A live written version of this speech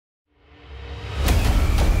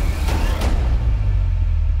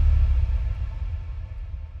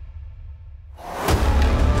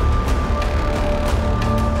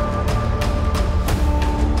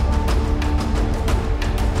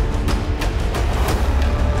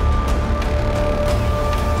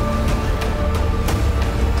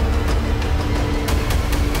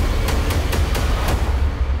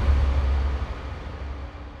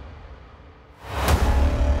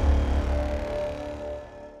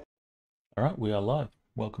All right, we are live.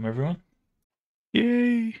 Welcome, everyone.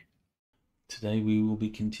 Yay! Today we will be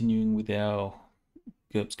continuing with our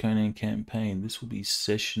GURPS Conan campaign. This will be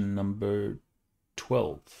session number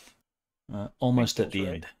 12. Almost at the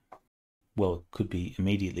end. Well, it could be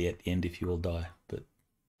immediately at the end if you all die, but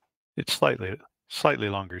It's slightly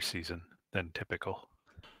longer season than typical.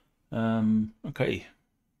 okay.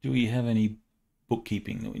 Do we have any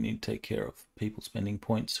bookkeeping that we need to take care of? People spending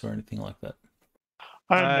points or anything like that?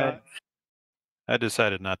 I'm not. I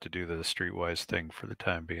decided not to do the streetwise thing for the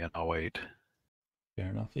time being. I'll wait. Fair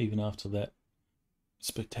enough, even after that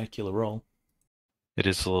spectacular roll. It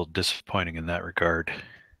is a little disappointing in that regard.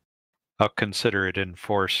 I'll consider it in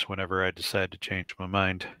force whenever I decide to change my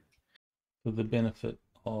mind. For the benefit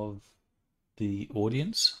of the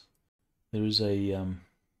audience, there is a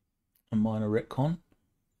minor retcon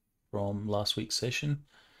from last week's session.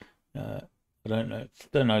 I don't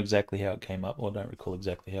know exactly how it came up, or don't recall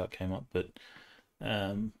exactly how it came up, but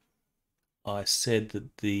I said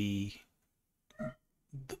that the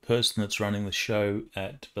person that's running the show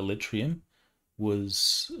at Velitrium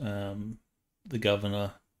was the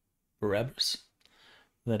governor Barabbas.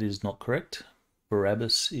 That is not correct.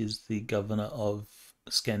 Barabbas is the governor of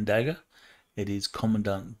Scandaga. It is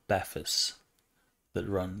Commandant Baffus that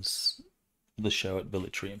runs the show at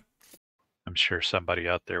Velitrium. I'm sure somebody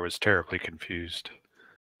out there was terribly confused.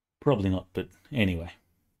 Probably not, but anyway.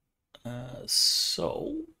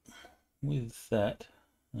 So, with that,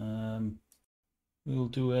 we'll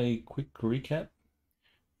do a quick recap.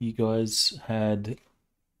 You guys had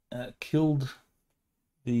killed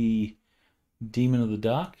the Demon of the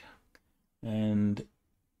Dark, and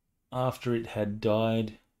after it had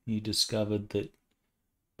died, you discovered that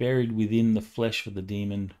buried within the flesh of the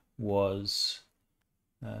demon was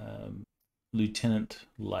Lieutenant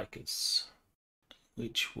Lycus,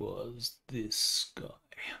 which was this guy.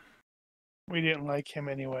 We didn't like him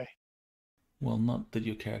anyway. Well, not that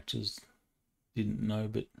your characters didn't know,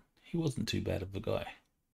 but he wasn't too bad of a guy.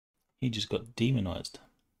 He just got demonized.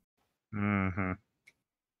 Mm-hmm.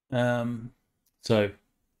 So,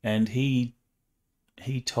 and he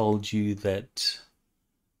told you that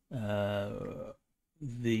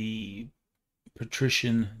the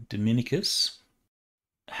Patrician Dominicus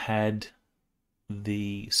had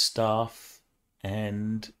the staff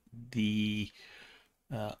and the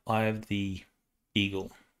eye of the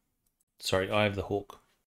eagle. Sorry, eye of the hawk,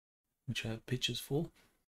 which I have pictures for.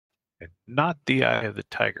 And not the eye of the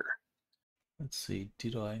tiger. Let's see,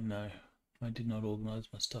 did I? No, I did not organize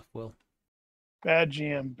my stuff well. Bad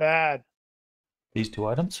GM, bad. These two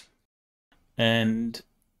items. And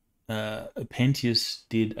Apentius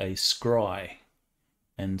did a scry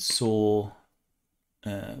and saw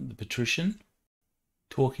the patrician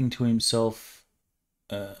talking to himself,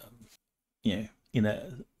 in a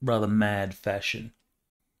rather mad fashion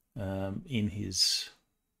in his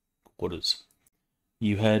quarters.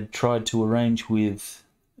 You had tried to arrange with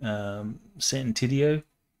Santidio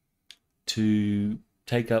to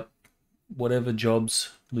take up whatever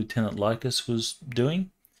jobs Lieutenant Lycus was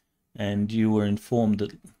doing, and you were informed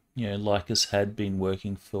that Lycus had been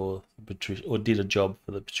working for the Patrician, or did a job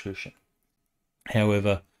for the Patrician.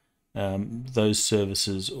 However, those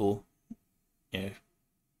services, or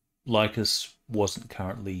Lycus wasn't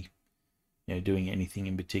currently doing anything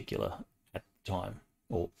in particular at the time,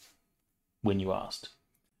 or when you asked.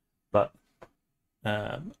 But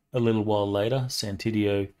a little while later,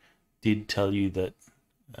 Santidio did tell you that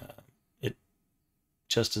it,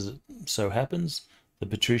 just as it so happens, the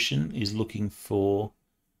Patrician is looking for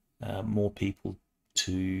more people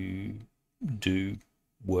to do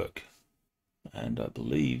work, and I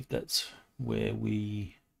believe that's where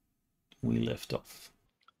we left off.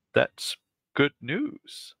 That's good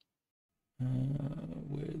news.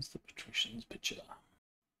 Where's the Patrician's picture?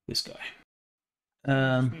 This guy.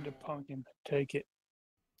 Need to punk him. Take it.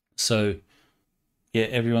 So, yeah,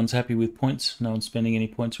 everyone's happy with points. No one's spending any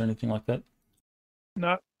points or anything like that.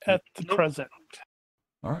 Not at the present.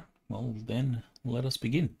 All right. Well, then let us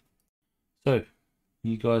begin. So,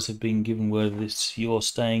 you guys have been given word that you're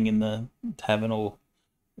staying in the tavern or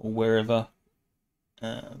wherever,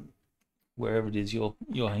 wherever it is you're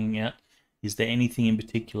hanging out. Is there anything in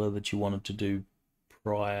particular that you wanted to do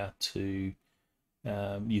prior to?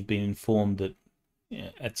 You've been informed that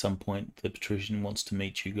at some point the Patrician wants to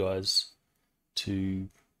meet you guys to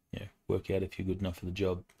work out if you're good enough for the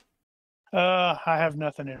job. I have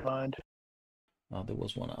nothing in mind. There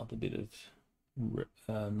was one other bit of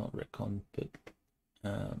not retcon, but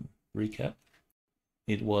recap.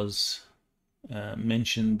 It was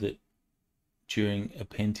mentioned that during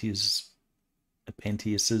Apentius's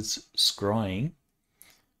scrying,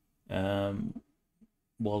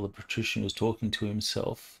 while the patrician was talking to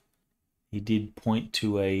himself, he did point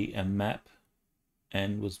to a map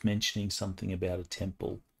and was mentioning something about a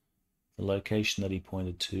temple. The location that he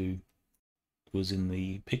pointed to was in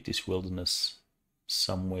the Pictish Wilderness,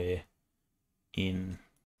 somewhere in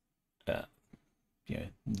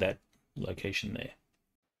that location there.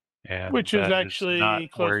 And Which is that actually not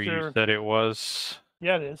where you closer. said it was.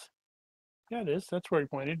 Yeah, it is. Yeah, it is. That's where he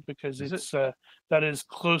pointed because Is it's that is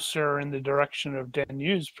closer in the direction of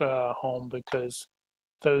Danu's home because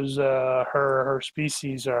those her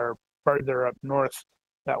species are farther up north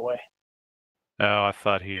that way. Oh, I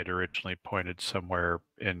thought he had originally pointed somewhere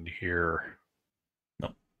in here.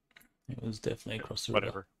 No, it was definitely across the river.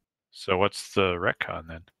 Whatever. So what's the retcon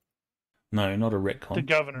then? No, not a retcon. The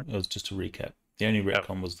governor. It was just a recap. The only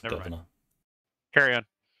retcon was the never governor. mind. Carry on.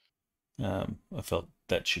 I felt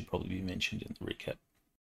that should probably be mentioned in the recap.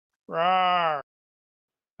 Rawr.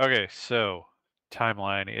 Okay, so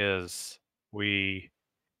timeline is we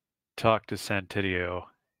talked to Santidio,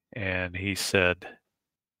 and he said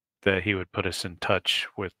that he would put us in touch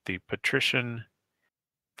with the Patrician.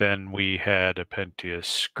 Then we had Apentius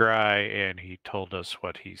Scry, and he told us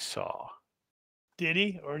what he saw. Did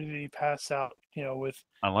he, or did he pass out? With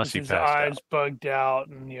Unless he his passed eyes out. bugged out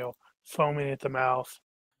and foaming at the mouth.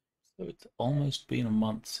 So it's almost been a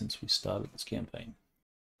month since we started this campaign.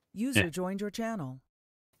 User joined your channel.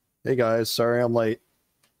 Hey guys, sorry I'm late.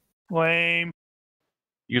 Lame.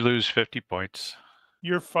 You lose 50 points.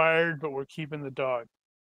 You're fired, but we're keeping the dog.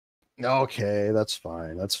 Okay, that's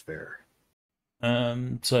fine. That's fair.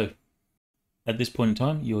 So at this point in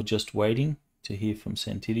time, you're just waiting to hear from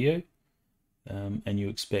Santidio, and you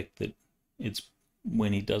expect that it's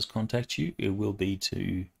when he does contact you, it will be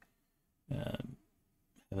to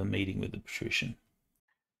have a meeting with the patrician.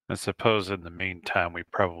 I suppose in the meantime, we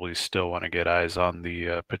probably still want to get eyes on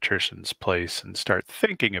the patrician's place and start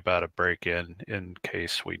thinking about a break-in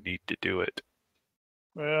case we need to do it.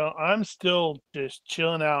 Well, I'm still just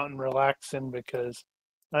chilling out and relaxing because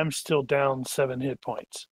I'm still down 7 hit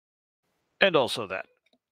points. And also that.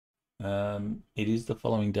 It is the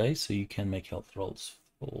following day, so you can make health rolls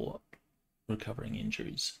for recovering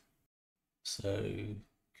injuries. So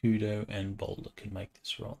Kudo and Boulder can make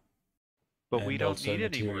this roll. But we And don't also need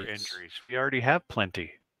any more materials. injuries. We already have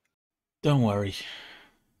plenty. Don't worry.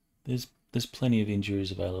 There's plenty of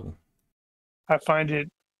injuries available. I find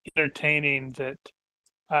it entertaining that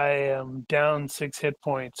I am down 6 hit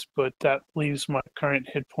points, but that leaves my current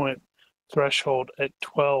hit point threshold at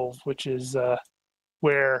 12, which is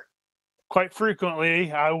where quite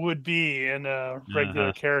frequently I would be in a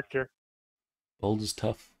regular character. Boulder's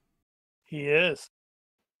tough. He is.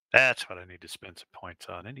 That's what I need to spend some points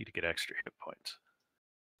on. I need to get extra hit points.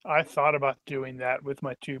 I thought about doing that with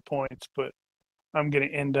my 2 points, but I'm going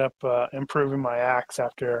to end up improving my axe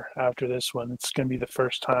after this one. It's going to be the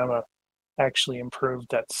first time I've actually improved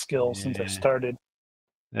that skill since I started.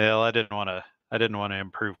 Well, I didn't want to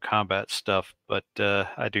improve combat stuff, but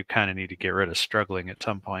I do kind of need to get rid of struggling at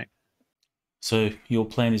some point. So your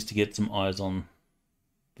plan is to get some eyes on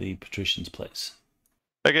the patrician's place.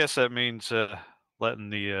 I guess that means letting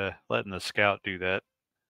the scout do that.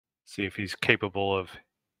 See if he's capable of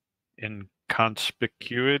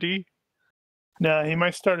inconspicuity. No, he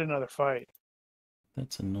might start another fight.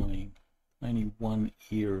 That's annoying. Only one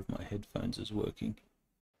ear of my headphones is working.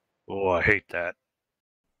 Oh, I hate that.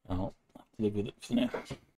 I'll have to live with it for now.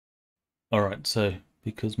 Alright, so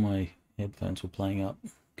because my headphones were playing up,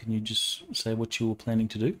 can you just say what you were planning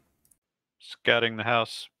to do? Scouting the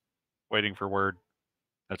house, waiting for word.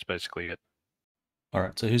 That's basically it.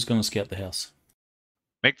 Alright, so who's going to scout the house?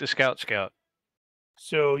 Make the scout.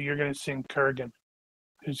 So you're going to send Kurgan,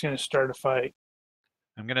 who's going to start a fight.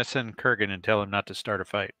 I'm going to send Kurgan and tell him not to start a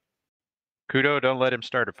fight. Kudo, don't let him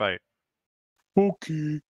start a fight.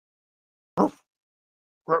 Okay.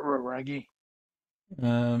 Raggy.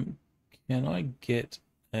 Can I get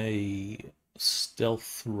a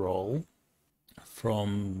stealth roll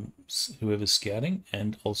from whoever's scouting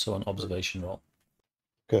and also an observation roll?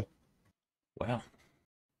 Okay. Wow.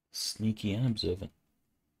 Sneaky and observant.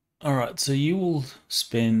 Alright, so you will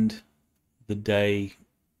spend the day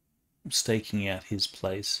staking out his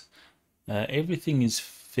place. Everything is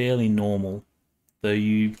fairly normal, though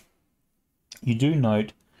you do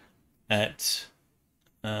note at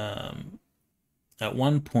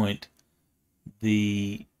one point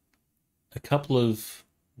a couple of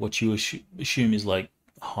what you assume is like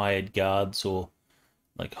hired guards or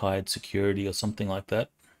like hired security or something like that.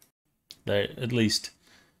 They're at least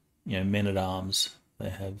men at arms. They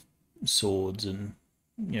have swords and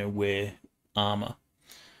wear armor.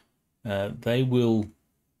 They will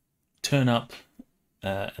turn up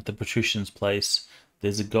at the patrician's place.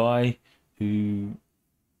 There's a guy who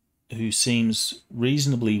seems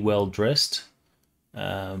reasonably well dressed.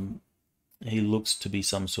 He looks to be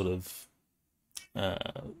some sort of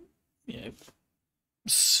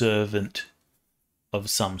servant of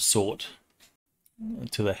some sort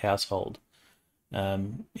to the household.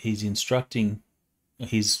 He's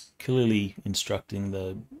clearly instructing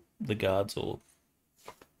the guards or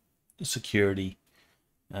the security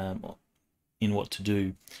in what to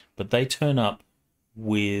do, but they turn up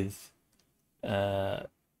with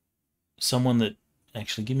someone that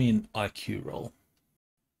actually, give me an IQ roll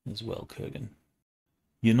as well, Kurgan.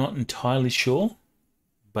 You're not entirely sure,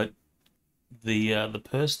 but the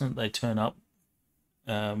person that they turn up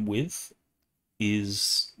with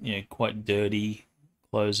is quite dirty.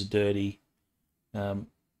 Clothes are dirty.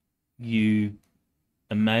 You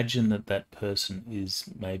imagine that person is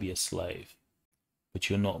maybe a slave, but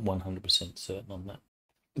you're not 100% certain on that.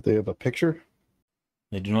 Do they have a picture?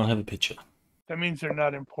 They do not have a picture. That means they're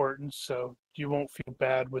not important, so you won't feel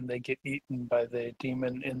bad when they get eaten by the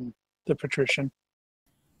demon in the Patrician.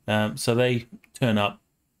 So they turn up.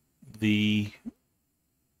 They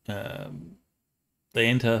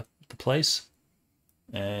enter the place,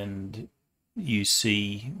 and you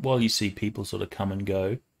see people sort of come and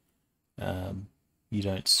go. You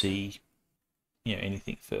don't see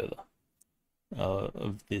anything further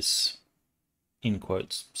of this, in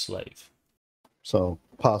quotes, slave. So,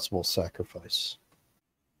 possible sacrifice.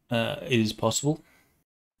 It is possible.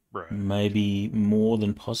 Right. Maybe more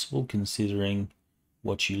than possible, considering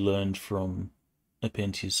what you learned from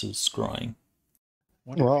Apentius's scrying.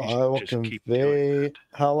 Wonder if Well, he I should will just keep doing convey. that.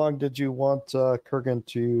 How long did you want Kurgan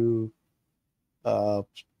to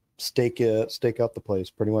stake out the place?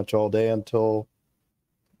 Pretty much all day until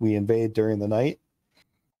we invade during the night.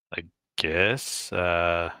 Guess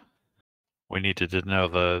we needed to know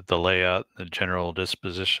the layout, the general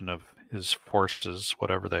disposition of his forces,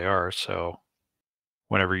 whatever they are. So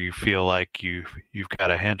whenever you feel like you've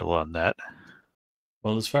got a handle on that.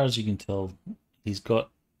 Well, as far as you can tell, he's got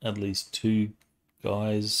at least 2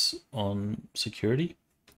 guys on security,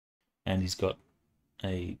 and he's got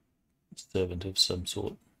a servant of some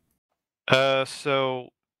sort.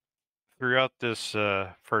 So throughout this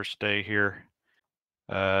first day here,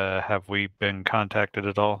 have we been contacted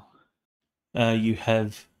at all? You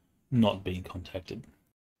have not been contacted.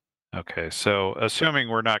 Okay, so assuming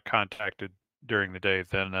we're not contacted during the day,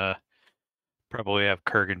 then probably have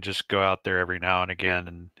Kurgan just go out there every now and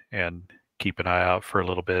again and keep an eye out for a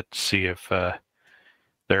little bit, see if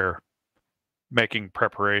they're making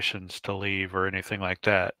preparations to leave or anything like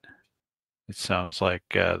that. It sounds like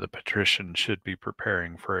the Patrician should be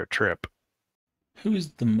preparing for a trip. Who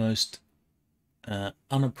is the most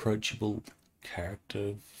unapproachable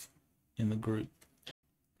character in the group?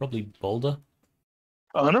 Probably Boulder.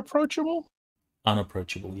 Unapproachable?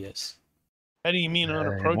 Unapproachable, yes. How do you mean In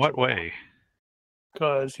unapproachable? what way?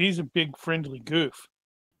 Because he's a big friendly goof.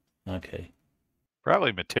 Okay.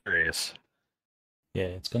 Probably Materius. Yeah,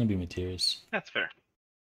 it's going to be Materius. That's fair.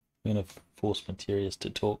 I'm going to force Materius to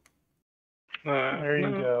talk. There you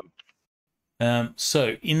No. go.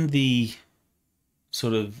 So in the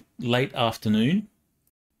sort of late afternoon,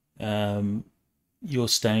 you're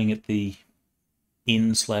staying at the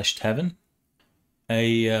inn/tavern.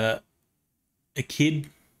 A kid,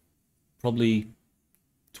 probably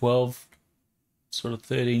 12, sort of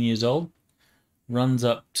 13 years old, runs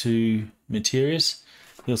up to Materius.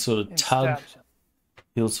 He'll sort of And tug. stabs him.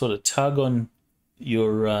 He'll sort of tug on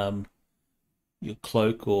your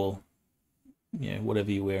cloak or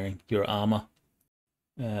whatever you're wearing, your armor,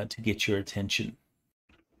 to get your attention.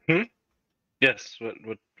 Yes.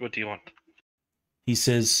 What do you want? He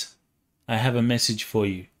says, "I have a message for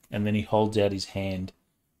you," and then he holds out his hand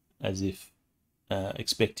as if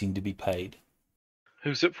expecting to be paid.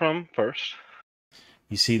 Who's it from first?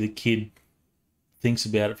 You see the kid thinks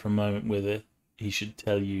about it for a moment whether he should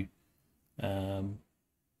tell you,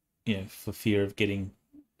 for fear of getting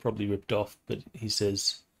probably ripped off, but he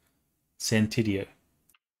says, "Santidio."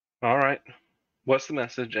 All right. What's the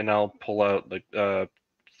message? And I'll pull out like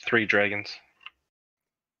 3 dragons.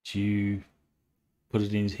 Do you put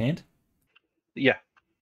it in his hand? Yeah.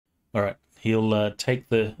 All right. He'll take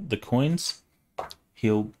the coins.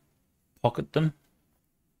 He'll pocket them,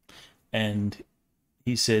 and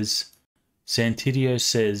he says, "Santidio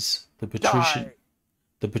says the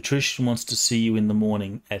Patrician wants to see you in the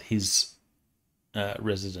morning at his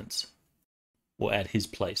residence, or at his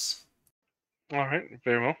place." All right.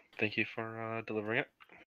 Very well. Thank you for delivering it.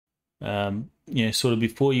 Sort of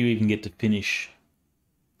before you even get to finish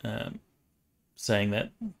saying that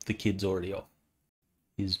the kid's already off.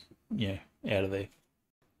 He's, out of there.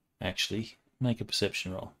 Actually, make a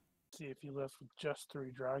perception roll. See if you left with just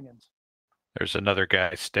 3 dragons. There's another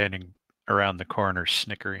guy standing around the corner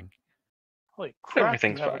snickering. Holy crap!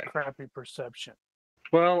 Everything's you have fine. a crappy perception.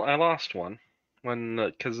 Well, I lost one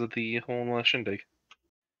because of the whole shindig.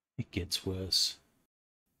 It gets worse.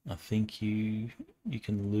 I think you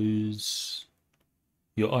can lose.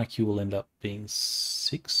 Your IQ will end up being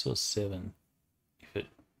 6 or 7 if it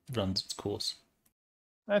runs its course.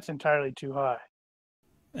 That's entirely too high.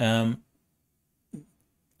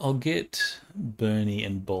 I'll get Bernie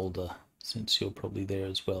and Boulder, since you're probably there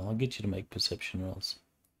as well. I'll get you to make perception rolls.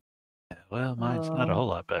 Well, mine's not a whole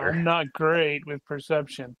lot better. I'm not great with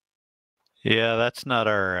perception. Yeah, that's not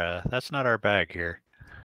our bag here.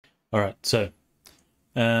 All right, so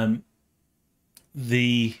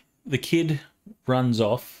the kid runs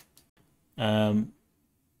off,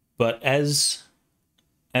 but as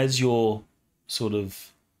you're sort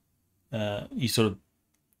of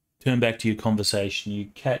turn back to your conversation, you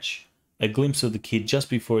catch a glimpse of the kid just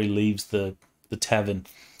before he leaves the tavern,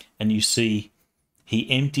 and you see he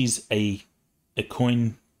empties a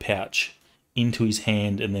coin pouch into his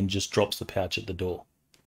hand and then just drops the pouch at the door,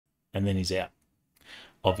 and then he's out.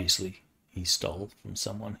 Obviously, he stole from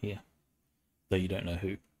someone here, though you don't know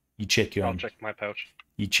who. You check your I'll own. check my pouch.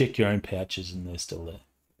 You check your own pouches, and they're still there.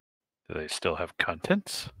 Do they still have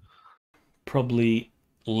contents? Probably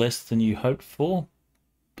less than you hoped for,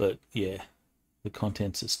 but yeah, the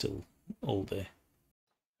contents are still all there.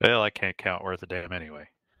 Well, I can't count worth a damn anyway.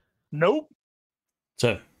 Nope.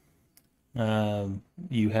 So,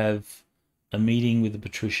 you have a meeting with the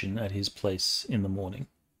Patrician at his place in the morning.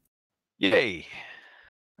 Yay!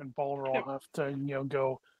 And Boulder will have to,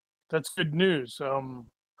 go. That's good news.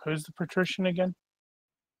 Who's the Patrician again?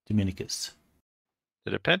 Dominicus.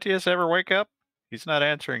 Did Apentius ever wake up? He's not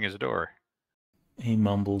answering his door. He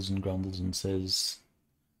mumbles and grumbles and says,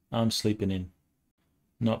 "I'm sleeping in.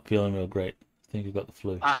 Not feeling real great. Think I've got the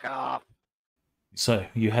flu." Fuck off! So,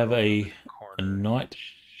 you have a Corner night.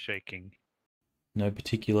 shaking. No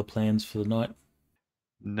particular plans for the night?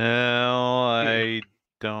 No, I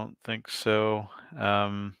don't think so.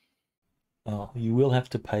 Oh, you will have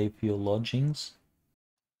to pay for your lodgings.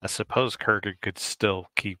 I suppose Kurgan could still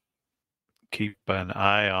keep an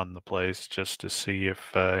eye on the place just to see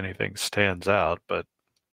if anything stands out, but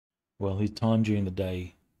Well, his time during the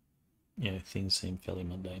day, things seem fairly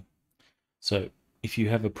mundane. So, if you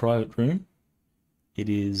have a private room, it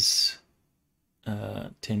is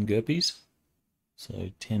 10 GURPS, so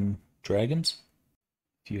 10 dragons.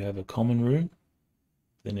 If you have a common room,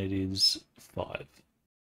 then it is 5.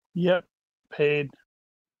 Yep. Paid.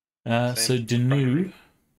 So Same Danu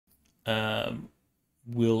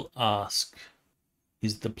will ask,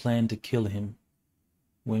 is the plan to kill him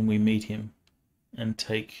when we meet him and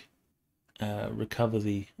recover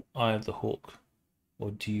the Eye of the Hawk,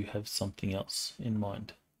 or do you have something else in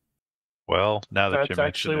mind? well, now that you That's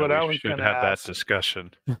actually mention what it, I we was should gonna have ask. that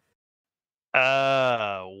discussion.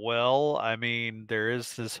 Well, I mean, there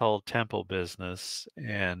is this whole temple business,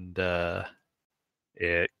 and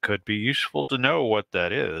it could be useful to know what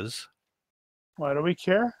that is. Why do we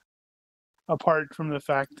care? Apart from the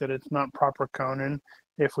fact that it's not proper Conan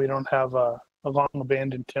if we don't have a long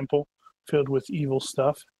abandoned temple filled with evil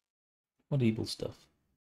stuff. What evil stuff?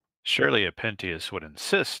 Surely Apentius would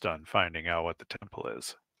insist on finding out what the temple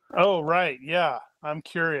is. Oh right, yeah. I'm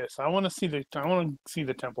curious. I want to see the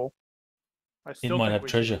temple. I still might think have we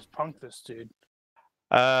treasure. should just punk this dude.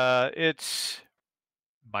 It's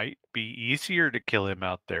might be easier to kill him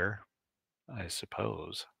out there, I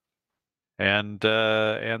suppose. And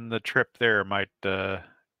the trip there might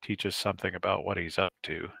teach us something about what he's up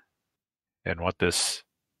to and what this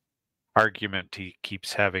argument he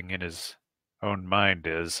keeps having in his own mind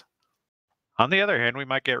is. On the other hand, we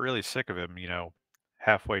might get really sick of him,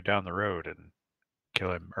 halfway down the road and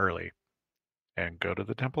kill him early and go to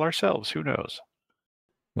the temple ourselves. Who knows?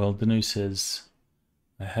 Well, Danu says,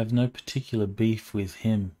 I have no particular beef with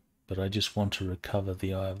him, but I just want to recover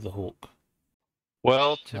the Eye of the Hawk.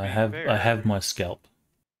 Well, I have my scalp.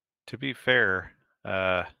 To be fair,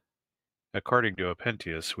 according to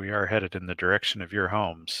Apentius, we are headed in the direction of your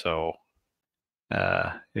home, so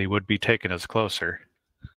he would be taking us closer.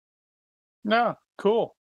 No,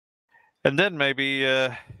 cool. And then maybe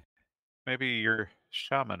your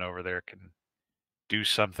shaman over there can do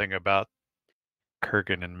something about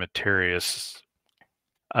Kurgan and Materius'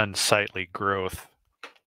 unsightly growth.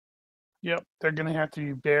 Yep, they're gonna have to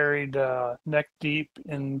be buried neck deep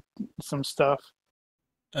in some stuff.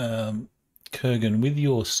 Kurgan, with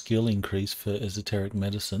your skill increase for esoteric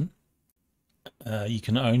medicine, You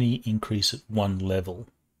can only increase it 1 level.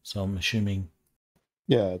 So I'm assuming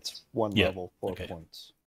Yeah, it's one Yeah, level, 4 okay.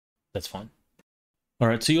 points. that's fine. All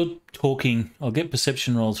right, so you're talking. I'll get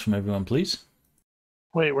perception rolls from everyone, please.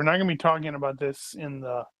 Wait, we're not going to be talking about this in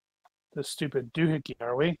the stupid doohickey,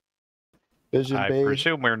 are we? Vision I based.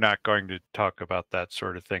 presume we're not going to talk about that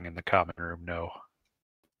sort of thing in the common room, no.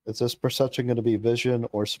 Is this perception going to be vision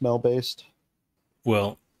or smell based?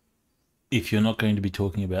 Well, if you're not going to be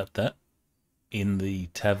talking about that in the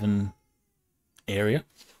tavern area,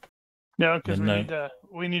 No, because Yeah,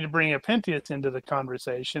 we need to bring Apentius into the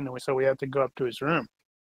conversation, and so we have to go up to his room.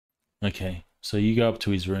 okay. So you go up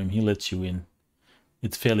to his room. He lets you in.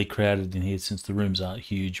 It's fairly crowded in here since the rooms aren't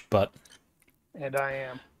huge, but And I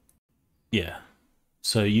am. yeah.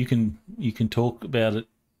 So you can talk about it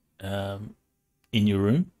in your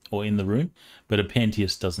room or in the room, but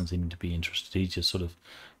Apentius doesn't seem to be interested. He just sort of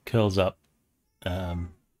curls up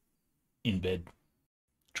in bed,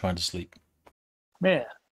 trying to sleep. Man,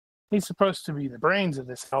 he's supposed to be the brains of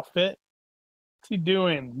this outfit. What's he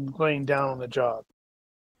doing laying down on the job?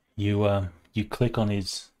 You click on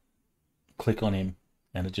him,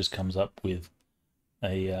 and it just comes up with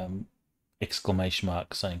a exclamation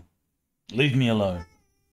mark saying, "Leave me alone."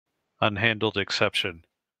 Unhandled exception.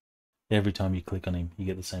 Every time you click on him, you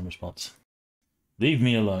get the same response. "Leave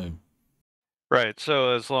me alone." Right,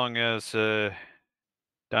 so as long as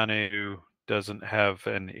Danu doesn't have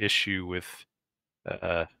an issue with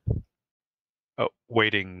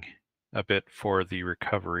waiting a bit for the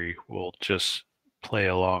recovery, we'll just play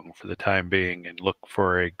along for the time being and look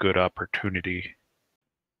for a good opportunity.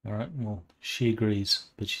 All right. Well, she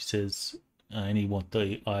agrees, but she says, "I only want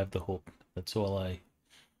the eye of the hawk. That's all I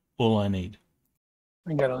need."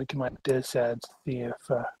 I gotta look at my dis ads to see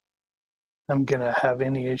if I'm gonna have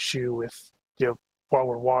any issue with while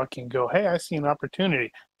we're walking. Go, hey, I see an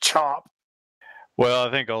opportunity. Chop. Well,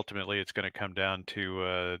 I think ultimately it's going to come down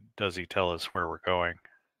to does he tell us where we're going?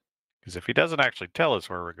 Because if he doesn't actually tell us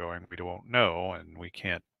where we're going, we won't know, and we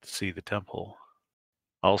can't see the temple.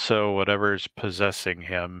 Also, whatever's possessing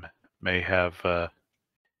him may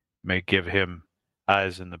give him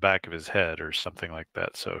eyes in the back of his head or something like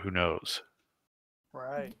that. So who knows?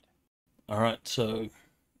 Right. All right. So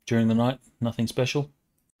during the night, nothing special.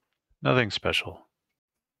 Nothing special.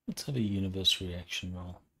 Let's have a universe reaction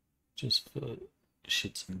roll, just for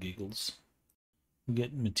shits and giggles. We'll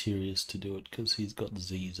get Materius to do it because he's got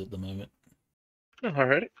Z's at the moment.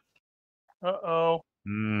 Alrighty. Uh-oh.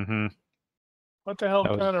 Mm-hmm. What the hell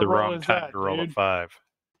That was kind of the roll wrong is time that, to roll a dude? 5.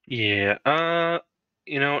 Yeah.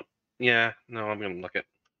 You know what? Yeah. No, I'm gonna look it.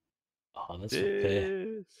 Oh, that's not fair.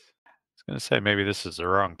 I was going to say maybe this is the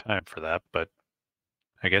wrong time for that, but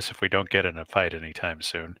I guess if we don't get in a fight anytime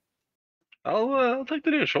soon. I'll take the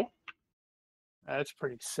neutral. That's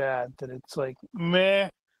pretty sad that it's like meh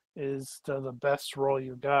is the best roll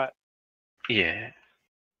you got. Yeah.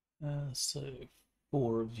 So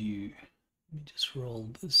 4 of you. Let me just roll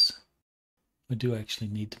this. I do actually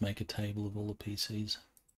need to make a table of all the PCs.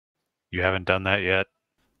 You haven't done that yet?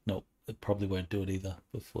 Nope, it probably won't do it either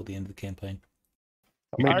before the end of the campaign.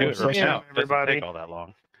 You can do Alright, it right yeah, now. It doesn't everybody. take all that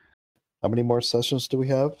long. How many more sessions do we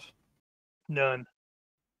have? None.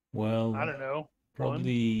 Well, I don't know.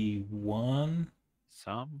 probably one.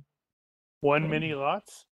 Some? One mini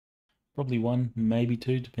lots? Probably one, maybe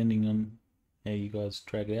 2, depending on how you guys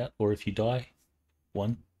drag it out. Or if you die,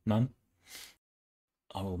 1, none.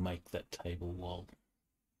 I will make that table while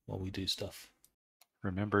we do stuff.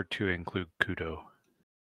 Remember to include Kudo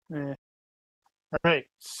Eh. Alright,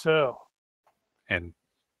 so and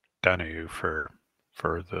Danu for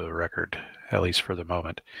the record, at least for the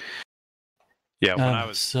moment. Yeah, when I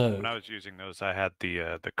was using those, I had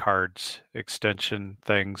the cards extension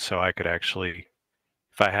thing, so I could actually,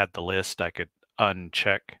 if I had the list, I could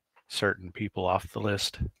uncheck certain people off the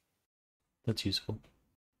list. That's useful.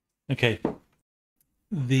 Okay. For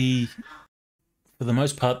the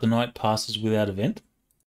most part, the night passes without event,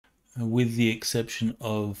 with the exception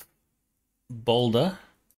of Boulder.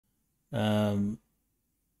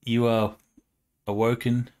 You are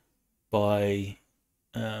awoken by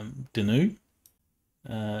Danu,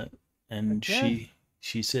 and Again?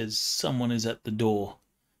 she says someone is at the door,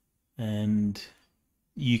 and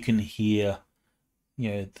you can hear,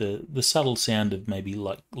 the subtle sound of maybe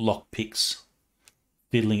like lock picks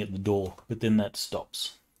fiddling at the door, but then that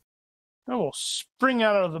stops. I will spring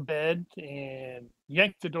out of the bed and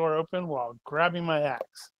yank the door open while grabbing my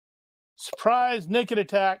axe. Surprise naked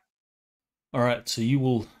attack. All right, so you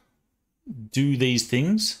will do these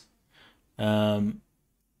things.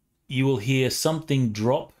 You will hear something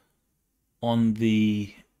drop on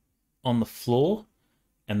the floor,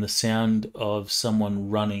 and the sound of someone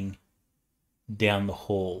running down the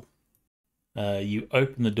hall. You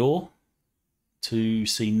open the door to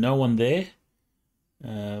see no one there.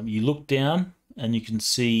 You look down and you can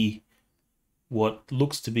see what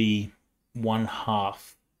looks to be one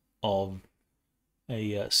half of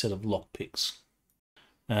a set of lockpicks.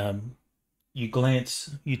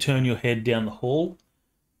 You turn your head down the hall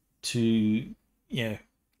to,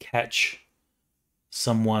 catch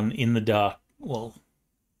someone in the dark. Well,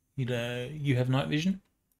 you have night vision?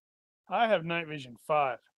 I have night vision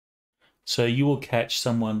 5. So you will catch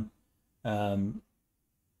someone, running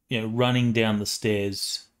down the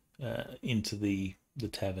stairs into the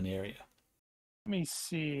tavern area. Let me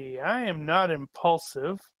see. I am not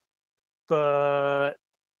impulsive, but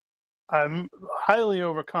I'm highly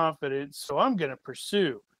overconfident, so I'm going to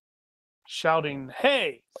pursue, shouting,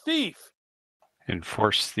 "Hey, thief!" And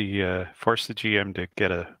force the GM to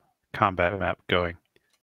get a combat map going.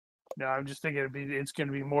 No, I'm just thinking it's going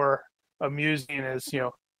to be more amusing as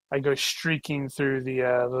I go streaking through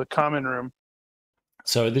the common room.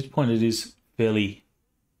 So at this point, it is fairly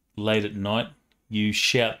late at night. You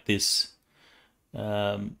shout this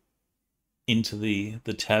into the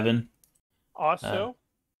tavern. Also,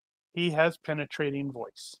 he has penetrating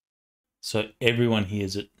voice. So everyone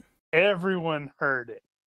hears it. Everyone heard it.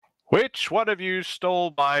 Which one of you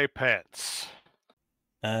stole my pets?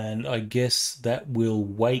 And I guess that will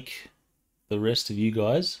wake the rest of you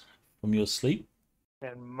guys from your sleep.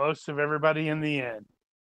 And most of everybody in the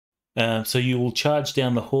end. So you will charge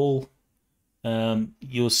down the hall.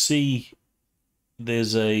 You'll see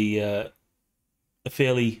there's a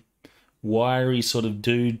fairly wiry sort of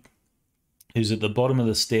dude who's at the bottom of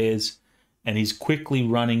the stairs, and he's quickly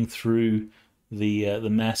running through the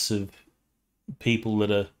mass of people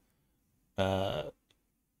that are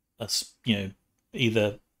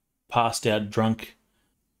either passed out drunk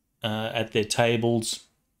at their tables,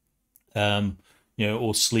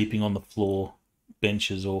 or sleeping on the floor,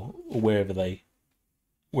 benches, or wherever they've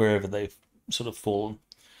sort of fallen.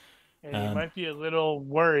 And he might be a little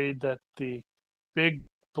worried that the big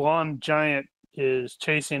blonde giant is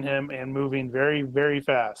chasing him and moving very, very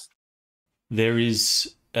fast. There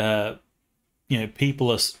is,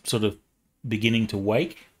 people are sort of beginning to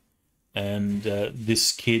wake, and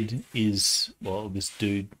this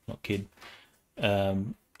dude, not kid,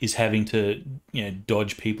 is having to,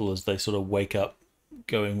 dodge people as they sort of wake up,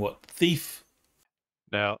 going, "What, thief?"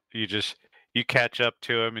 Now you catch up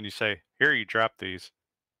to him and you say, "Here, you drop these."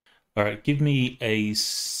 All right, give me a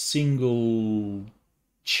single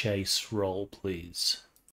chase roll, please.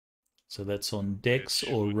 So that's on Dex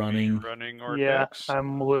Which or would be running. running or Yeah, Dex.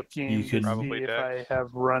 I'm looking You to could- see Probably if Dex. I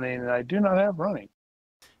have running, and I do not have running.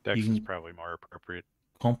 Dex you is can- probably more appropriate.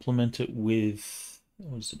 Complement it with,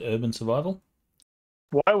 what was it, urban survival?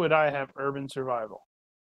 Why would I have urban survival?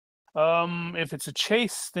 If it's a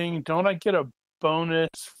chase thing, don't I get a bonus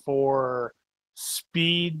for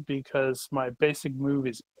speed because my basic move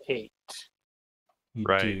is 8? You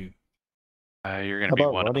Right. do. You're going How to be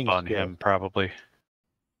about one up running on skill? him, probably.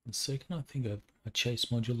 A second, I think I have a chase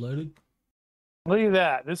module loaded. Look at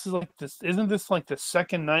that. This is like this. Isn't this like the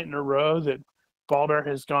second night in a row that Baldur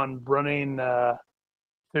has gone running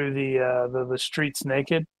through the streets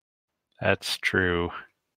naked? That's true.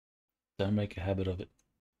 Don't make a habit of it.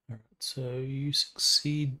 All right, so you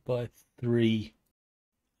succeed by 3.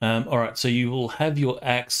 All right, so you will have your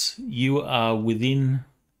axe. You are within,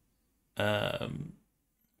 what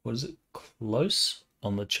is it? Close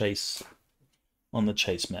on the chase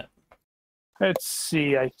map. Let's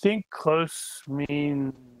see. I think close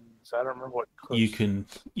means I don't remember what close. You can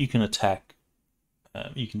attack.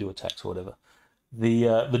 You can do attacks or whatever.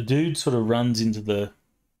 The dude sort of runs into the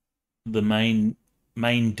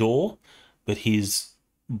main door, but he's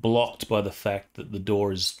blocked by the fact that the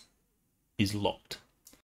door is locked.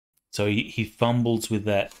 So he fumbles with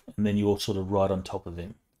that, and then you're sort of right on top of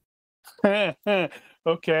him.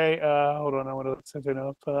 Okay. Hold on. I want to look something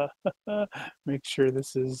up. Make sure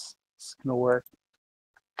this is gonna work.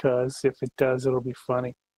 Because if it does, it'll be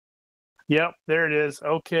funny. Yep, there it is.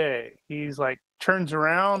 Okay. He's like turns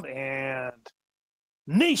around and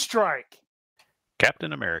knee strike.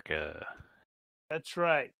 Captain America. That's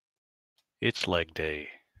right. It's leg day.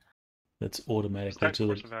 That's Is automatically that to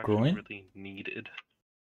course the of action groin, really needed?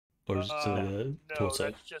 or is it to the No, torso?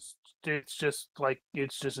 that's it's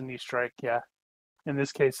just a knee strike. Yeah. In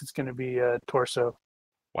this case, it's going to be a torso.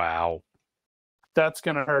 Wow. That's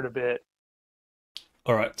going to hurt a bit.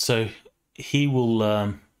 All right, so he will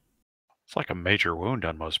It's like a major wound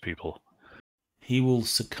on most people.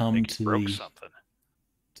 succumb Think he to broke something.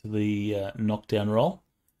 the knockdown roll,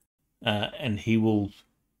 and he will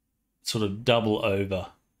sort of double over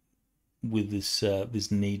with this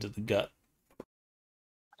this knee to the gut.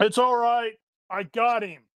 It's all right. I got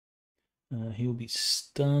him. He'll be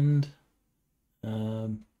stunned.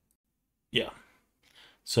 Yeah.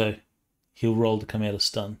 So he'll roll to come out of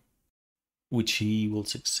stun, which he will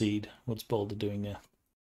succeed. What's Boulder doing now?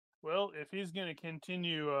 Well, if he's going to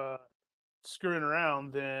continue screwing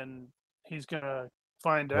around, then he's going to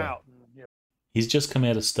find Well, out. And, you He's just come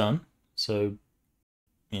out of stun, so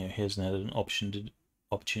he hasn't had an opportunity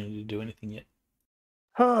to do anything yet.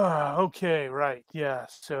 know. Okay, right. Yeah.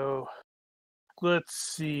 So let's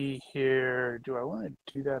see here. Do I want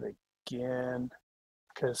to do that again?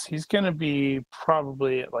 Because he's going to be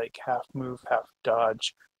probably at like half move, half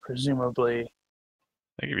dodge, presumably.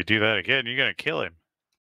 I think if you do that again, you're going to kill him.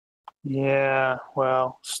 Yeah,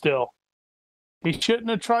 well, still. He shouldn't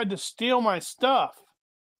have tried to steal my stuff.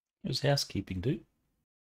 It was housekeeping, dude.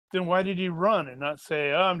 Then why did he run and not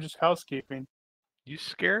say, oh, I'm just housekeeping? You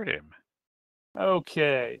scared him.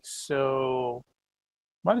 Okay, so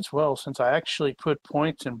might as well, since I actually put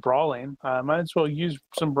points in brawling, I might as well use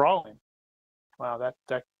some brawling. Wow,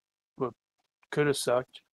 that could have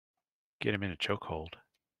sucked. Get him in a chokehold.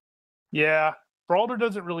 Yeah, Brawler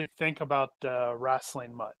doesn't really think about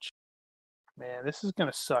wrestling much. Man, this is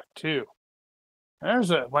going to suck too.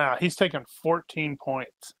 Wow, he's taking 14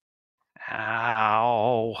 points.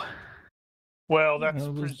 Ow. Well, that's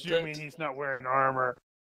Well, was presuming that- he's not wearing armor.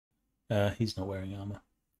 He's not wearing armor.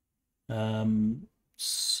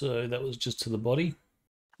 So that was just to the body.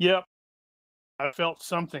 Yep. I felt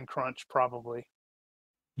something crunch, probably.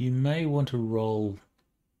 You may want to roll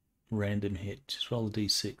random hit. Just roll a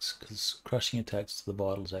d6, because crushing attacks to the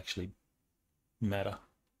vitals actually matter.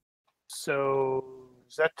 So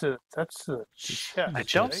that's the chest. I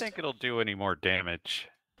don't right? think it'll do any more damage.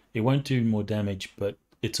 It won't do more damage, but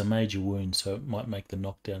it's a major wound, so it might make the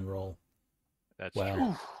knockdown roll. That's Wow. true.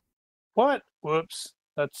 Oof. What? Whoops.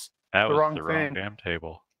 That's That the was wrong the wrong thing. damn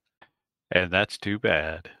table. And that's too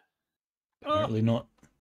bad. Apparently not.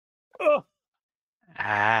 Oh.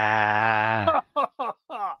 Ah.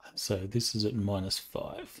 So this is at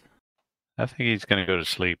 -5. I think he's going to go to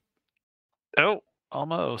sleep. Oh,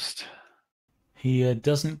 almost. He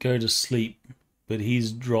doesn't go to sleep, but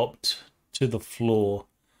he's dropped to the floor,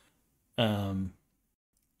 and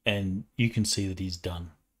you can see that he's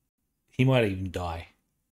done. He might even die.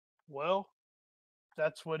 Well,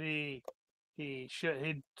 that's what he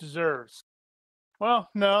deserves. Well,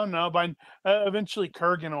 no. By eventually,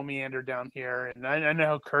 Kurgan will meander down here, and I know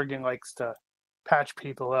how Kurgan likes to patch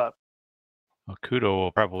people up. Well, Kudo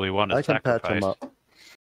will probably want to I can sacrifice. patch him up.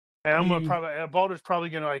 And I'm gonna You- probably Baldur's probably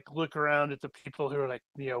gonna like look around at the people who are like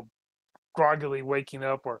groggily waking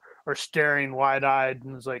up or staring wide-eyed,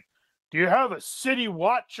 and is like, "Do you have a city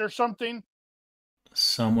watch or something?"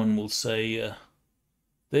 Someone will say,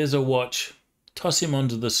 "There's a watch. Toss him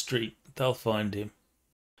onto the street. They'll find him."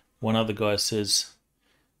 One other guy says,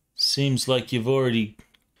 "Seems like you've already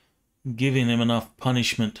given him enough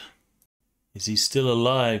punishment. Is he still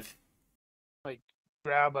alive?"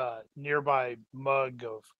 Grab a nearby mug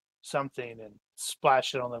of something and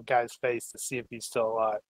splash it on the guy's face to see if he's still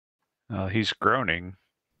alive. He's groaning.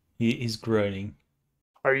 He is groaning.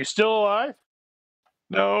 Are you still alive?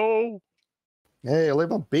 No. Hey, leave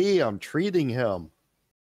him be. I'm treating him.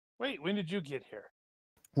 Wait, when did you get here?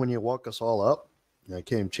 When you woke us all up, I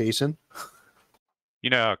came chasing. You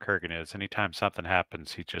know how Kurgan is. Anytime something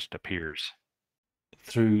happens, he just appears.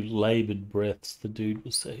 Through laboured breaths, the dude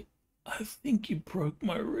will say, "I think you broke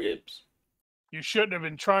my ribs." You shouldn't have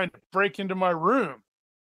been trying to break into my room.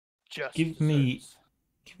 Just Give me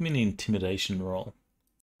an intimidation roll.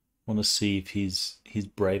 Want to see if he's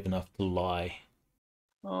brave enough to lie.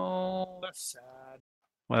 Oh, that's sad.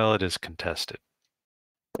 Well, it is contested.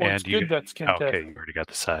 Well, it's good that's contested. Okay, you already got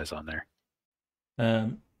the size on there.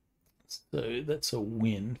 So that's a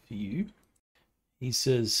win for you. He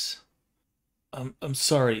says, I'm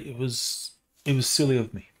sorry, it was silly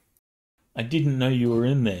of me. I didn't know you were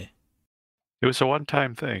in there." It was a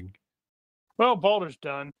one-time thing. Well, Baldur's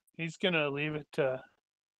done. He's gonna leave it to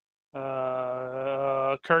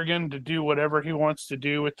Kurgan to do whatever he wants to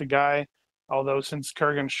do with the guy. Although since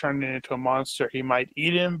Kurgan's turned into a monster, he might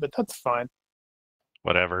eat him, but that's fine.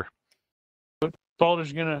 Whatever.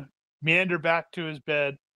 Baldur's gonna meander back to his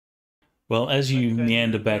bed. Well, as you Then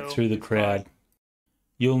meander you back know through the it's crowd, fine.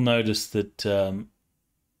 you'll notice that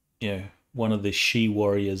one of the she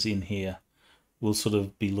warriors in here will sort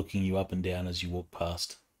of be looking you up and down as you walk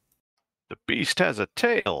past. The beast has a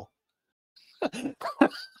tail.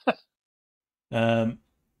 All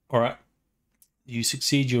right, you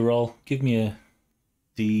succeed your roll. Give me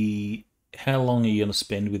how long are you going to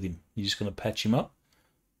spend with him? You're just going to patch him up,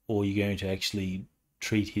 or you're going to actually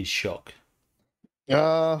treat his shock.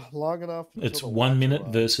 Long enough. It's 1 minute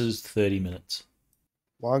versus 30 minutes.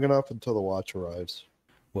 Long enough until the watch arrives.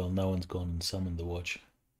 Well, no one's gone and summoned the watch.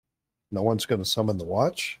 No one's going to summon the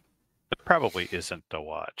watch? It probably isn't the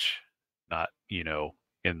watch. Not,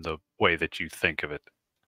 in the way that you think of it.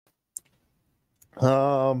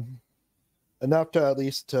 Enough to at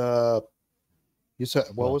least, you said,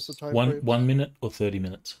 what was the time frame? 1 minute or 30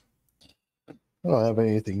 minutes? I don't have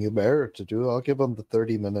anything better to do. I'll give them the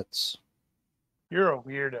 30 minutes. You're a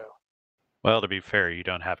weirdo. Well, to be fair, you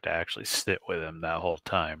don't have to actually sit with him that whole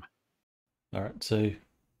time. All right, so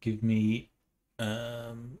give me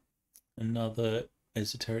another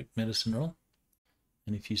esoteric medicine roll.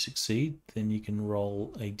 And if you succeed, then you can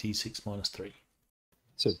roll a d6 minus 3.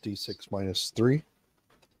 It's a d6 minus 3?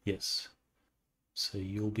 Yes. So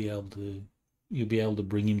you'll be able to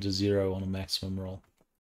bring him to 0 on a maximum roll.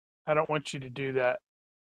 I don't want you to do that.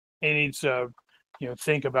 He needs to,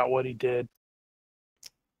 think about what he did.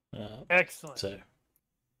 Excellent. So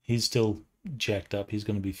he's still jacked up. He's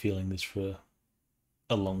going to be feeling this for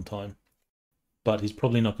a long time. But he's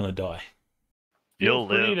probably not going to die. You'll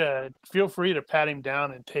live. Feel free to pat him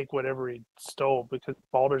down and take whatever he stole, because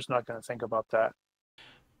Balder's not going to think about that.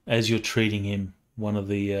 As you're treating him, one of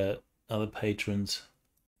the other patrons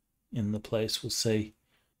in the place will say,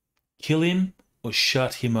 "Kill him or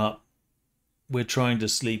shut him up. We're trying to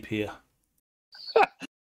sleep here."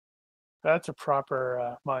 That's a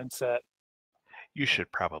proper mindset. You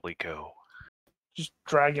should probably go. Just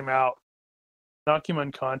drag him out. Knock him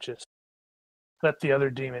unconscious. Let the other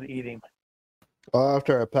demon eat him.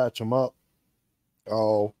 After I patch him up,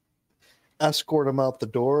 I'll escort him out the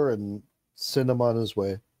door and send him on his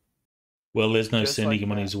way. Well, there's no Just sending like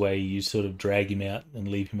him on that. his way. You sort of drag him out and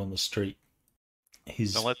leave him on the street.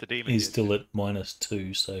 Don't let the demon He's get still you. at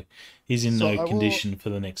 -2, so he's in So I no will- condition for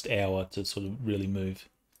the next hour to sort of really move.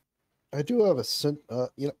 I do have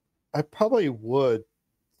I probably would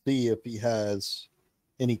see if he has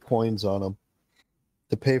any coins on him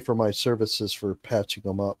to pay for my services for patching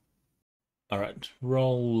him up. All right,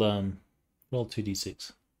 roll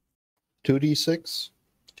 2d6. 2d6?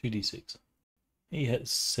 2d6. He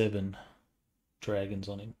has 7 dragons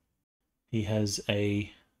on him. He has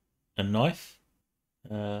a knife,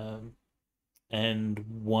 and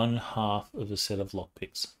 1/2 of a set of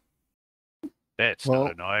lockpicks. That's Well-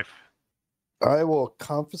 not a knife. I will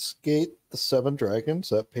confiscate the 7 dragons.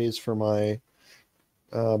 That pays for my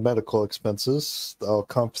medical expenses. I'll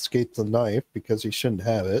confiscate the knife because he shouldn't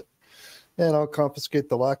have it. And I'll confiscate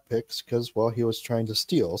the lockpicks because, well, he was trying to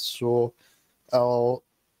steal. So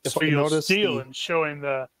if So I you'll notice steal and show him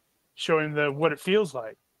the what it feels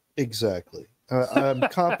like. Exactly. I'm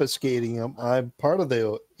confiscating him. I'm part of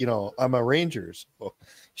the, I'm a ranger. So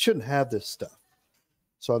shouldn't have this stuff.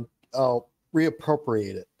 So I'll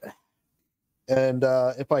reappropriate it. And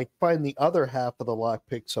if I find the other half of the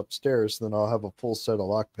lockpicks upstairs, then I'll have a full set of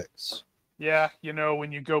lockpicks. Yeah,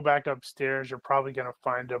 when you go back upstairs, you're probably going to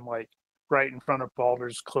find them like right in front of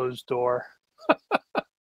Balder's closed door.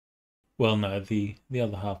 Well, no, the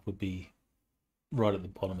other half would be right at the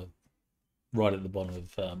bottom of, or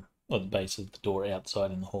the base of the door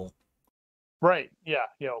outside in the hall. Right. Yeah.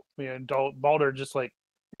 Balder just like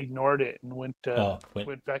ignored it and went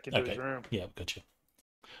back into his Okay. room. Yeah, gotcha.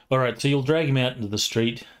 All right, so you'll drag him out into the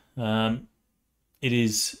street. It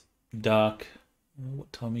is dark.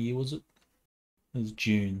 What time of year was it? It was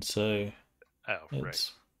June, so Oh, right.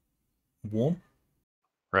 it's warm.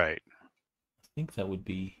 Right. I think that would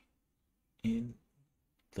be in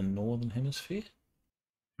the northern hemisphere.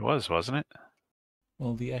 It was, wasn't it?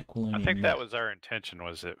 Well, the Aquilonian. I think that map- was our intention.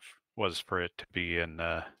 Was for it to be in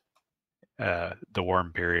the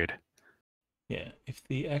warm period. Yeah, if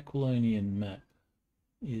the Aquilonian map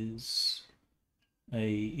is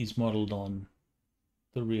modelled on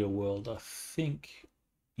the real world, I think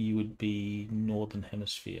you would be northern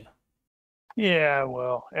hemisphere. Yeah,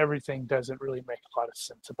 well, everything doesn't really make a lot of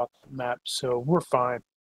sense about the map, so we're fine.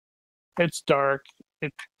 It's dark.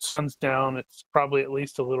 Sun's down. It's probably at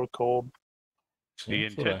least a little cold. The I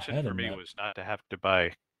thought I intention had for a me map. was not to have to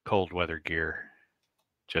buy cold weather gear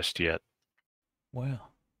just yet. Wow.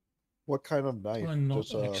 What kind of knife? I not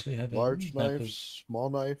Just a actually have a large map knife, of- small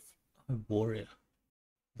knife? A warrior.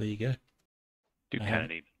 There you go. Do I kind have- of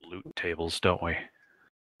need loot tables, don't we?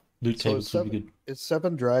 Loot So tables would be good. Is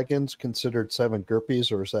 7 dragons considered 7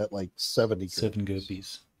 GURPS, or is that like 70 GURPS? 7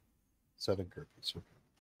 Gurpies. 7 GURPS. Okay.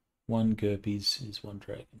 1 Gurpies is 1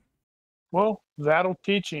 dragon. Well, that'll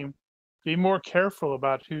teach him. Be more careful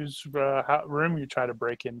about whose room you try to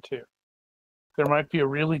break into. there might be a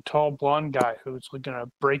really tall blonde guy who's going to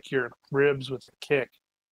break your ribs with a kick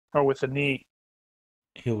or with a knee.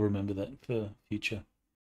 He'll remember that for future.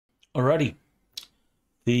 Alrighty.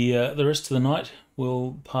 The rest of the night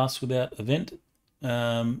will pass without event.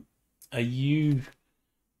 Are you,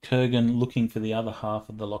 Kurgan, looking for the other half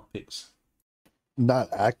of the lockpicks? Not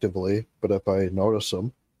actively, but if I notice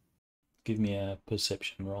them. Give me a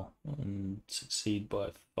perception roll and succeed by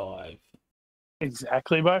 5.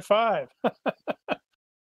 Exactly by 5.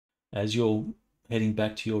 As you're heading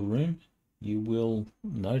back to your room, you will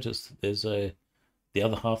notice that there's the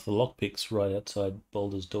other half of the lockpicks right outside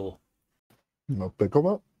Boulder's door. I'll pick them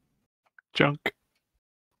up. Junk.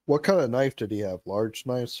 What kind of knife did he have? Large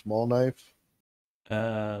knife, small knife?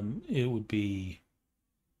 It would be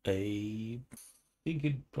I think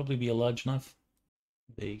it'd probably be a large knife.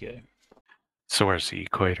 There you go. So where's the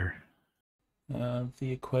equator? The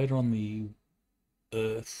equator on the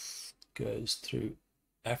Earth goes through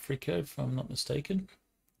Africa, if I'm not mistaken.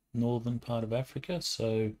 Northern part of Africa,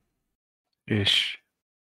 so Ish.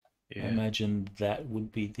 I Yeah. imagine that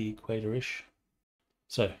would be the equator-ish.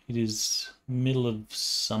 So it is middle of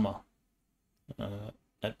summer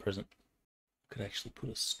at present. I could actually put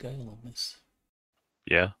a scale on this.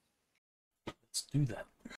 Yeah. Let's do that.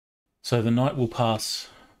 So the night will pass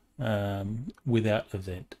without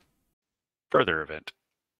event. Further event.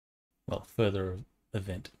 Well, further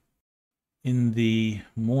event. In the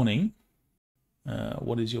morning,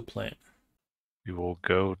 what is your plan? We will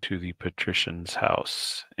go to the patrician's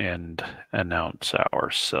house and announce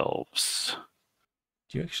ourselves.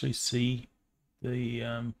 Do you actually see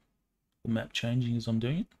the map changing as I'm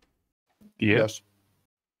doing it? Yeah. Yes.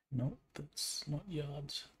 No, that's not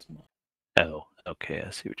yards. It's not. Oh, okay. I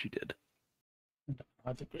see what you did. I don't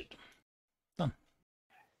hide the grid.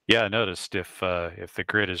 Yeah, I noticed if the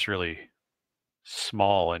grid is really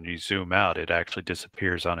small and you zoom out, it actually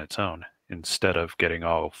disappears on its own instead of getting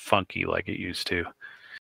all funky like it used to.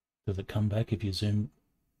 Does it come back if you zoom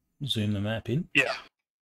the map in? Yeah.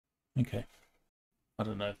 Okay. I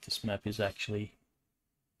don't know if this map is actually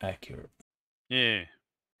accurate. Yeah.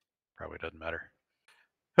 Probably doesn't matter.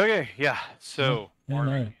 Okay, yeah. So Yeah,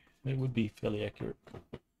 morning, no, it would be fairly accurate.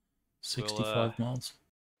 65 miles.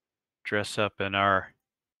 dress up in our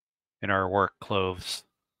work clothes.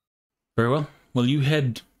 Very well. Well, you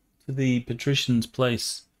head to the patrician's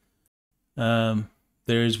place. There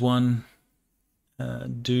is one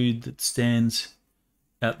dude that stands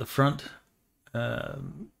out the front.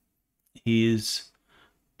 He is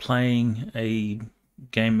playing a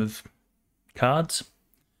game of cards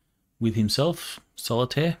with himself,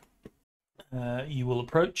 solitaire. You will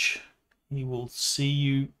approach. He will see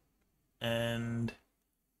you, and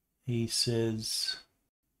he says,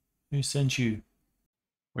 "Who sent you?"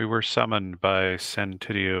 We were summoned by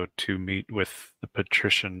Santidio to meet with the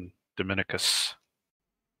Patrician Dominicus.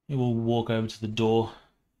 He will walk over to the door.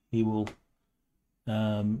 He will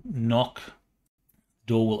knock. The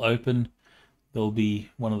door will open. There will be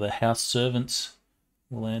one of the house servants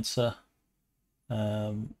will answer.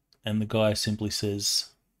 And the guy simply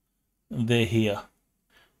says, "They're here."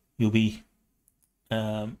 You'll be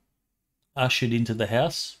ushered into the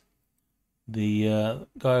house. The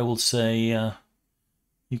guy will say,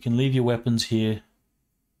 "You can leave your weapons here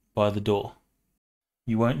by the door.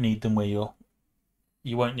 You won't need them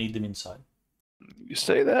you won't need them inside." You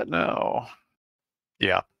say that now?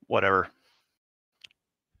 Yeah, whatever.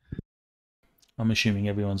 I'm assuming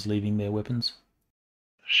everyone's leaving their weapons.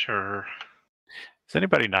 Sure. Is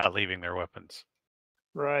anybody not leaving their weapons?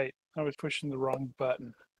 Right. I was pushing the wrong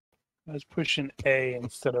button. I was pushing A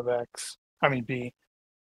instead of X. I mean B.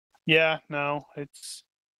 Yeah, no, it's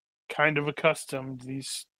kind of accustomed.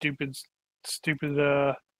 These stupid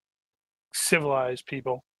civilized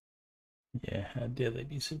people. Yeah, how dare they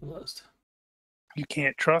be civilized? You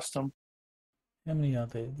can't trust them. How many are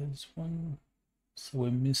there? There's one. So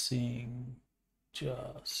we're missing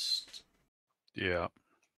just... Yeah.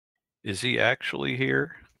 Is he actually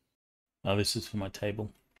here? Oh, this is for my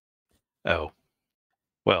table. Oh.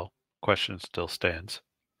 Well, question still stands.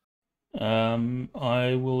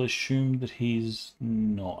 I will assume that he's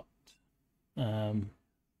not.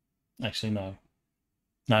 Actually, no.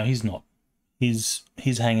 No, he's not. He's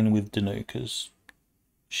hanging with Danu because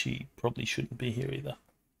she probably shouldn't be here either.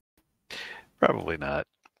 Probably not.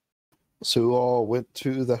 So we all went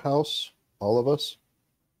to the house, all of us.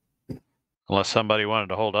 Unless somebody wanted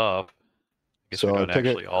to hold off. I guess So we I don't take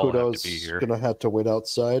actually it all have Kudo's to be here. gonna have to wait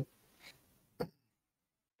outside.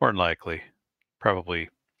 More than likely. Probably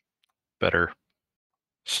better.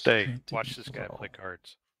 Stay. Strategy Watch this guy roll. play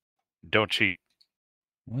cards. Don't cheat.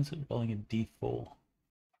 Why is it rolling a d4?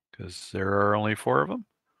 Because there are only 4 of them.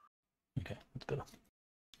 Okay, that's better.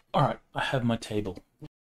 All right, I have my table.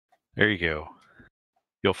 There you go.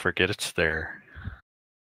 You'll forget it's there.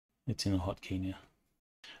 It's in a hotkey now.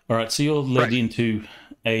 All right, so you're led Right. into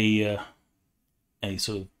a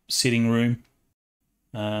sort of sitting room.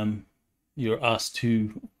 You're asked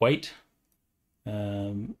to wait.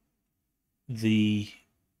 The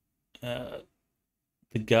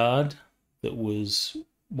guard that was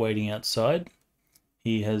waiting outside,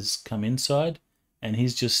 he has come inside, and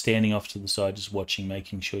he's just standing off to the side, just watching,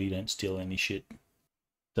 making sure you don't steal any shit.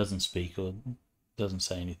 Doesn't speak or doesn't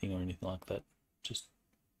say anything or anything like that. Just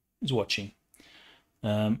is watching.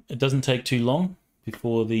 It doesn't take too long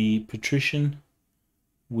before the Patrician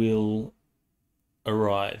will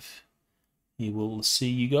arrive. He will see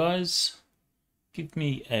you guys. Give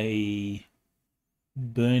me a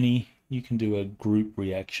Bernie. You can do a group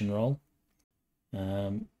reaction roll.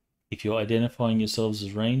 If you're identifying yourselves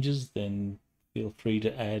as rangers, then feel free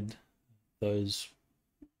to add those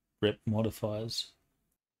rep modifiers.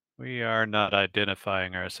 We are not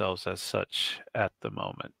identifying ourselves as such at the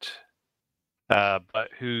moment.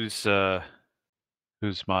 But whose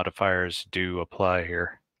modifiers do apply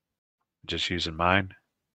here? Just using mine?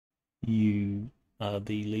 You are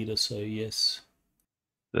the leader, so yes.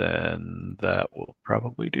 Then that will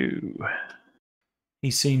probably do. He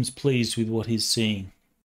seems pleased with what he's seeing.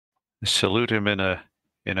 Salute him in a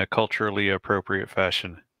culturally appropriate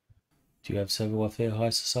fashion. Do you have savoir-faire high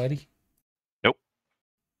society? Nope.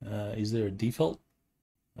 Is there a default?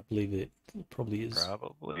 I believe it probably is.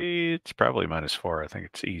 It's probably -4. I think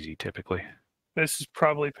it's easy typically. This is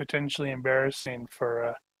probably potentially embarrassing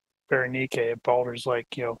for Berenike if Balder's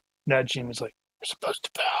like, nudging him is like, "We're supposed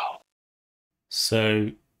to bow."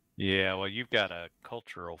 So Yeah, well, you've got a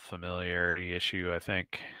cultural familiarity issue, I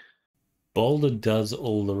think. Balder does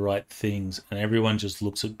all the right things, and everyone just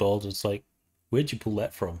looks at Balder. It's like, where'd you pull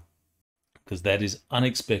that from? Because that is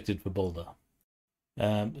unexpected for Balder.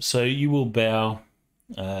 So you will bow.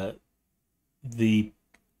 The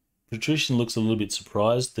Patrician looks a little bit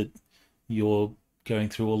surprised that you're going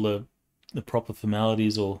through all the proper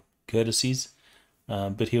formalities or courtesies,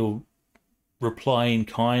 but he'll reply in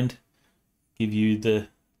kind, give you the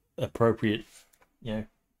appropriate,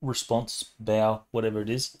 response, bow, whatever it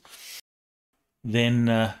is.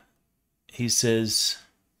 Then he says,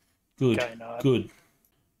 "Good, Guy nod. good.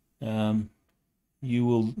 You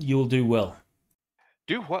will do well.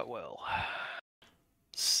 Do what well?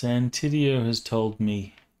 Santidio has told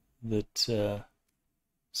me that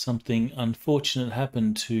something unfortunate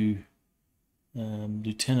happened to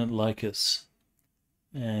Lieutenant Lycus,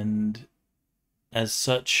 and as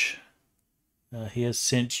such, he has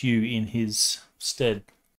sent you in his stead."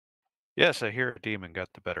 Yes, I hear a demon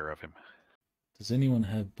got the better of him. Does anyone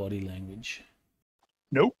have body language?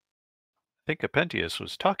 Nope. I think Apentius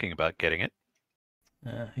was talking about getting it.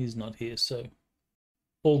 He's not here, so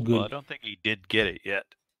all good. Well, I don't think he did get it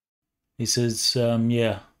yet. He says,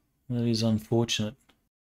 yeah, that is unfortunate.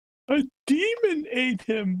 A demon ate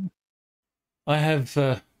him. I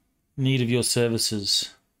have need of your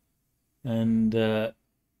services, and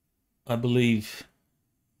I believe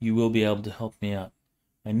you will be able to help me out.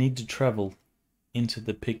 I need to travel into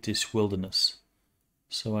the Pictish Wilderness,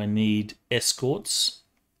 so I need escorts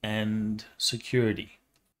and security.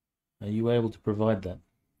 Are you able to provide that?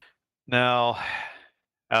 Now,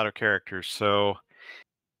 out of character, so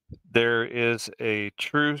there is a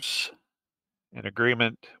truce, an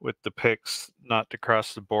agreement with the Picts not to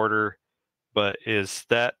cross the border, but is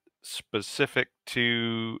that specific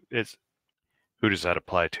to who does that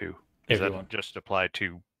apply to? Does Everyone. that just apply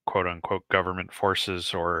to quote unquote government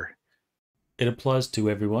forces or It applies to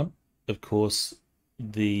everyone. Of course,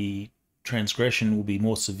 the transgression will be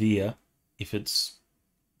more severe if it's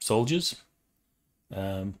soldiers.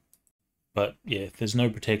 But yeah, there's no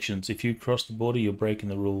protections. If you cross the border, you're breaking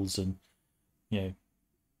the rules, and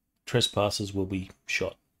trespassers will be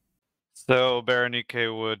shot. so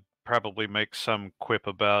Berenike would probably make some quip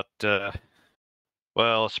about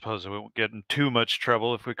well, I suppose we won't get in too much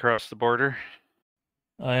trouble if we cross the border.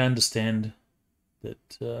 I understand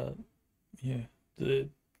that the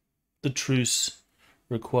truce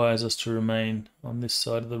requires us to remain on this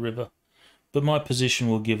side of the river, but my position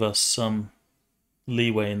will give us some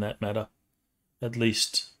leeway in that matter, at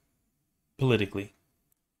least politically.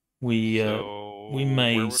 We So where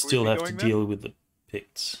may would we still be have to going then? deal with the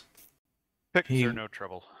Picts. Picts he- are no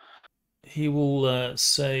trouble. He will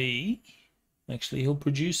say, actually, he'll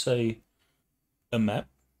produce a map.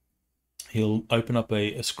 He'll open up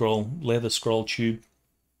a leather scroll tube,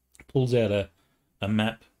 pulls out a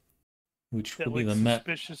map, which That will be looks the map.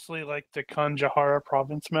 suspiciously like the Kanjahara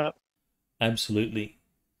province map. Absolutely.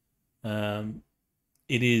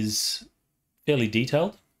 It is fairly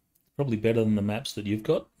detailed, probably better than the maps that you've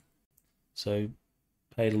got. So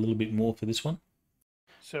paid a little bit more for this one.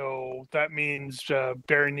 So that means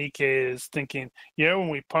Berenike is thinking, when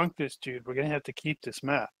we punk this dude, we're going to have to keep this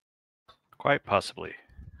map. Quite possibly.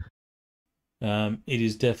 It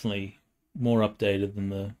is definitely more updated than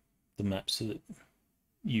the maps that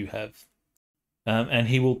you have. And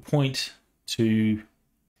he will point to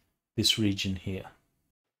this region here.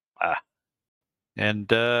 And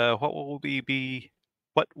what will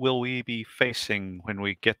we be facing when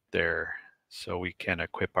we get there, so we can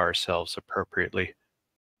equip ourselves appropriately?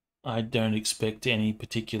 I don't expect any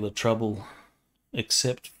particular trouble,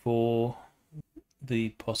 except for the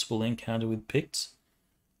possible encounter with Picts,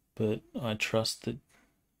 but I trust that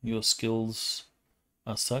your skills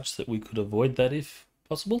are such that we could avoid that if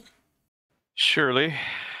possible. Surely.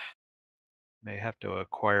 May have to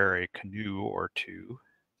acquire a canoe or two.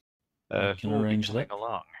 I can who will be arrange coming that.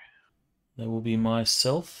 along? There will be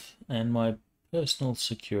myself and my personal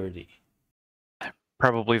security.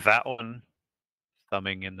 Probably that one,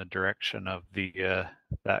 thumbing in the direction of the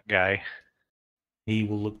that guy. He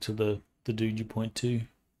will look to the dude you point to.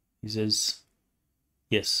 He says,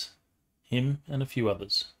 yes, him and a few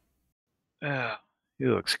others. He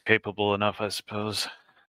looks capable enough, I suppose.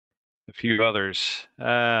 A few others.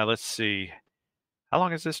 Let's see. How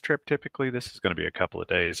long is this trip typically? This is going to be a couple of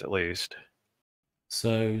days at least.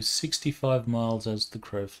 So 65 miles as the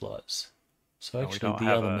crow flies. So No, we actually don't the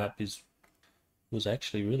have other a- map was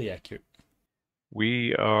actually really accurate.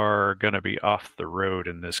 We are going to be off the road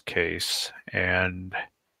in this case, and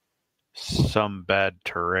some bad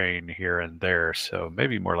terrain here and there, so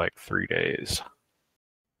maybe more like 3 days.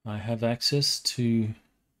 I have access to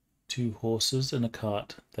 2 horses and a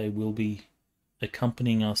cart. They will be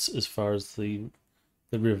accompanying us as far as the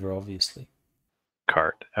river, obviously.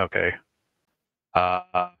 Cart, okay.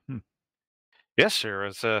 Yes,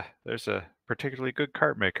 sir. There's a particularly good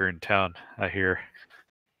cart maker in town, I hear.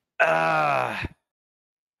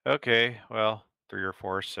 Okay. Well, 3 or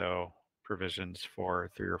 4, so provisions for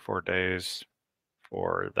 3 or 4 days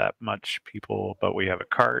for that much people, but we have a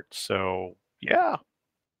cart, so yeah.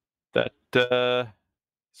 That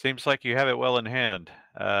seems like you have it well in hand.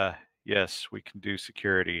 Yes, we can do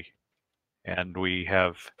security, and we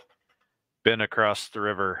have been across the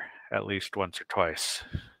river at least once or twice,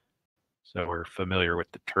 so we're familiar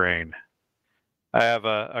with the terrain. I have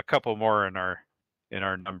a couple more in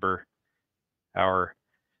our number. Our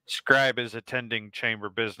scribe is attending chamber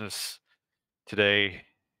business today.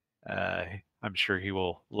 I'm sure he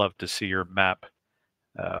will love to see your map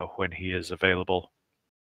when he is available.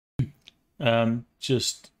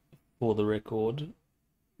 Just for the record,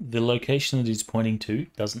 the location that he's pointing to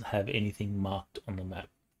doesn't have anything marked on the map.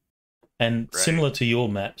 And Right. similar to your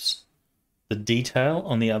maps, the detail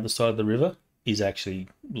on the other side of the river is actually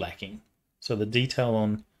lacking. So the detail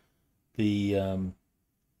on the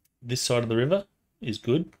this side of the river is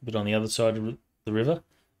good, but on the other side of the river,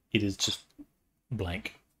 it is just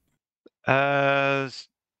blank. Is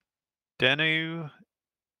Danu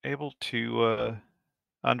able to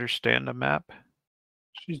understand the map?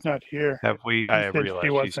 She's not here. Have we? She I said she realize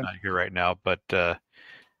she's wasn't. not here right now, but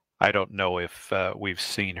I don't know if we've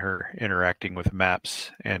seen her interacting with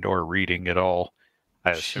maps and or reading at all.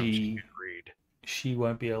 I assume she can read. She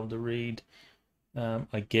won't be able to read.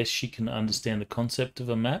 I guess she can understand the concept of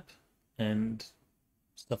a map and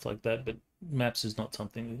stuff like that, but maps is not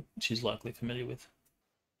something that she's likely familiar with.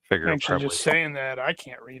 Figure Actually, probably. just saying that, I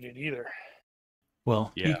can't read it either.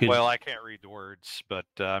 Well, Yeah. you could. Well, I can't read the words, but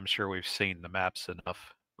I'm sure we've seen the maps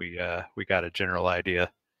enough. We got a general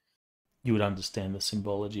idea. You would understand the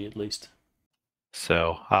symbology at least.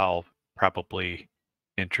 So I'll probably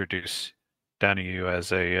introduce Danu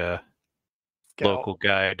as a Scout. local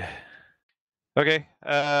guide. Okay.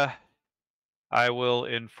 I will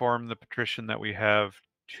inform the patrician that we have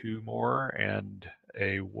 2 more and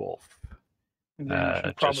a wolf. And then you should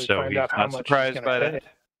Just probably so find he's out how not much he's surprised going by to pay.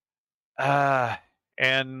 that.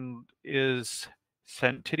 And is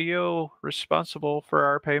Santidio responsible for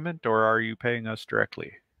our payment, or are you paying us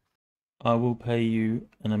directly? I will pay you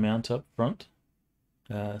an amount up front.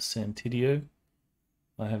 Santidio,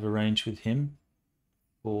 I have arranged with him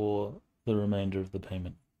for the remainder of the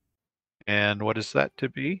payment. And what is that to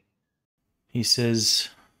be? He says,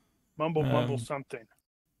 Mumble something.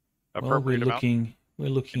 well, Appropriate amount? we're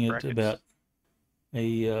looking in at brackets? about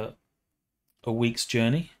a week's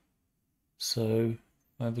journey. So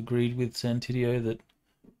I've agreed with Santidio that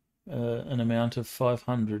an amount of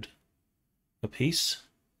 500 apiece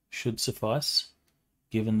should suffice,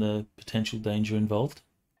 given the potential danger involved.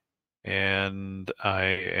 And I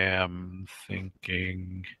am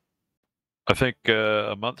thinking, I think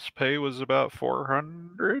a month's pay was about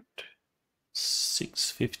 400.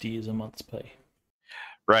 650 is a month's pay.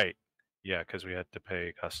 Right. Yeah, because we had to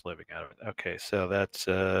pay cost of living out of it. Okay, so that's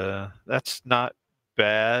not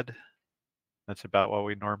bad. That's about what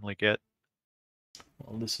we normally get,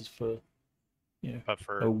 Well, this is for but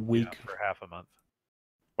for a week. for half a month.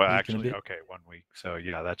 Well, Week and a actually, bit. okay, 1 week. So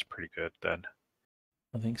yeah, that's pretty good then.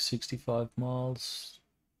 I think 65 miles.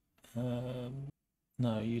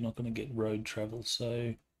 No, you're not going to get road travel,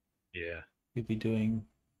 so Yeah. you'll be doing,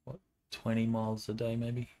 what, 20 miles a day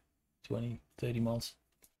maybe? 20, 30 miles.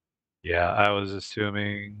 Yeah, I was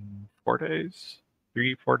assuming 4 days,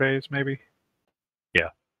 4 days maybe. Yeah,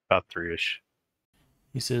 about 3-ish,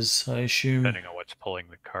 He says, I assume depending on what's pulling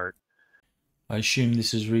the cart.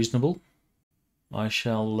 this is reasonable. I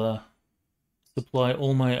shall supply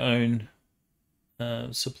all my own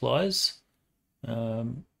supplies.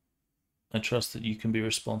 I trust that you can be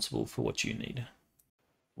responsible for what you need.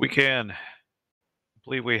 We can. I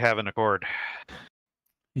believe we have an accord.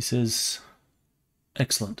 He says,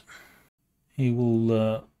 excellent. He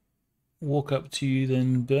will walk up to you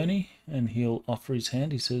then, Bernie, and he'll offer his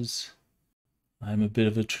hand. He says, I'm a bit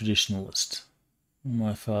of a traditionalist.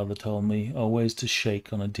 My father told me always to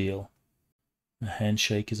shake on a deal. A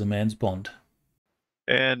handshake is a man's bond.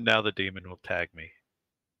 And now the demon will tag me.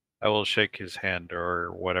 I will shake his hand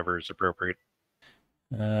or whatever is appropriate.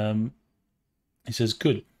 He says,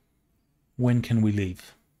 good. When can we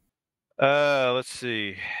leave? Let's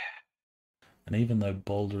see. And even though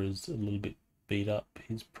Boulder is a little bit beat up,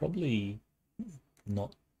 he's probably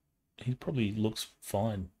not. He probably looks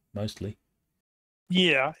fine, mostly.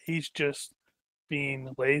 Yeah, he's just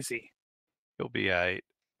being lazy. He'll be alright.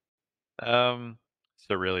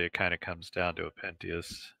 So really it kind of comes down to a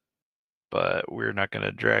Pentius. But we're not going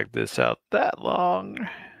to drag this out that long.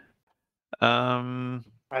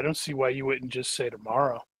 I don't see why you wouldn't just say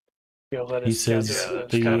tomorrow. Let He us says gather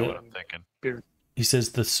that's the- kind of what I'm thinking. He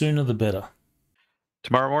says the sooner the better.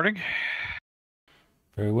 Tomorrow morning?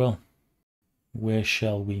 Very well. Where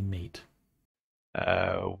shall we meet?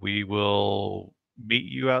 We will meet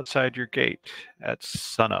you outside your gate at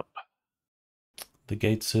sunup. The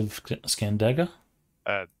gates of Scandaga?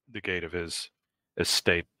 The gate of his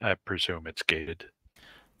estate. I presume it's gated.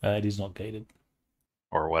 It is not gated.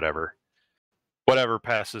 Or whatever. Whatever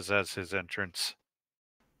passes as his entrance.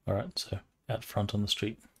 All right, so out front on the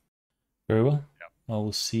street. Very well. Yep. I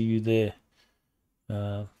will see you there.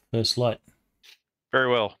 First light. Very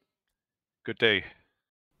well. Good day.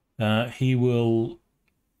 He will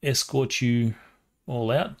escort you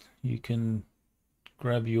all out. You can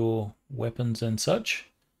grab your weapons and such,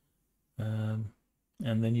 and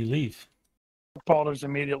then you leave. Balder's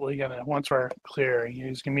immediately gonna, once we're clear,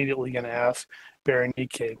 he's immediately gonna ask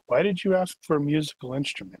Berenike, why did you ask for a musical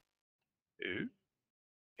instrument? Ooh.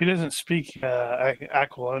 He doesn't speak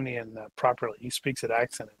Aquilonian properly. He speaks it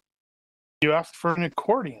accented. You asked for an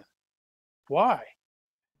accordion. Why?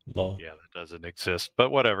 Lol. Yeah, that doesn't exist, but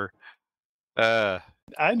whatever. I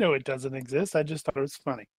know it doesn't exist. I just thought it was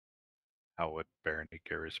funny. How would Berenike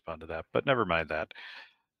respond to that? But never mind that.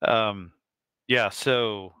 Yeah,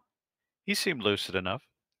 so he seemed lucid enough.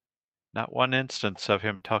 Not one instance of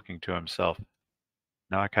him talking to himself.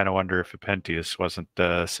 Now I kind of wonder if Pentius wasn't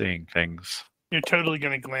seeing things, You're totally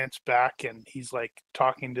gonna glance back, and he's like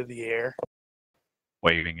talking to the air.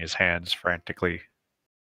 waving his hands frantically.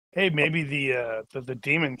 Hey, maybe the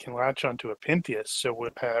demon can latch onto a Pentius, so we'll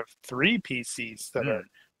have 3 PCs that are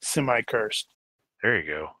semi-cursed. There you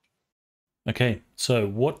go. Okay, so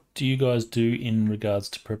what do you guys do in regards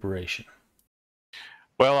to preparation?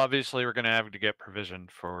 Well, obviously we're going to have to get provision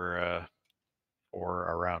for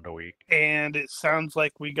around a week. And it sounds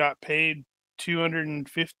like we got paid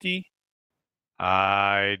 250.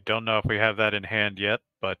 I don't know if we have that in hand yet,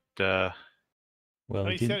 but Well, Oh,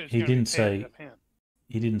 he, he said it's he gonna be didn't paid say up hand.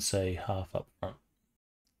 he didn't say half up front.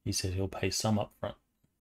 He said he'll pay some up front,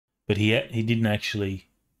 but he didn't actually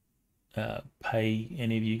pay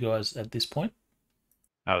any of you guys at this point.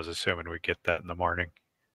 I was assuming we'd get that in the morning.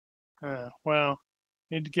 Well,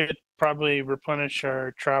 need to probably replenish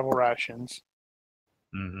our travel rations.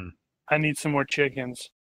 Mm-hmm. I need some more chickens.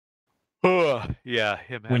 Yeah,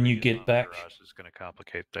 him When having you his get back- entourage is going to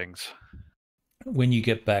complicate things. When you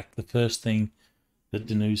get back, the first thing that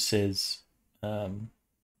Danu says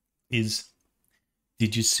is,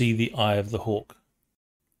 "Did you see the eye of the hawk?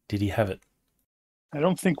 Did he have it?" I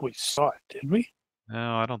don't think we saw it, did we?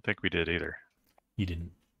 No, I don't think we did either. You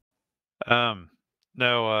didn't.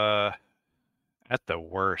 No, At the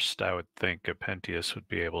worst, I would think Apentius would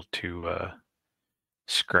be able to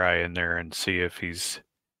scry in there and see if he's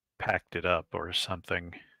packed it up or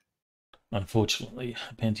something. Unfortunately,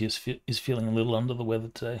 Apentius is feeling a little under the weather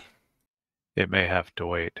today. It may have to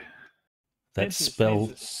wait. That It just spell,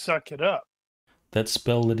 needs to suck it up. that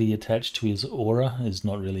spell that he attached to his aura is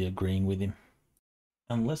not really agreeing with him.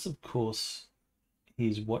 Unless, of course,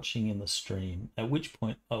 he's watching in the stream, at which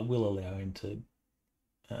point I will allow him to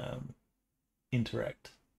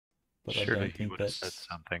interact. But I Surely don't he think would have that's said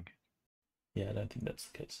something. Yeah, I don't think that's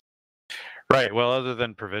the case. Right. Well, other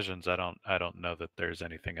than provisions, I don't know that there's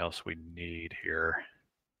anything else we need here.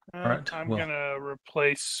 Right, I'm well- gonna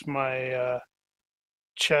replace my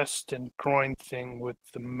chest and groin thing with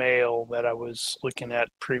the mail that I was looking at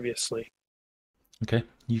previously. Okay,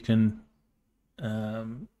 you can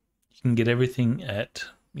get everything at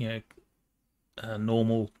a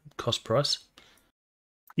normal cost price.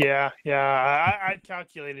 Yeah. I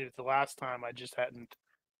calculated it the last time. I just hadn't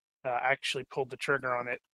actually pulled the trigger on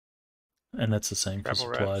it. And that's the same for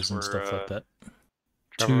Travel supplies rats and stuff were, like that.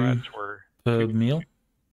 Travel 2 rats were per 2 meal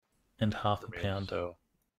and half per a meal, pound. So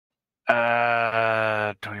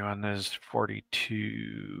 21 is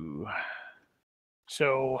 42.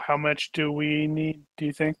 So how much do we need, do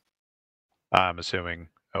you think? I'm assuming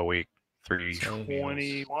a week, 3 So- meals,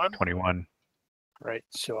 21? 21. Right,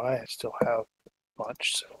 so I still have a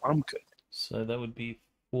bunch, so I'm good. So that would be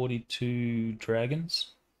 42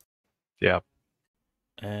 dragons Yeah.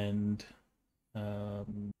 and so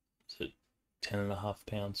 10.5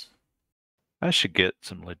 pounds. I should get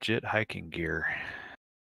some legit hiking gear,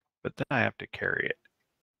 but then I have to carry it.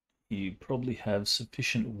 You probably have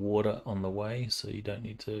sufficient water on the way, so you don't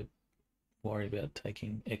need to worry about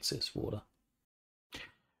taking excess water.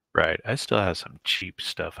 Right. I still have some cheap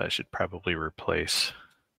stuff I should probably replace.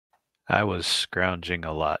 I was scrounging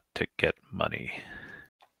a lot to get money.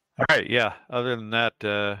 All right. Yeah. Other than that,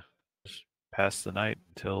 just pass the night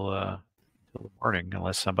until the morning,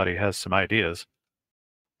 unless somebody has some ideas.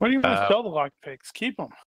 What are you going to sell the lockpicks? Keep them.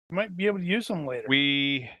 You might be able to use them later.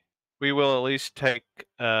 We will at least take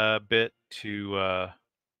a bit to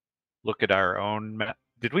look at our own map.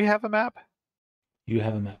 Did we have a map? You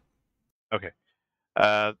have a map. Okay.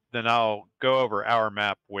 Then I'll go over our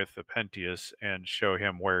map with Apentius and show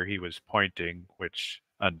him where he was pointing, which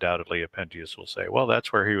undoubtedly Apentius will say, well,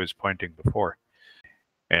 that's where he was pointing before.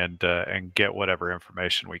 And get whatever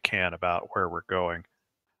information we can about where we're going.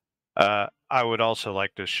 I would also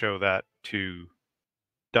like to show that to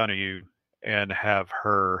Donahue and have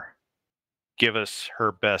her give us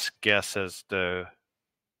her best guess as to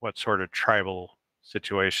what sort of tribal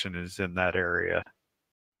situation is in that area.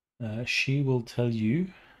 She will tell you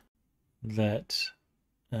that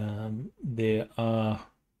there are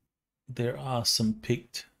some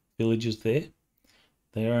Pict villages there.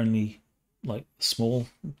 They are only like small,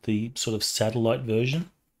 the sort of satellite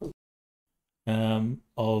version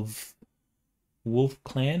of Wolf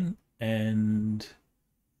Clan and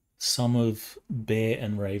some of Bear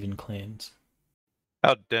and Raven clans.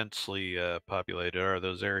 How densely populated are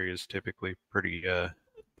those areas? Typically pretty light.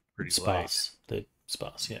 Sparse. They're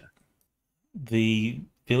sparse, yeah. The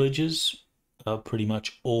villages are pretty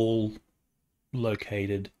much all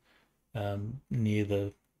located near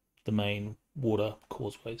the main water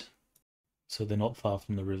causeways, so they're not far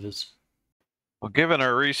from the rivers. Well, given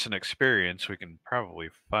our recent experience, we can probably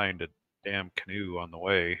find a damn canoe on the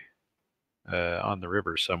way, on the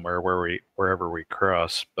river somewhere wherever we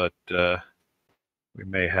cross. But we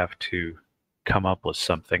may have to come up with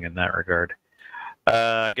something in that regard.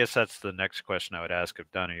 I guess that's the next question I would ask of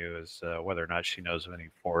Donahue is whether or not she knows of any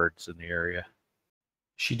fords in the area.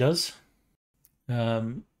 She does.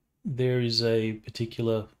 There is a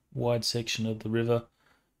particular wide section of the river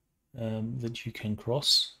that you can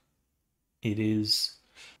cross. It is,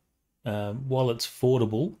 while it's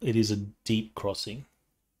fordable, it is a deep crossing.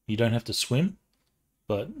 You don't have to swim,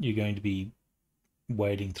 but you're going to be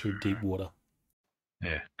wading through deep water.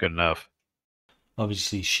 Yeah, good enough.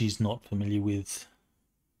 Obviously, she's not familiar with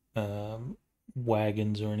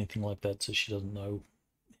wagons or anything like that, so she doesn't know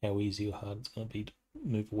how easy or hard it's going to be to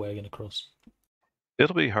move a wagon across.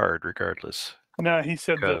 It'll be hard regardless. No, he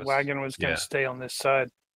said the Because- wagon was going yeah. to stay on this side.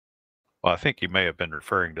 Well, I think he may have been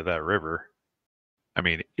referring to that river. I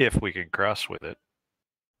mean, if we can cross with it.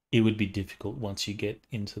 It would be difficult once you get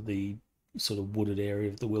into the sort of wooded area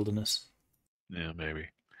of the wilderness. Yeah, maybe.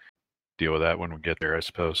 Deal with that when we get there, I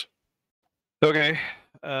suppose. Okay.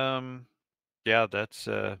 Yeah, that's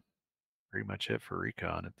pretty much it for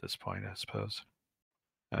recon at this point, I suppose.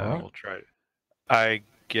 All right. We'll try it. I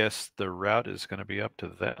guess the route is going to be up to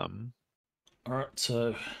them. Alright,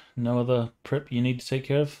 so no other prep you need to take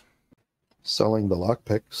care of? Selling the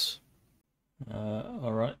lockpicks.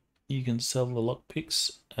 Alright, you can sell the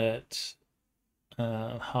lockpicks at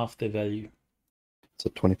half their value. It's a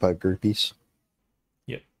 25 groupies.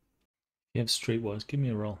 Yep. You have streetwise. Give me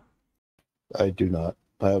a roll. I do not.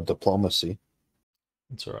 I have diplomacy.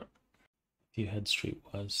 That's alright. If you had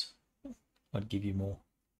streetwise, I'd give you more.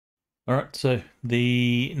 Alright, so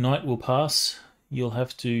the night will pass. You'll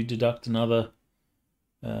have to deduct another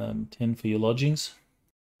 10 for your lodgings.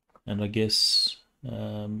 And I guess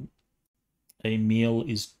a meal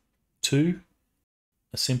is 2.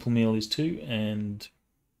 A simple meal is 2, and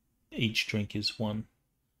each drink is 1.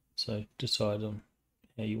 So decide on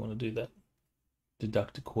how you want to do that.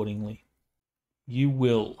 Deduct accordingly. You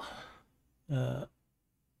will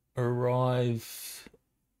arrive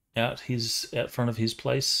out front of his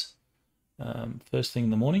place first thing in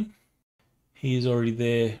the morning. He is already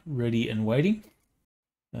there, ready and waiting.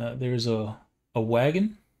 There is a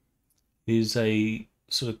wagon. It is a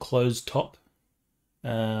sort of closed top.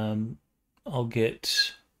 I'll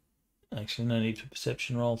get... Actually, no need for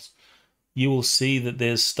perception rolls. You will see that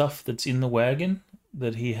there's stuff that's in the wagon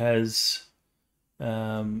that he has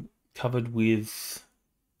covered with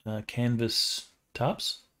canvas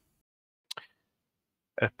tarps.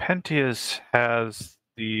 Pentius has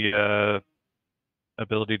the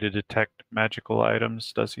ability to detect magical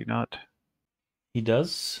items, does he not? He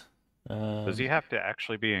does. Does he have to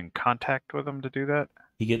actually be in contact with them to do that?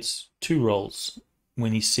 He gets 2 rolls.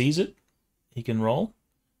 When he sees it, he can roll.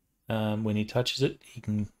 When he touches it, he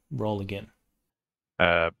can roll again.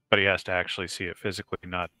 But he has to actually see it physically,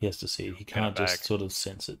 not... He has to see it. He can't just sort of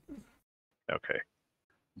sense it. Okay.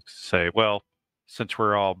 Say, well, since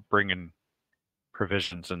we're all bringing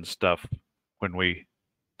provisions and stuff, when we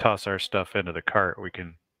toss our stuff into the cart, we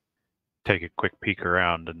can take a quick peek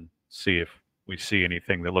around and see if we see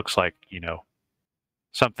anything that looks like,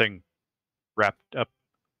 something wrapped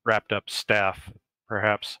up staff,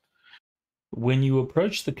 perhaps. When you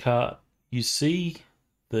approach the cart, you see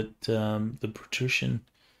that the Patrician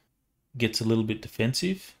gets a little bit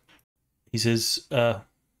defensive. He says,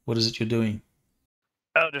 what is it you're doing?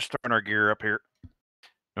 Oh, just throwing our gear up here.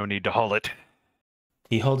 No need to haul it.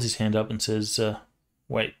 He holds his hand up and says,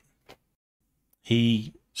 wait.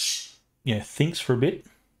 He thinks for a bit.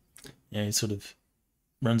 He sort of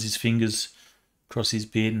runs his fingers across his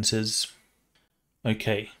beard and says,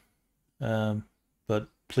 okay, but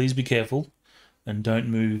please be careful and don't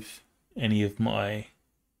move any of my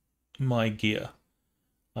gear.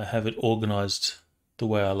 I have it organized the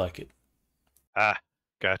way I like it. Ah,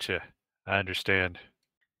 gotcha. I understand.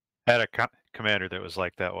 I had a commander that was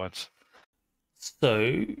like that once.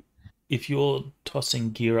 So, if you're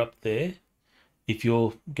tossing gear up there, if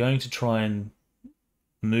you're going to try and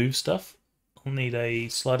move stuff, I'll need a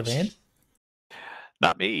sleight of hand.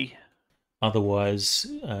 Not me. Otherwise,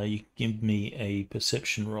 you give me a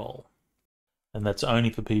perception roll. And that's only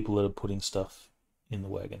for people that are putting stuff in the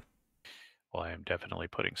wagon. Well, I am definitely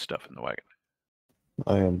putting stuff in the wagon.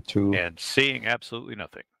 I am too. And seeing absolutely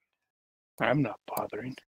nothing. I'm not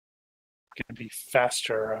bothering. I'm going to be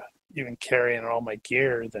faster even carrying all my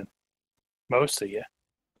gear than most of you.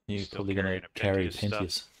 You're Still probably going carrying to a carry a Pentius stuff.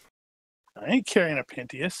 Pentius. I ain't carrying a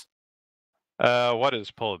Pentius. What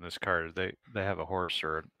is pulling this cart? They have a horse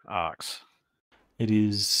or an ox. It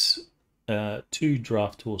is 2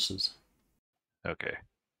 draft horses. Okay.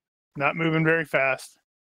 Not moving very fast.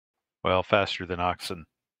 Well, faster than oxen.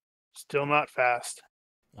 Still not fast.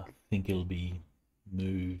 I think it'll be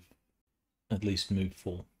at least move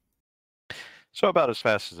 4. So about as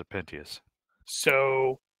fast as a Pentius.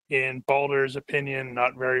 So, in Balder's opinion,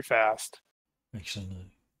 not very fast. Actually,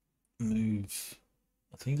 no.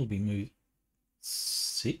 I think it'll be move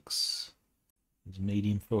 6. It's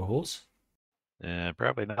medium for a horse.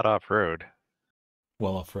 Probably not off-road.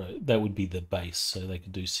 Well, off-road, that would be the base, so they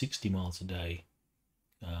could do 60 miles a day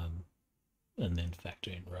and then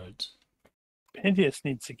factor in roads. Pentius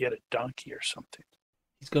needs to get a donkey or something.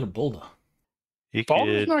 He's got a boulder.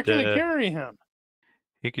 Balder's not going to carry him.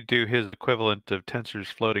 He could do his equivalent of Tensor's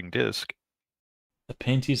floating disc. The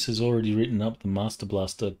Pentius has already written up the Master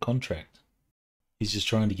Blaster contract. He's just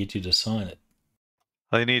trying to get you to sign it.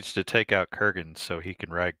 Well, he needs to take out Kurgan so he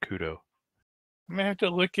can ride Kudo. I'm going to have to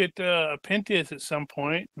look at Pentius at some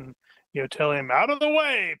point and tell him, out of the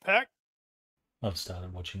way, Peck. I've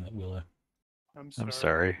started watching that Willow. I'm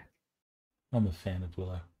sorry. I'm a fan of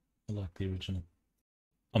Willow. I like the original.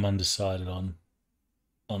 I'm undecided on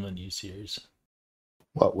the new series.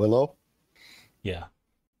 What, Willow? Yeah.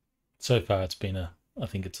 So far it's been I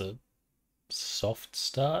think it's a soft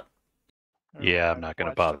start. Yeah, I'm not gonna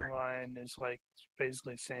watched bother. online is like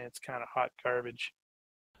basically saying it's kind of hot garbage.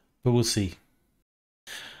 But we'll see.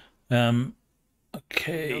 No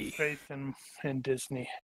Okay. faith in Disney,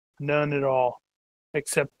 none at all,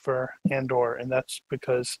 except for Andor, and that's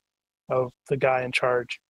because of the guy in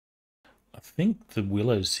charge. I think the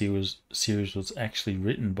Willow series was actually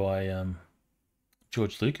written by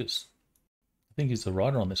George Lucas. I think he's the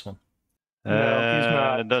writer on this one. No, he's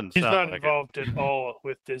not. It doesn't He's sound not like involved at all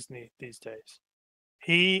with Disney these days.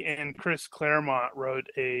 He and Chris Claremont wrote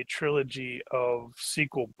a trilogy of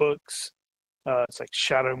sequel books. It's like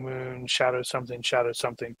Shadow Moon, Shadow something, Shadow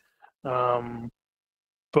something.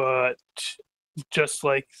 But just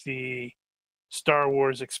like the Star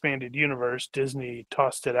Wars expanded universe, Disney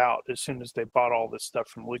tossed it out as soon as they bought all this stuff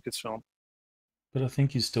from Lucasfilm. But I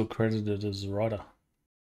think he's still credited as a writer.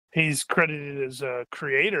 He's credited as a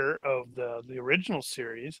creator of the original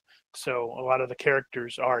series, so a lot of the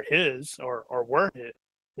characters are his or were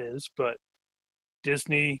his, but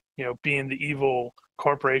Disney, being the evil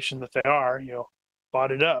corporation that they are,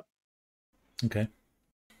 bought it up. Okay.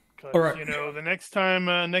 Because All right. the next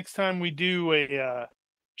time we do a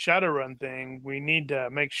Shadowrun thing, we need to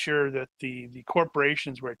make sure that the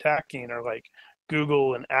corporations we're attacking are like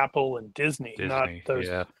Google and Apple and Disney, not those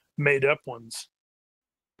made up ones.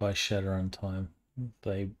 By Shadowrun time,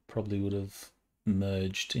 they probably would have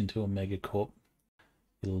merged into a megacorp.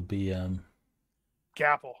 It'll be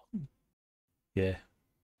Gapple. Yeah.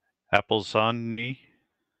 Apple's on me.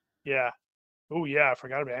 Yeah. Oh yeah, I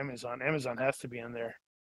forgot about Amazon. Amazon has to be in there.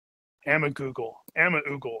 Amagoogle.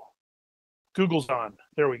 Google's on.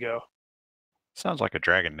 There we go. Sounds like a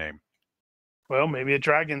dragon name. Well, maybe a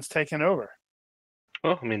dragon's taken over.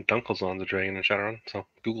 Well, I mean, Dunkel's the dragon in Shadowrun, so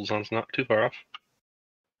Google's not too far off.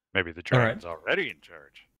 Maybe the dragon's already in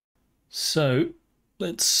charge. So,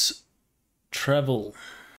 let's travel.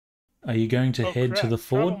 Are you going to head to the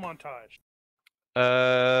ford? Travel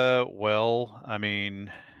montage. Well, I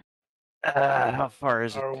mean, how far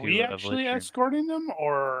is it? Are we actually escorting them,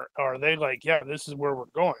 or are they like, yeah, this is where we're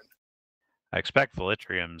going? I expect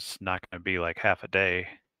Velitrium's not going to be like half a day.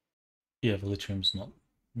 Yeah, Velitrium's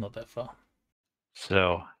not that far.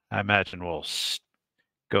 So I imagine we'll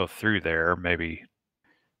go through there, maybe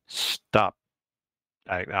stop.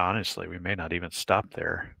 Honestly, we may not even stop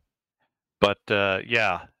there. But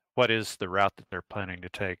yeah, what is the route that they're planning to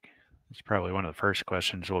take? It's probably one of the first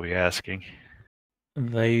questions we'll be asking.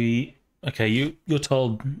 You're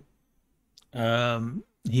told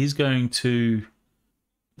he's going to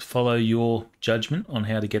follow your judgment on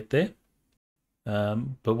how to get there.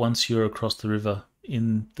 But once you're across the river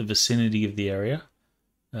in the vicinity of the area,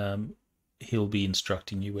 he'll be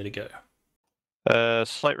instructing you where to go.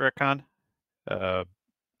 Slight retcon.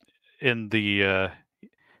 In the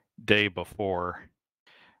day before,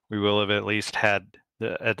 we will have at least had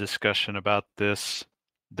a discussion about this.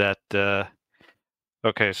 That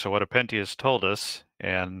okay, so what Apentius told us,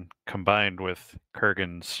 and combined with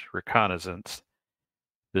Kurgan's reconnaissance,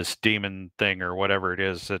 this demon thing or whatever it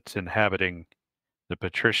is that's inhabiting the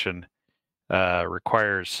Patrician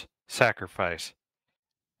requires sacrifice.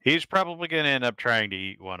 He's probably going to end up trying to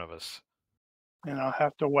eat one of us. And I'll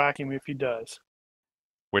have to whack him if he does.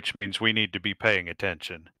 Which means we need to be paying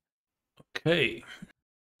attention. Okay.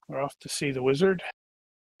 We're off to see the wizard.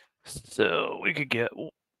 So we could get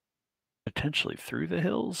potentially through the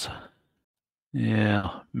hills.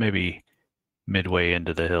 Yeah, maybe midway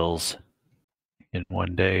into the hills in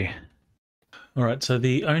one day. All right, so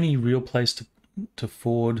the only real place to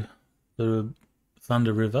ford the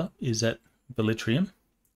Thunder River is at Velitrium,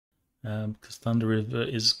 because Thunder River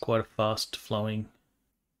is quite a fast-flowing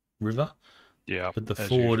river. Yeah, but the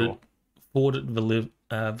ford at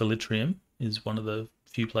Velitrium is one of the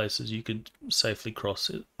few places you could safely cross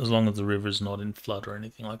it, as long as the river is not in flood or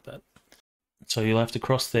anything like that. So you'll have to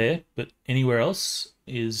cross there, but anywhere else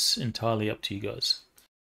is entirely up to you guys.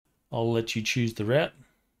 I'll let you choose the route.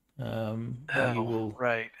 You will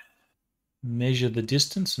measure the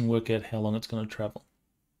distance and work out how long it's going to travel,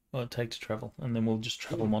 or take to travel, and then we'll just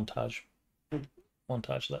travel montage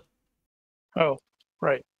that. Oh,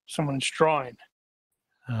 right. Someone's drawing.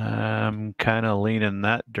 I'm kind of leaning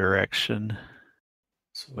that direction,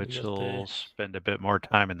 So which will spend a bit more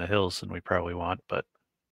time in the hills than we probably want, but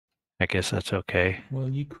I guess that's okay. Well,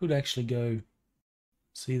 you could actually go.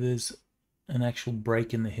 See, there's an actual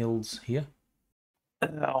break in the hills here.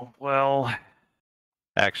 Oh, well,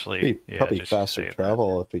 actually, It'd be probably faster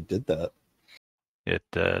travel if we did that. It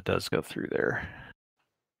does go through there.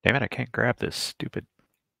 Damn it, I can't grab this stupid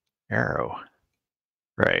arrow.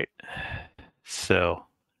 Right. So,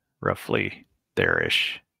 roughly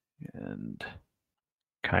there-ish. And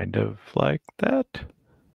kind of like that.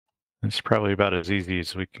 It's probably about as easy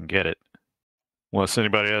as we can get it. Unless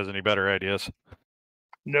anybody has any better ideas.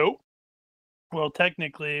 Nope. Well,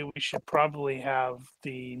 technically, we should probably have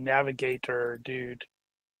the navigator dude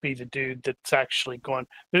be the dude that's actually going.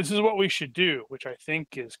 This is what we should do, which I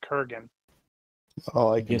think is Kurgan.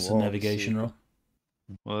 Oh, I Guess a roll and navigation see. roll.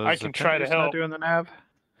 Well, I is can try to Apprentice not help. doing the nav?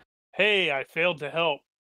 Hey, I failed to help.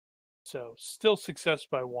 So still success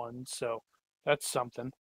by 1. So that's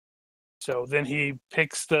something. So then he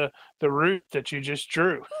picks the route that you just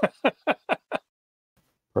drew.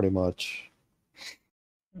 Pretty much.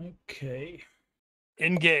 Okay.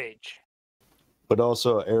 Engage. But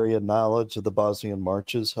also area knowledge of the Bosnian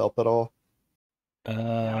marches help at all? No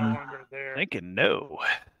Um, longer there. Thinking no.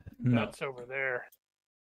 no. That's over there.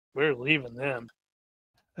 We're leaving them.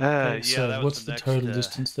 Okay, Yeah, so that was what's the total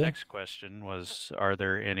distance there? Next question was: Are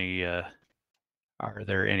there any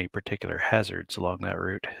particular hazards along that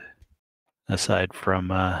route? Aside from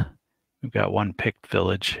we've got one Pict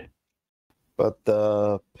village. But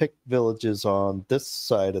the Pict villages on this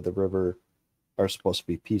side of the river are supposed to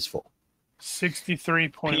be peaceful.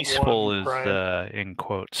 63.1. Peaceful is Brian. in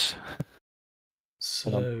quotes.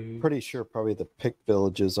 So Pretty sure probably the Pict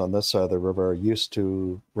villages on this side of the river are used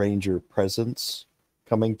to ranger presence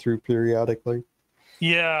coming through periodically.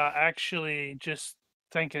 Yeah, actually, just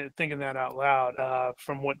thinking that out loud,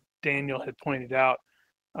 from what Daniel had pointed out,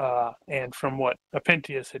 and from what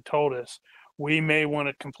Apentius had told us, we may want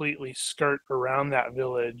to completely skirt around that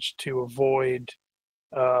village to avoid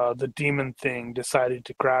the demon thing decided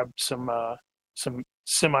to grab some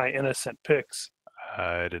semi-innocent Picts.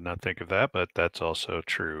 I did not think of that, but that's also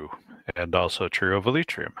true, and also true of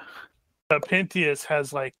Elytrium. Apentius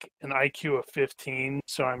has like an IQ of 15,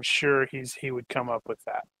 so I'm sure he would come up with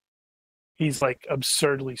that. He's like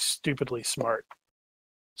absurdly, stupidly smart.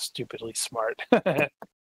 Stupidly smart.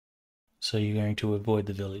 so you're going to avoid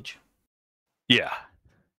the village. Yeah.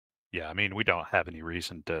 Yeah, I mean, we don't have any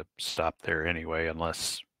reason to stop there anyway,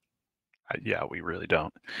 unless, we really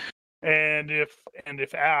don't. And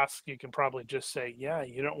if asked, you can probably just say, yeah,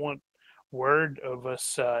 you don't want word of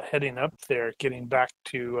us heading up there, getting back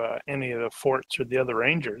to any of the forts or the other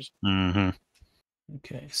rangers. Mm-hmm.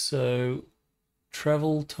 Okay, so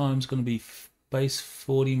travel time's going to be base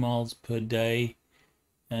 40 miles per day,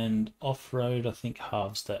 and off-road, I think,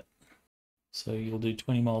 halves that. So you'll do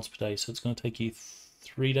 20 miles per day, so it's going to take you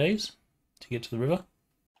 3 days to get to the river.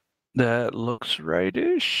 That looks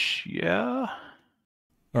rightish, yeah.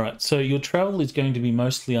 All right, so your travel is going to be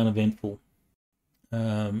mostly uneventful.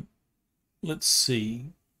 Let's see.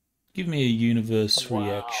 Give me a universe Wow.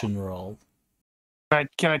 reaction roll.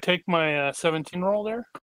 Can I take my 17 roll there?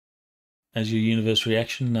 As your universe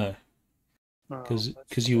reaction? No, Oh, because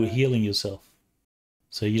that's you were bad. healing yourself.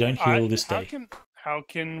 So you don't heal this day. How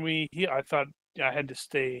can we heal? I thought I had to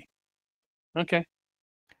stay. Okay.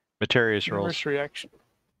 Materius rolls. Universe reaction.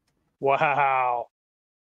 Wow.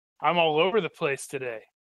 I'm all over the place today.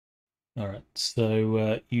 All right,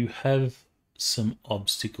 so you have some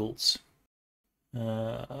obstacles.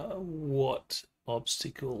 What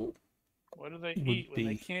obstacle? What do they Would eat when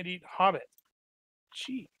they be- can't eat Hobbit?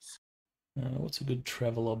 Jeez. What's a good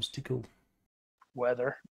travel obstacle?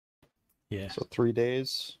 Weather. Yeah. So 3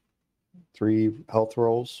 days, 3 health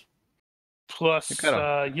rolls. Plus,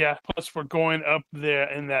 You plus we're going up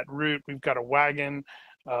there in that route. We've got a wagon.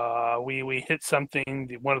 We hit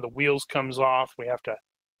something. One of the wheels comes off. We have to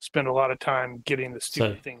spend a lot of time getting the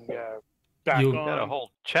stupid thing back you'll- on. Got a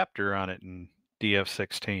whole chapter on it in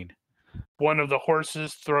DF16. One of the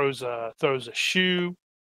horses throws a shoe,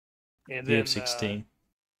 and then DF16.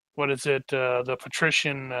 what is it? The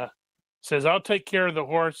Patrician says, "I'll take care of the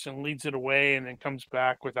horse," and leads it away, and then comes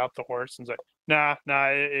back without the horse and says, "Nah,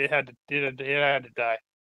 it had to die."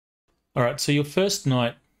 All right, so your first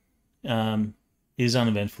night is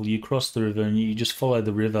uneventful. You cross the river and you just follow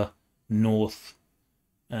the river north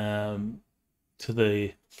to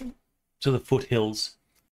the foothills.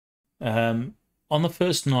 On the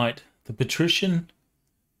first night, the Patrician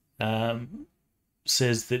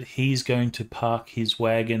says that he's going to park his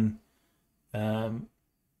wagon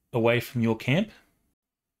away from your camp,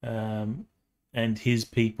 and his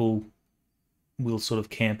people will sort of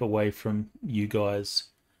camp away from you guys.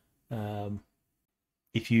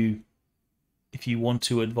 If you want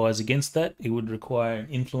to advise against that, it would require an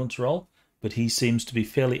influence roll, but he seems to be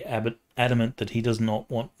fairly adamant that he does not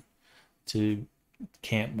want to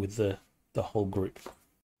camp with the whole group.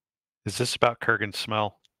 Is this about Kurgan's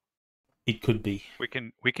smell? It could be. We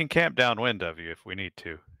can camp downwind of you if we need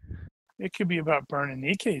to. It could be about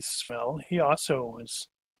Berninique's smell. He also was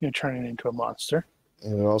turning into a monster.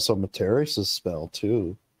 And also Materius' spell,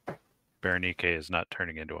 too. Berenice is not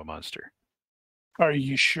turning into a monster. Are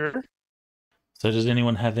you sure? So does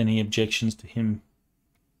anyone have any objections to him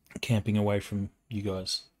camping away from you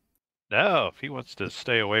guys? No, if he wants to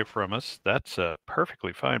stay away from us, that's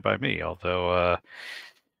perfectly fine by me. Although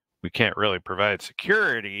we can't really provide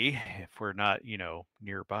security if we're not,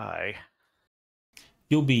 nearby.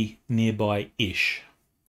 You'll be nearby-ish.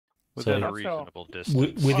 Within So- a reasonable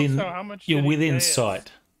distance. Within, Also, how much you're did he within pay us?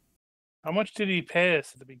 sight. How much did he pay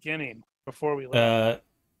us at the beginning before we left?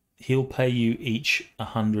 He'll pay you each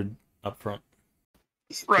 100 up front.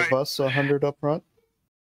 Give us 100 up front.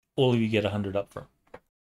 All of you get 100 up front.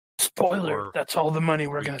 Spoiler, Or that's all the money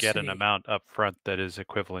we're we going to get see. an amount up front that is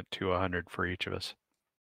equivalent to 100 for each of us.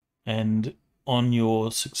 And on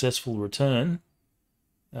your successful return,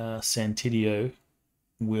 Santidio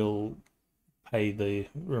will pay the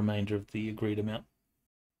remainder of the agreed amount.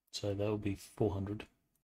 So that will be 400.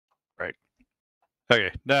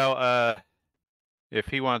 Okay, now, if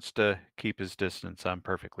he wants to keep his distance, I'm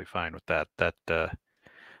perfectly fine with that. That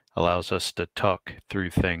allows us to talk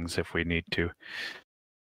through things if we need to.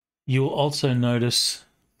 You'll also notice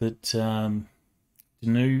that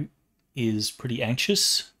Danu is pretty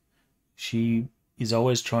anxious. She is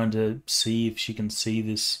always trying to see if she can see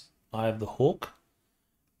this Eye of the Hawk.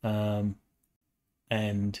 And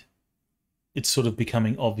it's sort of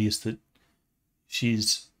becoming obvious that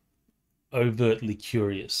she's overtly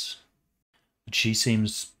curious. But she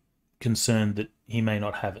seems concerned that he may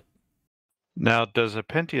not have it. Now, does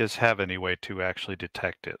Apentius have any way to actually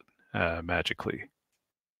detect it magically?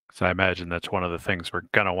 Because I imagine that's one of the things we're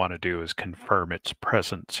going to want to do is confirm its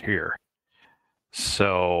presence here.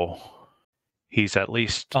 So he's at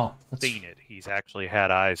least seen it. He's actually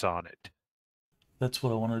had eyes on it. That's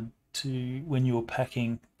what I wanted to... When you were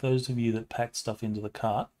packing, those of you that packed stuff into the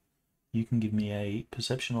cart, you can give me a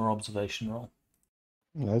perception or observation roll.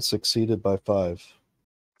 I succeeded by 5.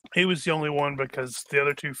 He was the only one because the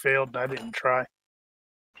other two failed and I didn't try.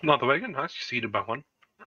 Not the wagon. I succeeded by 1.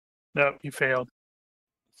 No, you failed.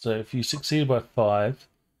 So if you succeed by 5,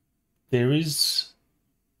 there is...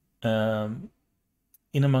 in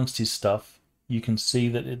amongst his stuff, you can see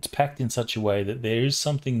that it's packed in such a way that there is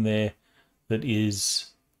something there that is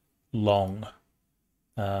long.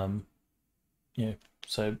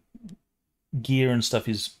 So gear and stuff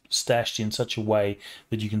is stashed in such a way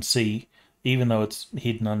that you can see, even though it's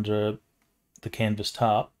hidden under the canvas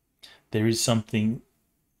tarp, there is something,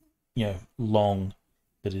 long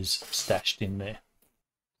that is stashed in there.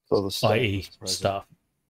 So the stuff I.e. is present. stuff.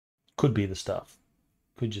 Could be the stuff.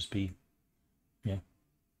 Could just be,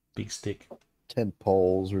 big stick. 10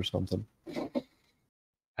 poles or something.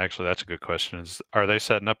 Actually, that's a good question. Are they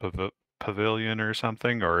setting up a pavilion or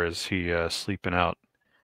something, or is he sleeping out?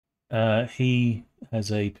 He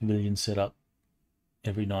has a pavilion set up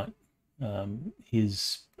every night.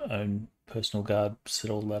 His own personal guard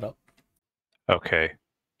set all that up. Okay,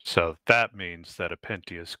 so that means that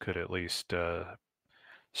Apentius could at least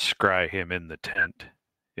scry him in the tent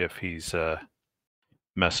if he's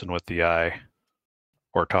messing with the eye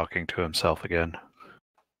or talking to himself again.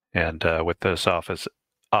 And with this off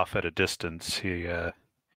at a distance, he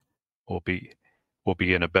will be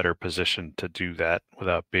in a better position to do that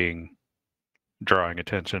without drawing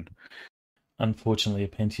attention. Unfortunately,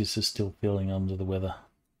 Apentius is still feeling under the weather.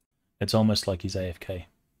 It's almost like he's AFK.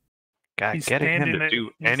 God, He's getting him to standing,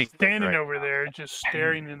 do he's anything standing right over now. there just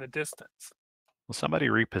staring in the distance. Will somebody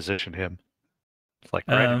reposition him? It's like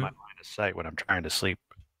right in my line of sight when I'm trying to sleep.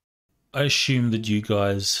 I assume that you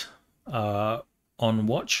guys are on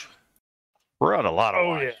watch. We're on a lot of Oh,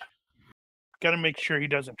 watch. yeah. Got to make sure he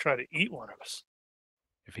doesn't try to eat one of us.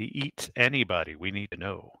 If he eats anybody, we need to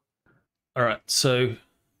know. All right, so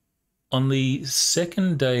on the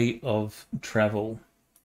second day of travel,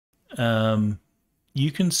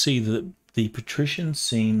 you can see that the Patrician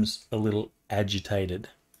seems a little agitated.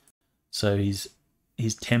 So his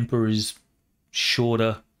temper is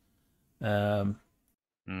shorter.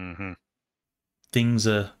 Things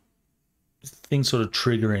sort of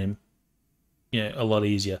trigger him, a lot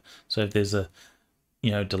easier. So if there's a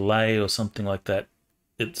delay or something like that,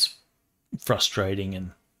 it's frustrating,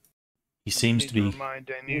 and he seems to be.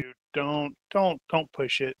 Remind you, don't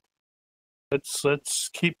push it. Let's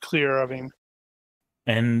keep clear of him.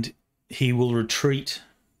 And he will retreat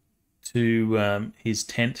to his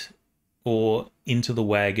tent or into the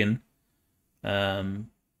wagon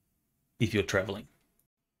if you're traveling.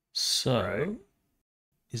 So, Right.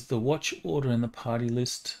 Is the watch order in the party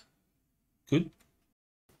list good?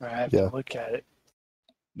 I have Yeah. to look at it.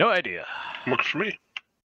 No idea. Works for me.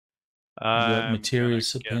 got I'm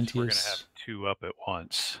Materius, gonna guess we're gonna Apentius. have 2 up at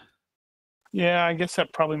once. Yeah, I guess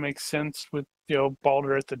that probably makes sense with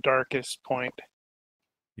Balder at the darkest point.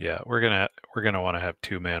 Yeah, we're gonna want to have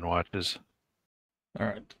 2-man watches. All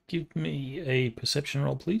right, give me a perception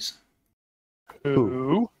roll, please.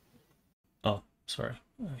 Who? Oh, sorry.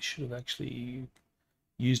 I should have actually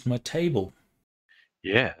used my table.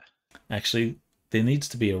 Yeah. Actually, there needs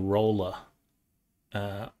to be a roller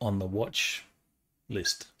on the watch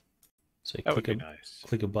list. So That would click be a nice.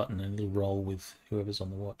 click a button and it'll roll with whoever's on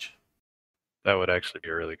the watch. That would actually be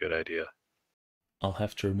a really good idea. I'll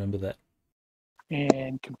have to remember that.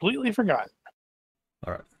 And completely forgotten.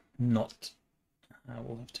 All right, not.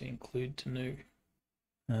 We'll have to include Tanu.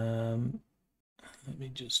 Let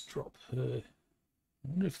me just drop her. I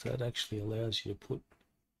wonder if that actually allows you to put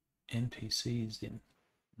NPCs in.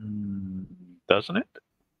 Doesn't it?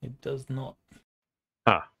 It does not.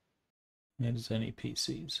 Huh. It is only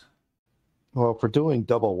PCs. Well, if we're doing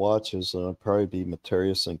double watches, it'll probably be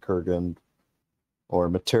Materius and Kurgan, or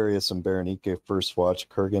Materius and Berenike first watch,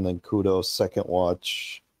 Kurgan and Kudo second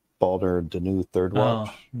watch, Balder and Danu third watch.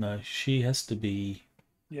 Oh, no, she has to be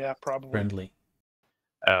Yeah, probably. friendly.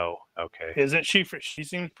 Oh, okay. Isn't she? She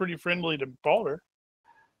seems pretty friendly to Balder.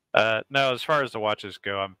 No, as far as the watches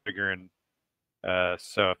go, I'm figuring.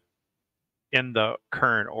 So in the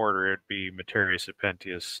current order, it'd be Materius and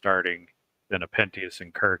Pentius starting, then Apentius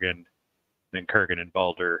and Kurgan, then Kurgan and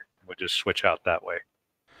Balder. We'll just switch out that way.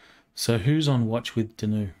 So who's on watch with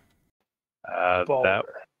Danu? That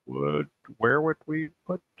Balder. would. Where would we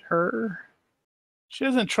put her? She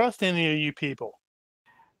doesn't trust any of you people.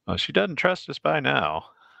 Well, she doesn't trust us by now.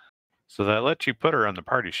 So that lets you put her on the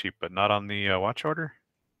party sheet, but not on the watch order?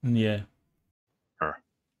 Yeah.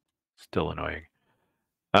 Still annoying.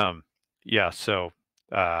 Yeah, so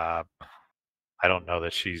I don't know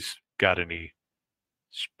that she's got any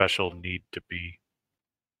special need to be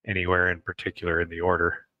anywhere in particular in the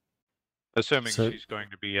order. Assuming So- she's going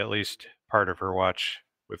to be at least part of her watch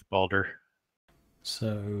with Balder.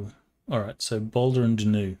 So, all right. So Boulder and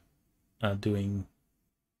Danu are doing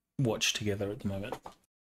watch together at the moment.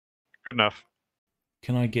 Good enough.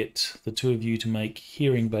 Can I get the two of you to make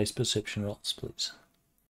hearing-based perception rolls, please?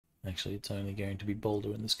 Actually, it's only going to be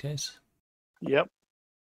Boulder in this case. Yep.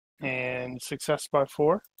 And success by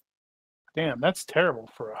 4. Damn, that's terrible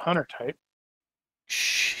for a hunter type.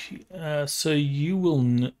 So you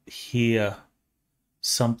will hear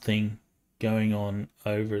something going on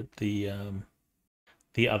over at the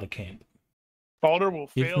other camp. Balder will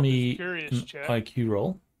Give fail me his curious an check. IQ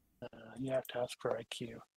roll. You have to ask for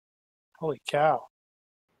IQ. Holy cow.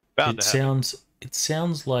 Bound It to happen.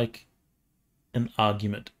 sounds like an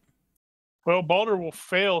argument. Well, Balder will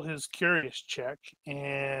fail his curious check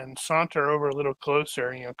and saunter over a little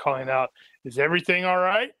closer, calling out, "Is everything all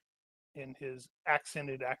right?" in his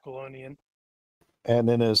accented Aquilonian. And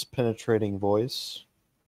in his penetrating voice.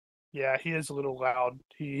 Yeah, he is a little loud.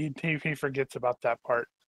 He forgets about that part.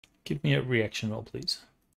 Give me a reaction roll, please.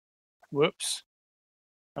 Whoops.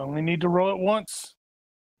 I only need to roll it once.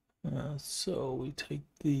 So we take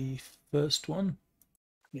the first one.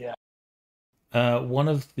 Yeah. One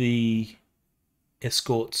of the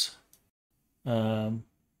escorts will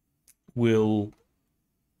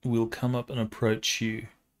come up and approach you.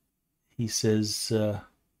 He says, I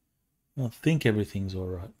think everything's all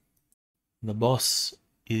right. The boss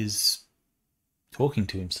is talking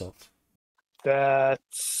to himself. That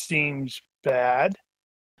seems bad.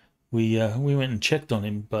 We went and checked on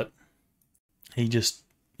him, but he just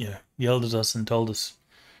yelled at us and told us,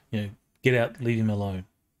 get out, leave him alone.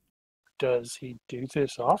 Does he do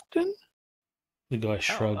this often? The guy How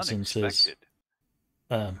shrugs and says,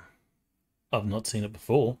 unexpected. I've not seen it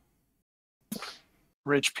before.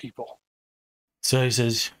 Rich people. So he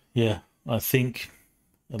says, yeah, I think,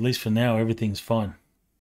 at least for now, everything's fine.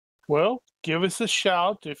 Well, give us a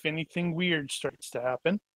shout if anything weird starts to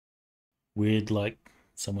happen. Weird, like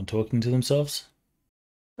someone talking to themselves?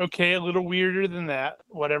 Okay, a little weirder than that,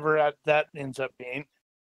 whatever that ends up being.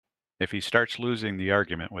 If he starts losing the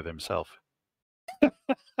argument with himself.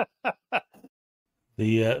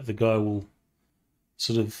 The guy will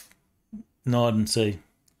sort of nod and say,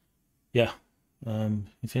 yeah,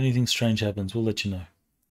 if anything strange happens, we'll let you know.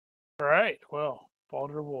 All right, well,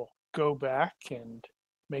 Balder will go back and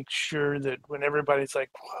make sure that when everybody's like,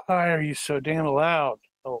 why are you so damn loud?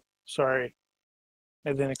 Oh, sorry.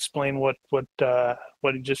 And then explain what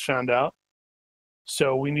he just found out.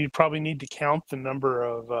 So we probably need to count the number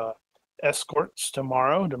of escorts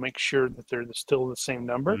tomorrow to make sure that they're still the same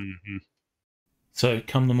number. Mm-hmm. So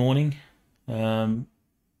come the morning,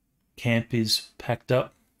 camp is packed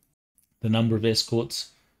up. The number of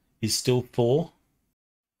escorts is still 4.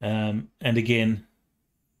 And again,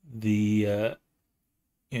 the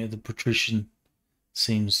the patrician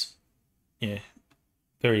seems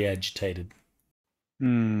very agitated.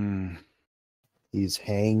 He's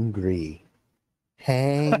hangry.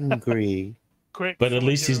 Hangry. Quick. But at someone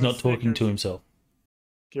least give he's him a not talking to Snickers. himself.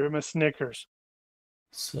 Give him a Snickers.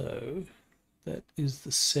 So that is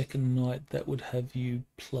the second night. That would have you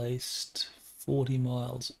placed 40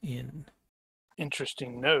 miles in.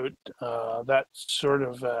 Interesting note. That sort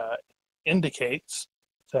of indicates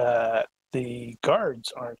that the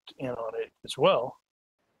guards aren't in on it as well,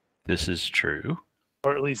 This is true,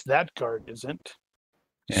 or at least that guard isn't.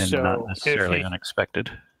 and So not if necessarily he- unexpected.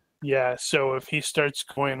 Yeah, so if he starts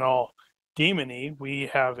going all demony, we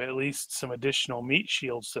have at least some additional meat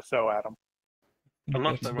shields to throw at him.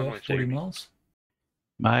 Unless That's they run about like 40 JV. miles.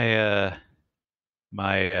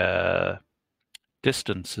 My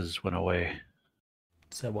distances went away.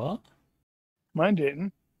 Is that what? Mine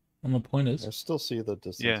didn't. On the pointers? I still see the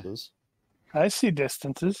distances. I see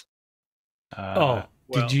distances. Oh,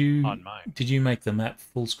 well, did you on mine? did you make the map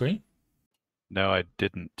full screen? No, I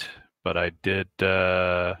didn't, but I did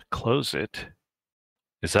close it.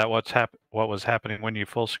 Is that what was happening when you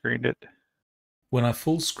full screened it? When I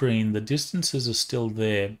full screen, the distances are still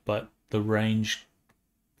there, but the range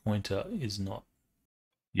pointer is not.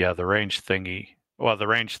 Yeah, the range thingy. Well, the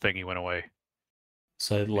range thingy went away.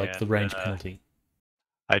 So like the And, range penalty.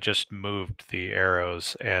 I just moved the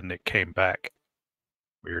arrows and it came back.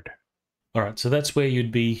 Weird. All right, so that's where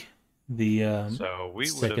you'd be. The So we would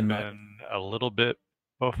have second night. been a little bit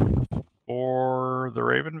before the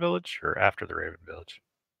Raven Village or after the Raven Village.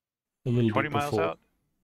 a little 20 bit miles before. out?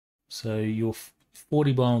 So you're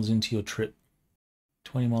 40 miles into your trip.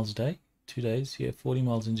 20 miles a day, 2 days. Yeah, 40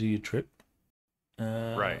 miles into your trip.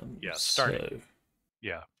 Right, yeah, starting. So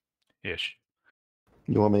Yeah, ish.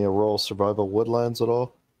 You want me to roll survival woodlands at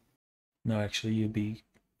all? no, actually, you'd be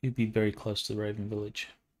very close to the Raven Village.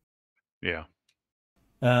 Yeah.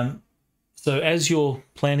 So as you're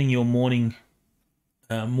planning your morning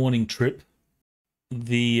trip,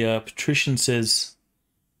 the patrician says,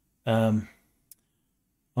 "I'm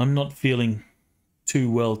not feeling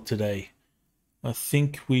too well today. I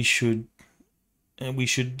think we should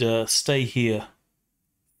stay here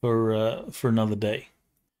for another day."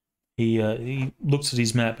 He looks at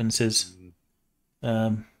his map and says,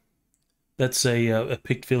 "That's a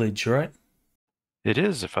Pict village, right? It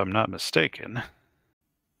is, if I'm not mistaken.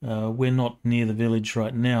 We're not near the village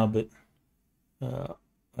right now, but I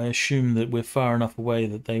assume that we're far enough away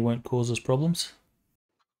that they won't cause us problems."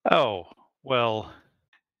 Oh, well,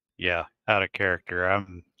 yeah, out of character.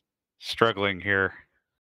 I'm struggling here.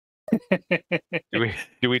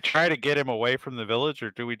 Do we try to get him away from the village, or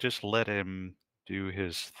do we just let him do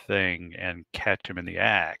his thing and catch him in the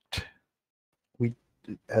act?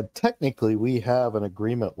 Technically, we have an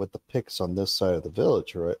agreement with the Picts on this side of the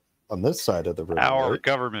village, right? On this side of the river, Our right?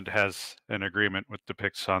 government has an agreement with the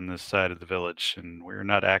Picts on this side of the village, and we're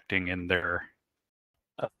not acting in their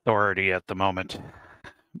authority at the moment.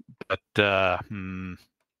 But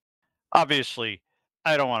obviously,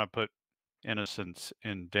 I don't want to put innocents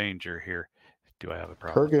in danger here. Do I have a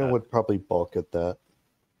problem with Kurgan that? would probably balk at that.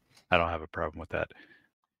 I don't have a problem with that.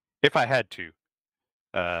 If I had to,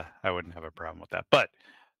 I wouldn't have a problem with that. But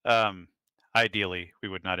ideally, we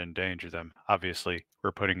would not endanger them. Obviously,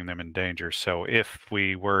 we're putting them in danger. So if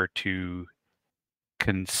we were to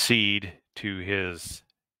concede to his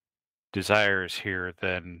desires here,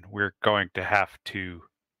 then we're going to have to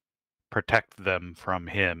protect them from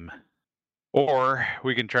him. Or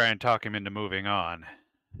we can try and talk him into moving on.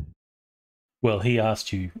 Well, he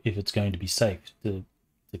asked you if it's going to be safe to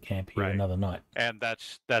camp here Right. another night. And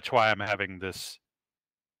that's why I'm having this.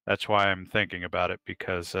 That's why I'm thinking about it,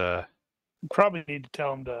 because Probably need to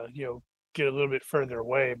tell them to get a little bit further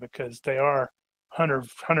away because they are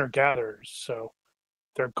hunter gatherers, so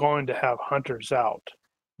they're going to have hunters out.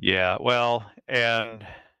 yeah, well, and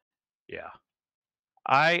yeah,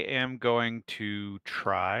 I am going to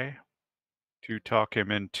try to talk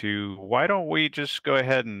him into, why don't we just go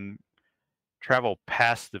ahead and travel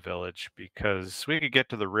past the village, because we could get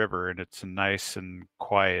to the river and it's nice and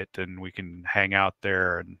quiet and we can hang out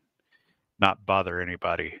there and not bother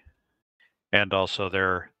anybody. And also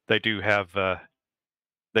they do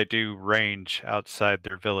range outside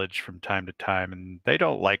their village from time to time, and they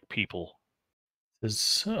don't like people.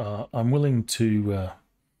 I'm willing to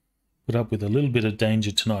put up with a little bit of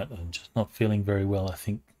danger tonight. I'm just not feeling very well. I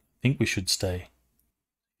think we should stay.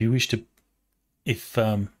 If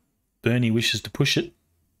Bernie wishes to push it,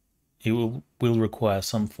 he will require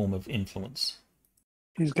some form of influence.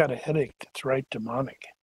 He's got a headache that's right demonic.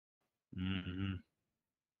 Mm-hmm.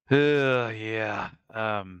 Yeah.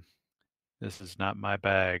 This is not my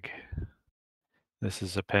bag. This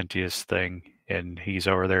is a Pentius thing, and he's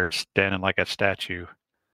over there standing like a statue.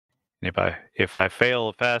 And if I fail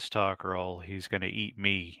a fast talk roll, he's gonna eat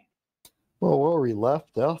me. Well, where we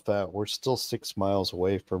left off at, we're still 6 miles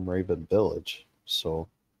away from Raven Village. So,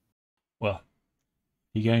 Well,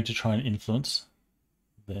 you're going to try and influence,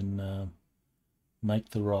 then make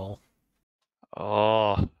the roll.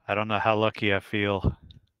 Oh, I don't know how lucky I feel.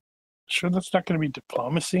 Sure, that's not going to be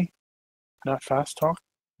diplomacy, not fast talk.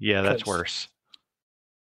 Yeah, that's 'Cause- worse.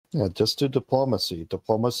 yeah, just do diplomacy.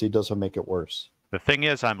 Diplomacy doesn't make it worse. The thing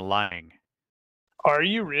is, I'm lying. Are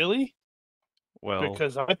you really? Well,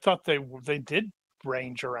 Because I thought they did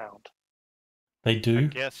range around. They I do,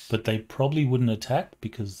 guess. but they probably wouldn't attack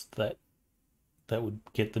because that would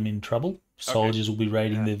get them in trouble. Soldiers will be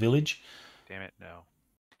raiding Yeah. their village. Damn it, no.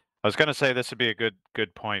 I was gonna say this would be a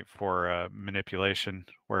good point for manipulation,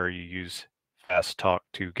 where you use fast talk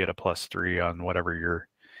to get a +3 on whatever your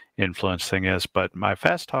influence thing is. But my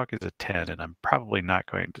fast talk is a 10, and I'm probably not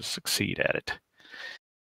going to succeed at it.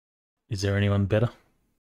 Is there anyone better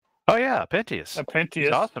Oh yeah, Pentius. A He's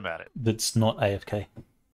Pentius. awesome at it. that's not AFK?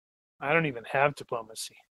 I don't even have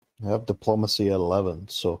diplomacy. I have diplomacy at 11,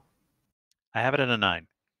 so I have it at a 9,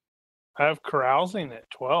 I have carousing at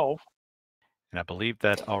 12. and I believe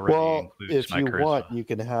that already well, includes if my you charisma. want, you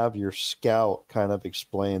can have your scout kind of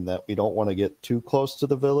explain that we don't want to get too close to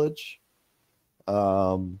the village,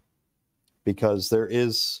 because there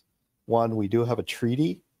is one, we do have a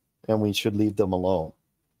treaty, and we should leave them alone.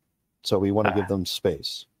 So we want to give them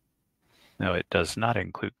space. No, it does not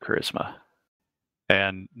include charisma.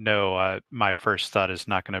 And no, my first thought is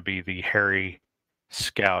not going to be the hairy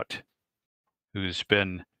scout who's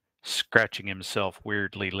been scratching himself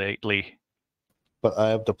weirdly lately. But I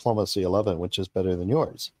have diplomacy 11, which is better than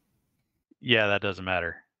yours. Yeah, that doesn't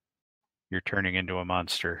matter. You're turning into a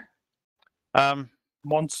monster.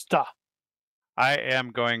 Monster. I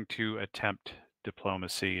am going to attempt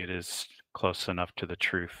diplomacy. It is close enough to the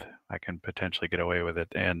truth. I can potentially get away with it,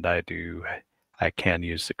 and I can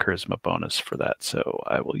use the charisma bonus for that, so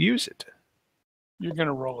I will use it. You're going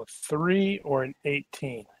to roll a 3 or an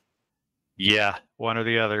 18. Yeah, one or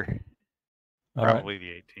the other. All right, Probably the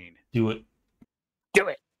 18. do it. Do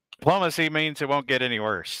it. Diplomacy means it won't get any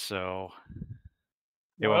worse, so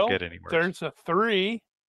it won't get any worse. There's a 3.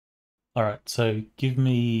 All right, so give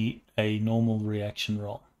me a normal reaction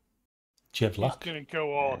roll. Do you have luck? He's going to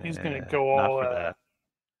go all. He's going to Not go all. for that.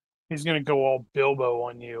 He's going to go all Bilbo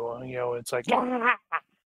on you. You know, it's like.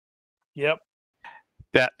 Yep.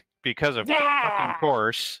 That because of fucking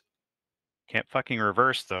course, can't fucking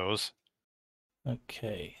reverse those.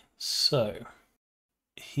 Okay, so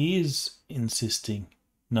he is insisting.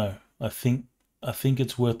 No, I think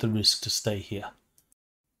it's worth the risk to stay here.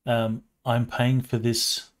 I'm paying for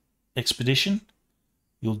this expedition.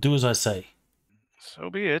 You'll do as I say. So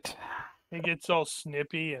be it. He gets all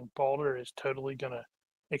snippy, and Balder is totally going to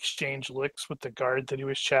exchange licks with the guard that he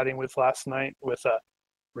was chatting with last night with a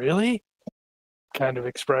really kind of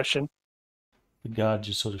expression. The guard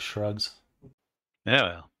just sort of shrugs. Yeah,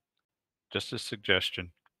 well, just a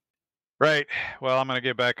suggestion. Right. Well, I'm going to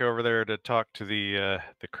get back over there to talk to the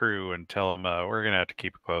crew and tell them we're going to have to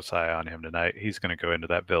keep a close eye on him tonight. He's going to go into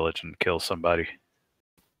that village and kill somebody.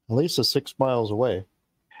 At least it's 6 miles away.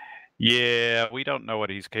 Yeah, we don't know what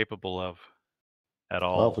he's capable of at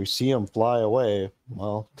all. Well, if we see him fly away,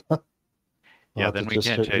 well, Yeah, then we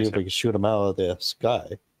can't chase if we him. can shoot him out of the sky.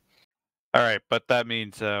 All right, but that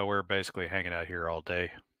means we're basically hanging out here all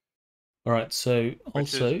day, All right, so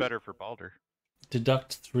which also is better for Balder.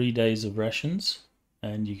 deduct 3 days of rations,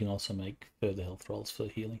 and you can also make further health rolls for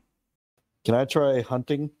healing. Can I try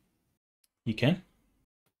hunting? You can,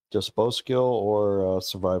 Just bow skill or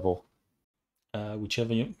survival?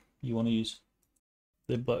 whichever you want to use.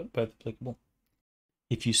 They're both applicable.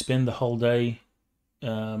 If you spend the whole day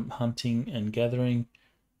hunting and gathering,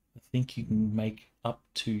 I think you can make up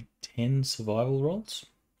to 10 survival rolls.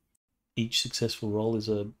 Each successful roll is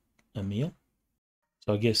a meal.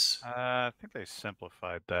 So I guess I think they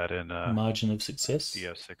simplified that in margin of success.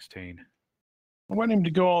 DS16. I want him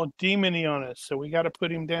to go all demony on us, so we got to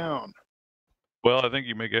put him down. Well, I think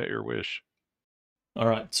you may get your wish. All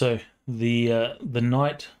right, so the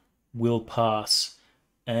night will pass,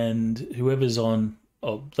 and whoever's on,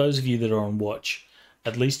 those of you that are on watch,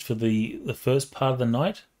 at least for the first part of the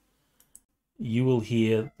night, you will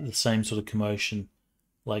hear the same sort of commotion,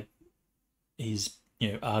 like he's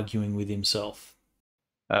arguing with himself.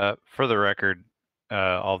 For the record,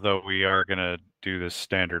 although we are going to do this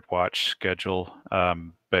standard watch schedule,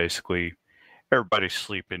 basically everybody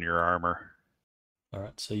sleep in your armor. All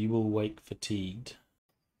right, so you will wake fatigued.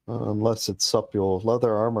 Unless it's supple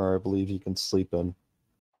leather armor, I believe you can sleep in.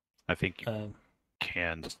 I think you Um,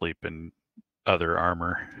 can sleep in other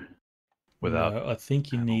armor without no, I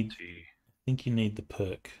think you need. penalty. I think you need the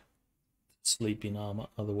perk to sleep in armor.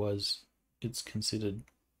 Otherwise, it's considered.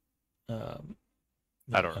 I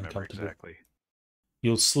don't remember uncomfortable. exactly.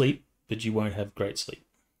 You'll sleep, but you won't have great sleep.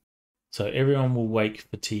 So everyone will wake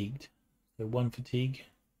fatigued. So 1 fatigue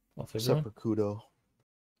off everyone, Except for Kudo.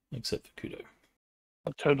 except for Kudo.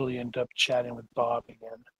 I'll totally end up chatting with Bob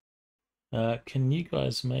again. Can you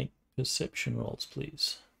guys make perception rolls,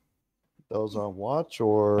 please? Those on watch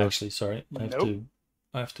or Actually, sorry, I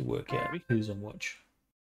have to work out Maybe. who's on watch.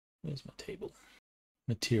 Where's my table?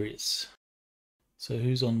 Materius. So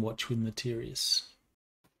who's on watch with Materius?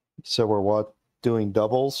 so we're doing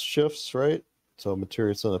doubles shifts, right? So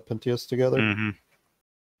Materius and Apentius together. Mm-hmm.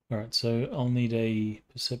 All right, so I'll need a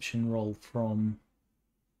perception roll from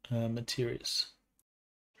Materius.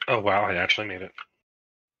 Oh wow, I actually made it.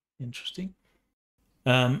 Interesting.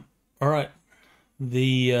 All right.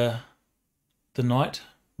 The night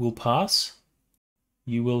will pass.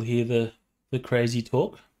 You will hear the crazy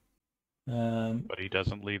talk. But he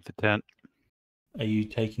doesn't leave the tent. Are you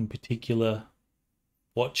taking particular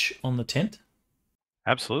watch on the tent?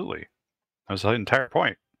 Absolutely. That was the entire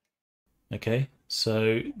point. Okay.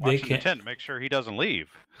 So Watching the tent to make sure he doesn't leave.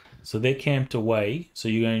 So they're camped away. So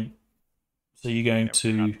you're going Yeah,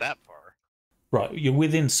 to we're not that far. right. You're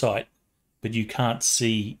within sight, but you can't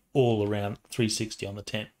see all around 360 on the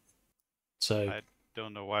tent. So I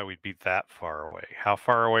don't know why we'd be that far away. How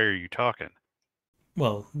far away are you talking?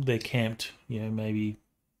 well, they're camped. Maybe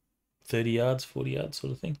 30 yards, 40 yards,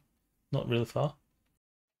 sort of thing. Not really far.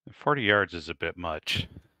 40 yards is a bit much.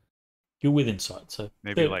 You're within sight, so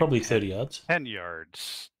Maybe like probably 10 30 yards. 10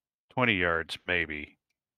 yards, 20 yards, maybe.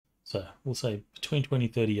 So we'll say between 20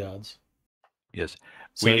 and 30 yards. Yes.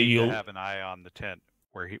 So we need you'll to have an eye on the tent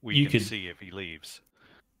where we You can could- see if he leaves.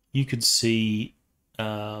 you could see,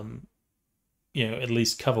 at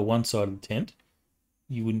least cover one side of the tent.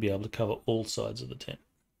 You wouldn't be able to cover all sides of the tent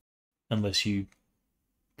unless you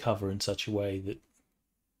cover in such a way that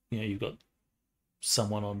you've got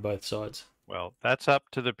someone on both sides. Well, that's up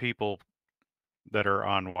to the people that are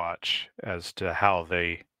on watch as to how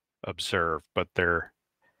they observe, but their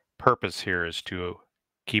purpose here is to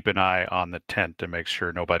keep an eye on the tent to make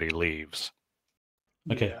sure nobody leaves.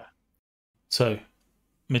 Okay. Yeah. So,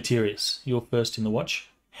 Materius, you're first in the watch.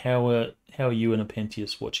 How are you and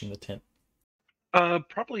Apentius watching the tent?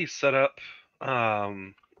 Probably set up,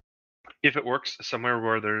 if it works, somewhere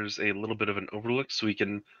where there's a little bit of an overlook, so we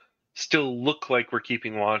can still look like we're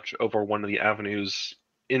keeping watch over one of the avenues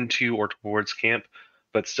into or towards camp,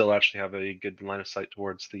 but still actually have a good line of sight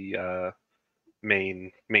towards the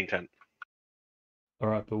main tent. All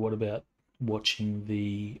right, but what about watching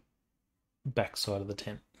the backside of the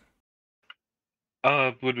tent?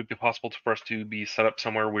 Would it be possible for us to be set up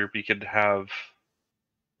somewhere where we could have,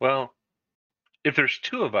 well, if there's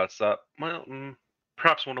two of us up,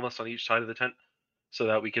 perhaps one of us on each side of the tent, so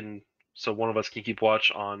that one of us can keep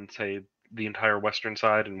watch on, say, the entire western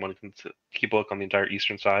side, and one can keep a look on the entire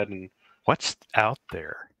eastern side. And What's out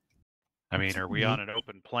there? I mean, are we on an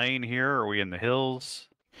open plain here? Are we in the hills?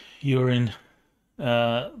 You're in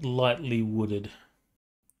lightly wooded,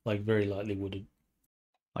 like very lightly wooded.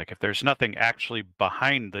 Like, if there's nothing actually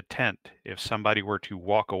behind the tent, if somebody were to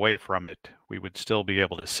walk away from it, we would still be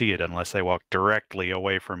able to see it unless they walk directly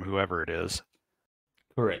away from whoever it is.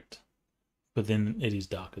 Correct. But then it is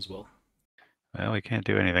dark as well. Well, we can't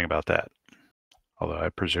do anything about that. Although I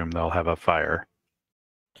presume they'll have a fire.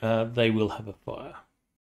 They will have a fire.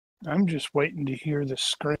 I'm just waiting to hear the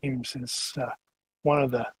screams as one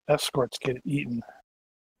of the escorts get eaten.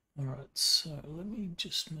 All right, so let me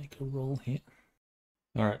just make a roll here.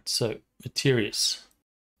 All right, so Materius,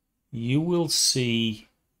 you will see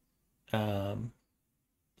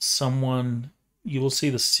someone. You will see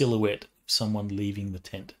the silhouette of someone leaving the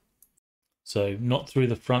tent. So not through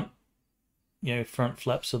the front, front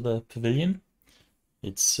flaps of the pavilion.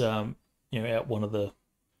 It's out one of the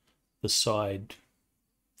side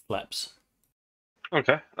flaps.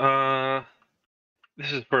 okay,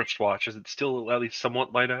 this is first watch. Is it still at least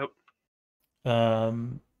somewhat light out?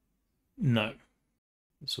 No.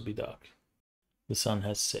 This will be dark. The sun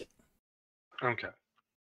has set. Okay.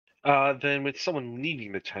 Then with someone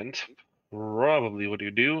leaving the tent, probably what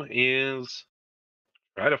you do is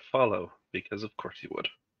try to follow, because of course you would.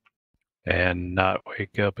 And not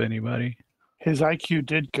wake up anybody? His IQ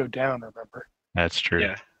did go down, remember? That's true.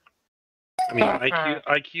 Yeah. I mean,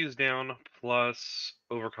 IQ's down plus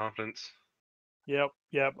overconfidence. Yep,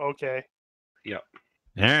 okay. Yep.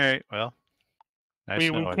 All right. Well, nice we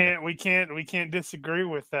knowing you. can't disagree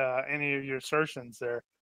with any of your assertions there.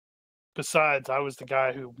 Besides, I was the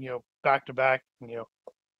guy who back to back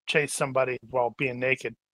chased somebody while being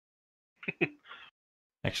naked.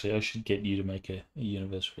 Actually, I should get you to make a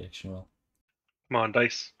universe reaction roll. Come on,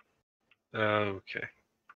 dice. Okay.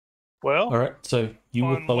 Well, All right, so you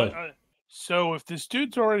will follow. So if this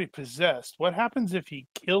dude's already possessed, what happens if he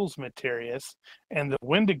kills Materius and the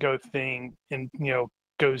Wendigo thing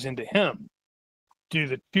goes into him? Do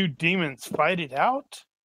the two demons fight it out?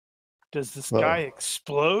 Does this guy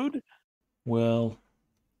explode? Well,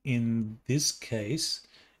 in this case,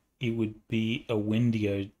 it would be a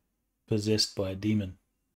Wendigo possessed by a demon.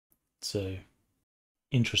 So,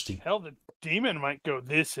 interesting. Hell, the demon might go,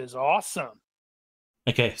 "This is awesome."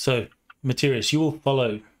 Okay, so, Materius, you will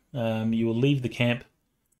follow. You will leave the camp.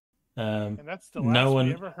 And that's the last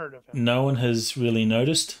we ever heard of him. No one has really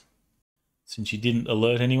noticed, since you didn't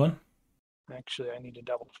alert anyone. Actually, I need to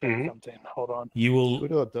double check something. Hold on. You will...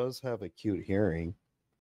 Pluto does have acute hearing.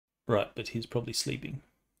 Right, but he's probably sleeping.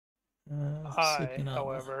 I,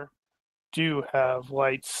 however, do have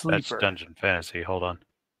light sleeper. That's Dungeon Fantasy. Hold on.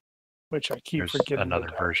 Which I keep There's forgetting. another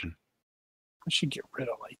version. I should get rid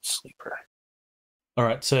of light sleeper. All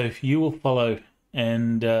right, so you will follow,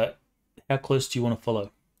 and how close do you want to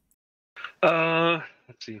follow?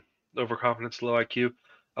 Let's see. Overconfidence, low IQ.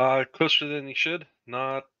 Closer than you should.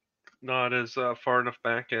 Not as far enough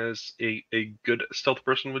back as a good stealth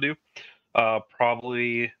person would do.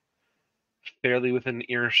 Probably fairly within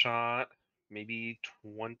earshot, maybe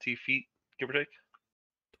 20 feet, give or take.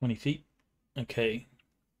 20 feet? Okay.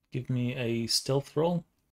 Give me a stealth roll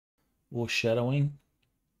or shadowing.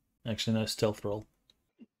 Actually, no, stealth roll.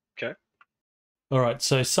 Okay. All right,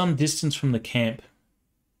 so some distance from the camp,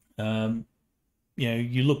 you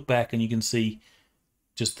look back and you can see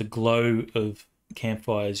just the glow of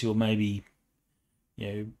campfires. You're maybe,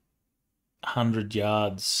 100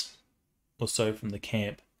 yards or so from the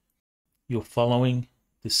camp. You're following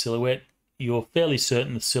the silhouette. You're fairly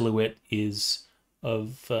certain the silhouette is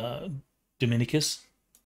of Dominicus.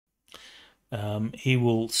 He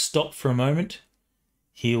will stop for a moment.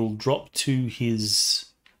 He'll drop to his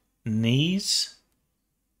knees,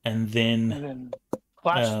 and then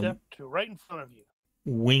flash step to right in front of you.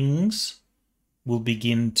 Wings will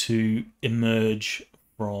begin to emerge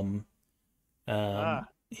from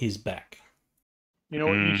his back. You know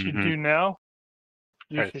what you should do now?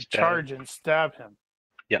 You should charge and stab him.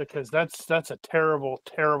 Yeah. Because that's a terrible,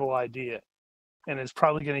 terrible idea. And it's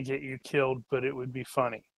probably going to get you killed, but it would be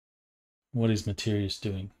funny. What is Materius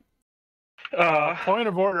doing? Point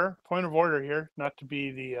of order here, not to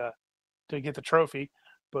be to get the trophy,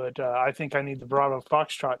 but I think I need the Bravo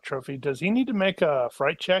Foxtrot trophy. Does he need to make a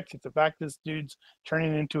fright check at the fact this dude's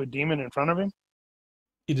turning into a demon in front of him?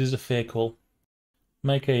 It is a fair call.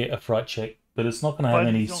 Make a fright check, but it's not going to have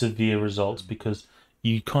any severe results because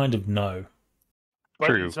you kind of know. But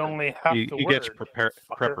True. It's only half the He word. gets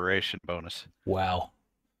preparation bonus. Wow.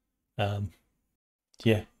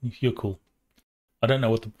 Yeah, you're cool. I don't know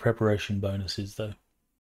what the preparation bonus is, though.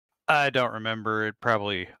 I don't remember. It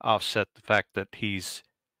probably offset the fact that he's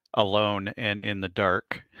alone and in the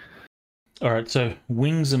dark. All right, so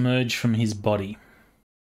wings emerge from his body.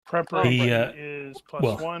 Preparation is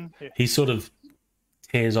 +1. He sort of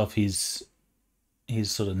tears off his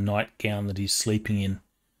sort of nightgown that he's sleeping in.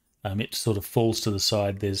 It sort of falls to the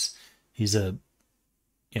side. He's a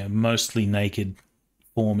mostly naked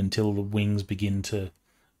form until the wings begin to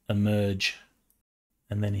emerge,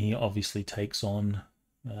 and then he obviously takes on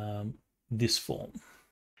this form.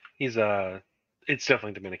 It's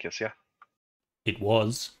definitely Dominicus, yeah. It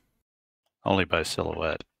was Only by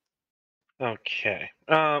silhouette. Okay.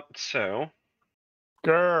 So.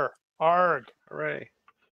 Grr, arg. Hooray.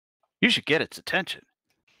 You should get its attention.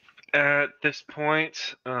 At this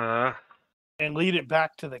point, and lead it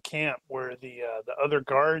back to the camp where the other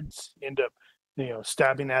guards end up,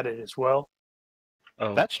 stabbing at it as well.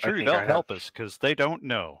 Oh, that's true. They'll help us because they don't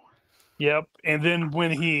know. Yep. And then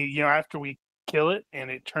when he, after we kill it and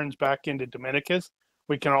it turns back into Dominicus,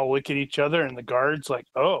 we can all look at each other and the guards like,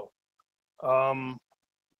 what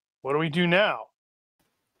do we do now?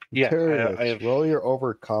 Yeah, I have... roll your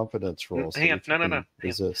overconfidence roll. Hang on, no.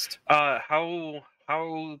 Resist. How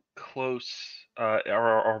close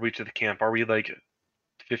are we to the camp? Are we like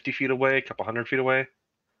 50 feet away, a couple 100 feet away?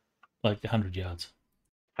 Like 100 yards.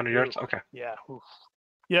 100 yards? Okay. Yeah. Oof.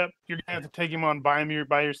 Yep, you're going to have to take him on by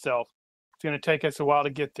yourself. It's going to take us a while to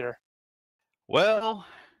get there. Well,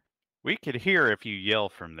 we could hear if you yell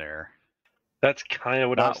from there. That's kind of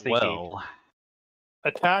what I was thinking. Well.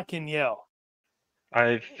 Attack and yell.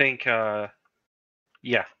 I think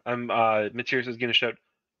Yeah, I'm. Matthias is gonna shout,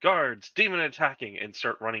 "Guards, demon attacking!" and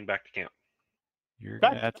start running back to camp. You're God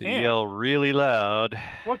gonna have to damn. yell really loud.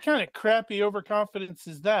 What kind of crappy overconfidence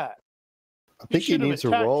is that? I think he should have needs to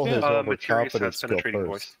attacked roll him. his Matthias has overconfidence skill penetrating first.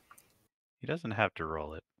 voice. He doesn't have to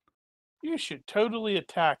roll it. You should totally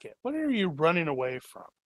attack it. What are you running away from?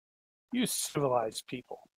 You civilized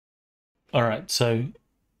people. All right, so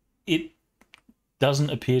it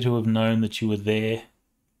doesn't appear to have known that you were there,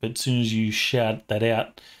 but as soon as you shout that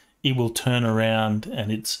out, it will turn around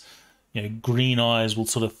and its green eyes will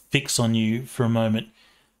sort of fix on you for a moment.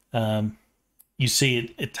 You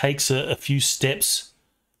see it takes a few steps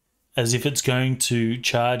as if it's going to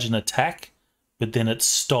charge an attack, but then it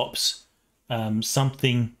stops.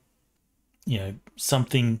 Something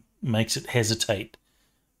makes it hesitate,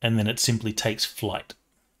 and then it simply takes flight,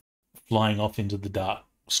 flying off into the dark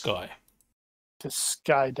sky. To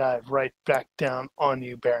skydive right back down on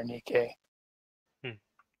you, Berenice.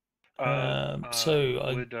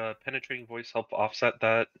 Would penetrating voice help offset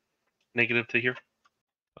that negative to hear?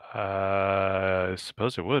 I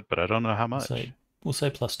suppose it would, but I don't know how much. We'll say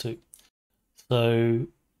 +2. So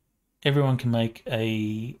everyone can make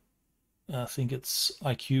a, I think it's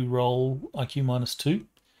IQ roll, IQ -2,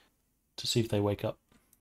 to see if they wake up.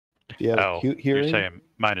 Yeah, You're hearing. saying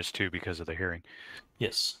 -2 because of the hearing.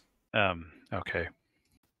 Yes. Okay.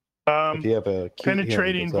 If you have a cute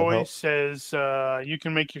Penetrating hearing, does that help? voice says you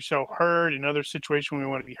can make yourself heard. In other situations, we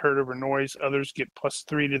want to be heard over noise. Others get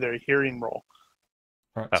 +3 to their hearing roll.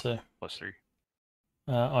 All right, Oh. so +3.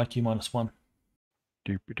 IQ -1.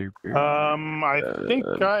 I think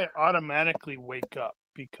I automatically wake up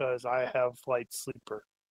because I have light sleeper,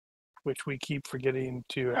 which we keep forgetting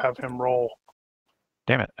to have him roll.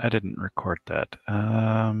 Damn it, I didn't record that.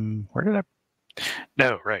 Where did I...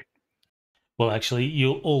 No, right. Well, actually,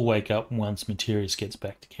 you'll all wake up once Materius gets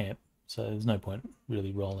back to camp, so there's no point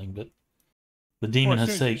really rolling. But the demon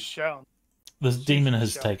has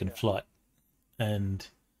taken flight, and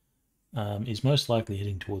is most likely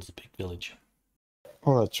heading towards the Pict village.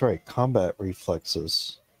 Oh, that's right. Combat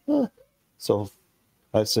reflexes. So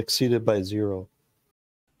I succeeded by 0.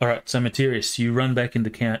 All right, so Materius, you run back into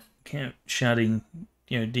camp shouting,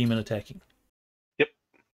 demon attacking. Yep,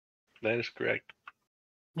 that is correct.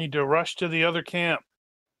 Need to rush to the other camp.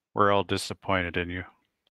 We're all disappointed in you.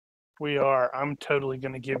 We are. I'm totally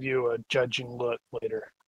going to give you a judging look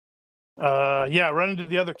later. Run into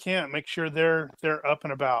the other camp. Make sure they're up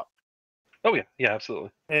and about. Oh yeah,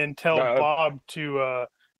 absolutely. And tell Bob to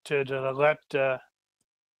let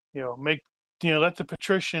let the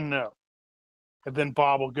Patrician know. And then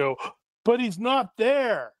Bob will go, but he's not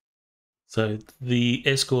there. So the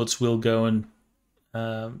escorts will go and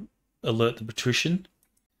alert the Patrician,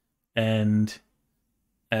 and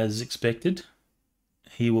as expected,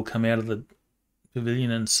 he will come out of the pavilion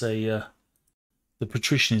and say, the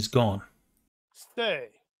Patrician is gone. Say,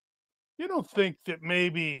 you don't think that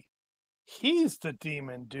maybe he's the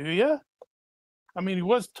demon, do you? I mean, he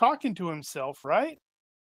was talking to himself, right?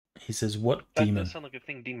 He says, what That demon? does sound like a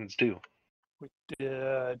thing demons do.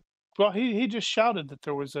 Well, he just shouted that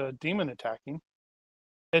there was a demon attacking.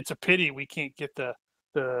 It's a pity we can't get the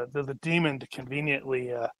demon to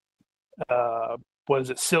conveniently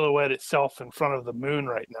silhouette itself in front of the moon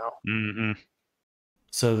right now. Mm-hmm.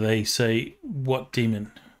 So they say, what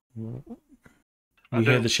demon? We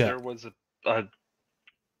heard the shout. There was a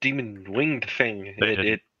demon winged thing. They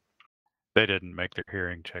didn't make their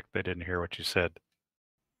hearing check. They didn't hear what you said.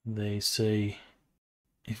 They say,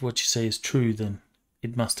 if what you say is true, then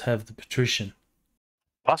it must have the Patrician.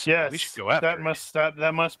 Possibly. Yes, We should go after it.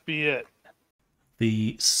 that must be it.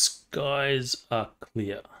 The skies are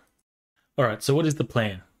clear. All right, so what is the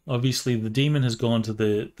plan? Obviously, the demon has gone to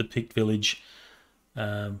the Pict village.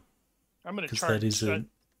 I'm going to because that is an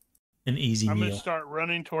easy meal. I'm going to start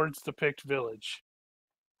running towards the Pict village.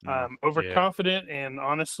 I'm Yeah. overconfident, and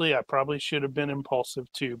honestly, I probably should have been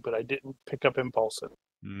impulsive too, but I didn't pick up impulsive.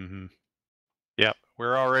 Mm-hmm. Yep,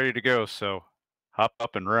 we're all ready to go, so hop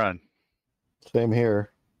up and run. Same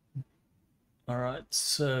here. All right,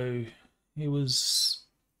 so it was,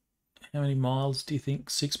 how many miles do you think?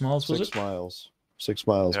 6 miles, was 6 it? miles. 6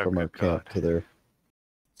 miles Oh, from our good camp God. to there.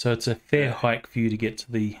 So it's a fair hike for you to get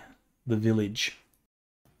to the village.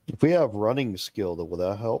 If we have running skill, though, will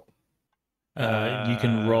that help? You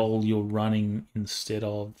can roll your running instead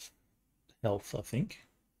of health, I think.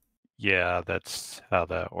 Yeah, that's how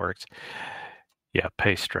that works. Yeah,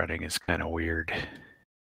 paced running is kind of weird.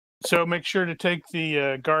 So make sure to take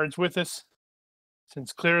the guards with us,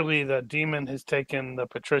 since clearly the demon has taken the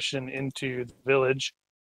Patrician into the village.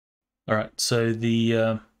 All right, so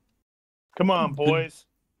the Come on, boys.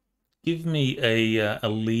 give me a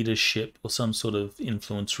leadership or some sort of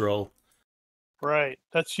influence role. Right.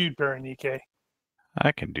 That's you, Berenike.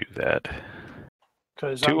 I can do that.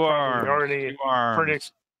 Because I'm Two probably arms. already 2 arms.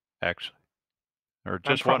 predict- Actually. Or I'm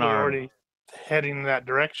just one probably arm. already heading in that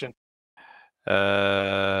direction. What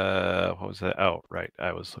was that? Oh, right.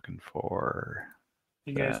 I was looking for.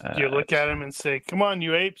 You guys, you look at him and say, "Come on,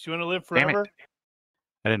 you apes! You want to live Damn it. forever?"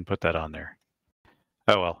 I didn't put that on there.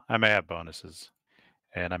 Oh well, I may have bonuses,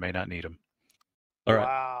 and I may not need them. All right.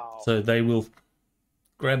 Wow. So they will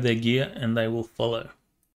grab their gear and they will follow.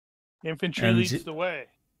 Infantry and leads the way.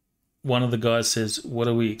 One of the guys says, "What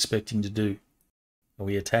are we expecting to do? Are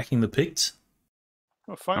we attacking the Picts?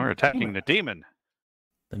 Well, fine. We're attacking the demon.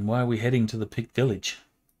 Then why are we heading to the Pict village?"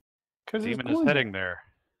 Because Demon is heading there.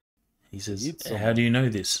 He says, Eat "How someone. do you know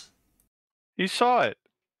this?" He saw it.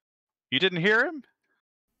 You didn't hear him?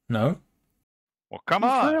 No. Well, come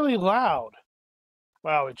He's on. really loud.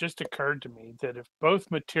 Wow, it just occurred to me that if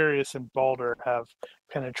both Materius and Balder have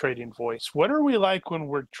penetrating voice, what are we like when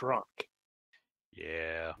we're drunk?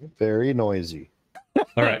 Yeah. Very noisy.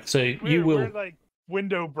 All right. So We're like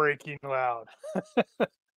window breaking loud.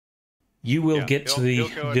 you will Yeah, get to he'll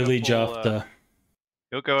the go into village full, after.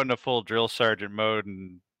 He'll go into full drill sergeant mode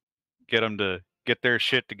and get them to get their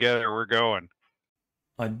shit together. We're going.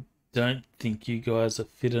 I don't think you guys are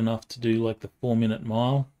fit enough to do like the 4-minute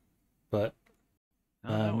mile, but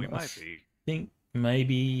No, we I might be. think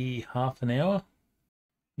maybe half an hour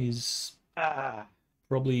is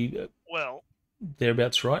probably Well,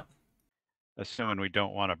 thereabouts right. Assuming we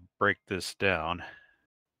don't want to break this down.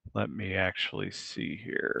 Let me actually see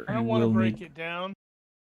here. I don't You want to will break need- it down.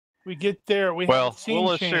 We get there, we Well, have a scene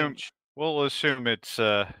we'll assume- change. We'll assume it's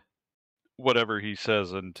whatever he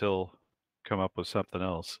says until come up with something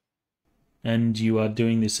else. And you are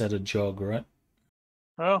doing this at a jog, right?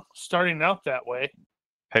 Well, starting out that way.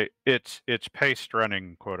 Hey, it's paced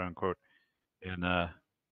running, quote unquote. And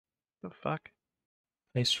the fuck?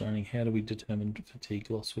 Pace running. How do we determine fatigue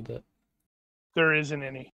loss with that? There isn't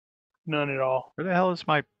any. None at all. Where the hell is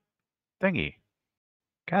my thingy?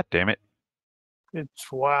 God damn it.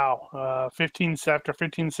 It's wow. After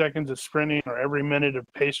 15 seconds of sprinting or every minute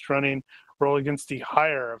of paced running, roll against the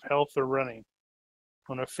higher of health or running.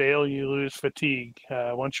 On a fail, you lose fatigue.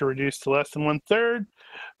 Once you're reduced to less than 1/3,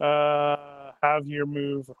 have your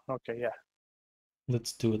move. Okay, yeah.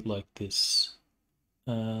 Let's do it like this.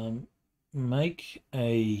 Make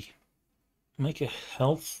a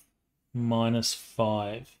health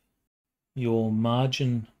 -5. Your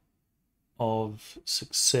margin of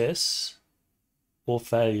success or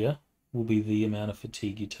failure will be the amount of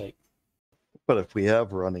fatigue you take. But if we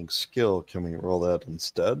have running skill, can we roll that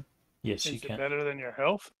instead? Yes, you Is it can. better than your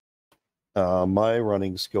health? My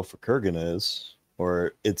running skill for Kurgan is,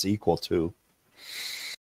 or it's equal to.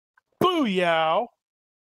 Booyah!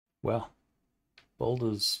 Wow.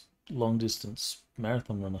 Boulder's long distance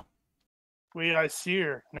marathon runner. I see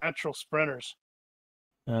her. Natural sprinters.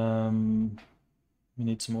 We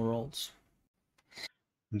need some more rolls.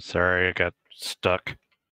 I'm sorry, I got stuck.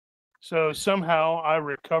 So somehow I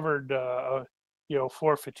recovered,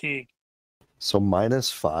 4 fatigue. So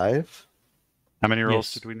 -5? How many rolls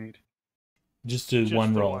Yes. did we need? Just do Just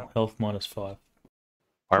one the roll. one. Health -5.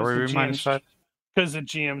 Why Because were the we -5? Because the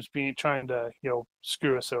GM's trying to,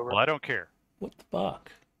 screw us over. Well, I don't care. What the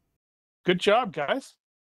fuck? Good job, guys.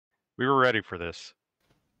 We were ready for this.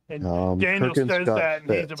 And Daniel Kurgan's says got that,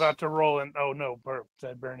 and he's fit. about to roll in. Oh no, burp!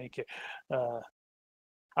 Said Berenike.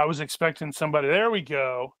 I was expecting somebody. There we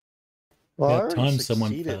go. Well, I About already time someone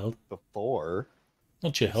succeeded failed. before.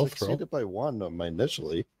 Not your health roll. Succeeded by 1 on my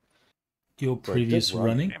initially. Your But I did previous run.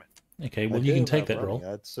 running. Damn it. Okay, I well you did can take have that running. roll.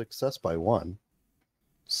 I had success by 1.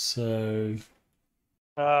 So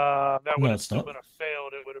That would No, have it's still not. been a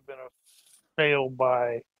failed. It would have been a fail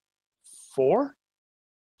by 4,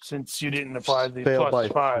 since you didn't apply the Fail by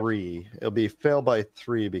 +5. 3. It'll be fail by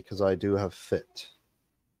 3 because I do have fit.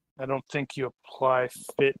 I don't think you apply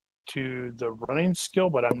fit to the running skill,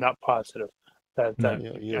 but I'm not positive. No.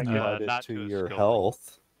 You I get applied it not to to a your skill.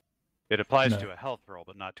 health. It applies No. to a health roll,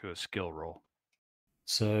 but not to a skill roll.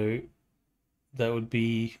 So that would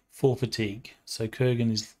be 4 fatigue. So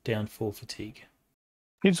Kurgan is down 4 fatigue.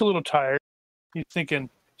 He's a little tired. He's thinking,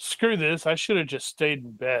 screw this. I should have just stayed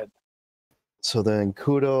in bed. So then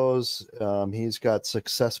kudos. He's got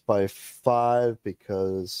success by 5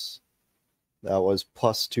 because that was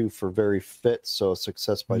 +2 for very fit. So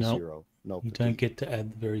success by No. 0. No, You fatigue. don't get to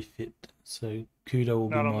add the very fit. So Kudo will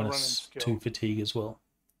Not on be the running -2 skill. fatigue as well.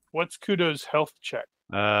 What's Kudo's health check?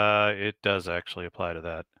 It does actually apply to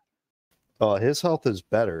that. Oh, his health is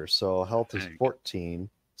better. So health is Dang. 14.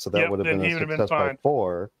 So that Yep, would have then been he a would have been success by fine.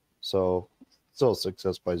 4. So still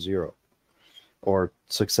success by 0 or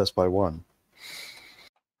success by 1.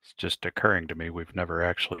 It's just occurring to me we've never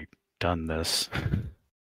actually done this.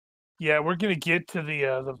 Yeah, we're gonna get to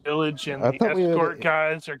the village, and I the thought we had escort a-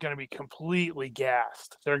 guys are gonna be completely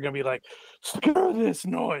gassed. They're gonna be like, "Screw this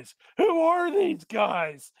noise! Who are these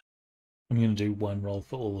guys?" I'm going to do one roll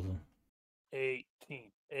for all of them. 18.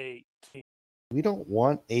 We don't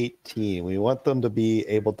want 18. We want them to be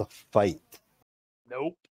able to fight.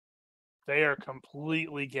 Nope. They are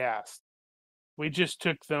completely gassed. We just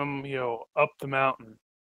took them, up the mountain.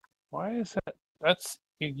 Why is that? That's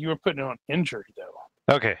you were putting on injury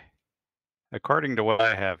though. Okay. According to what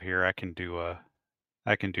I have here, I can do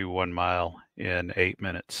 1 mile in 8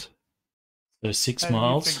 minutes. So 6 How do you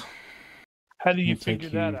miles. How do you It'll take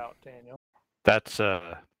figure that you- out, Daniel? That's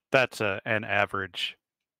an average.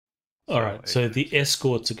 All right. So the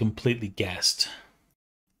escorts are completely gassed,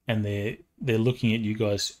 and they're looking at you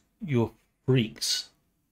guys. You're freaks.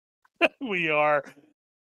 We are.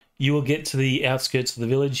 You will get to the outskirts of the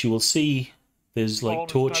village. You will see there's like Paul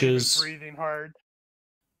is not even torches. breathing hard.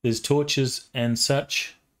 There's torches and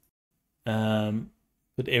such,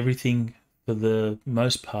 but everything for the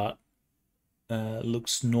most part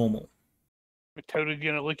looks normal. We're totally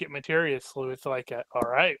gonna look at Materius with like, all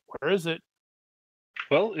right, where is it?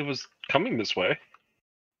 Well, it was coming this way.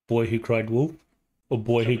 Boy who cried wolf, or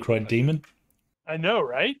boy who cried demon. I know,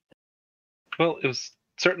 right? Well, it was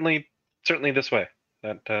certainly this way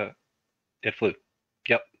that it flew.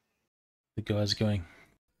 Yep. The guy's going.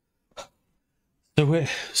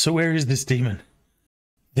 So where is this demon?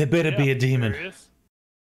 There better be a demon. Materius.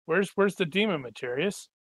 Where's the demon, Materius?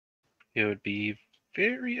 It would be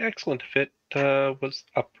very excellent if it was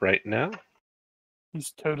up right now.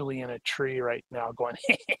 He's totally in a tree right now, going.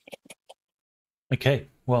 Okay,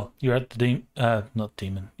 well, you're at the not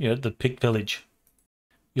demon. You're at the Pict village.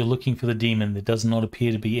 You're looking for the demon. There does not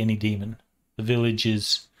appear to be any demon. The village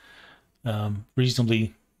is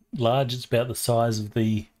reasonably large. It's about the size of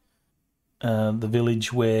the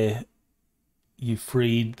village where you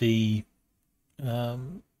freed the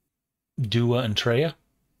Dua and Treya.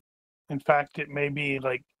 In fact, it may be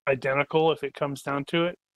like identical if it comes down to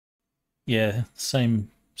it. Yeah, same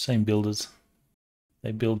builders.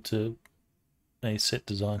 They build to a set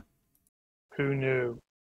design. Who knew?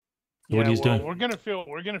 What are you doing? We're gonna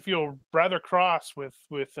feel rather cross with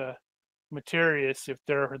Materius if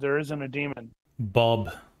there isn't a demon.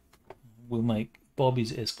 Bob will make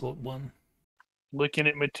Bobby's escort 1. Looking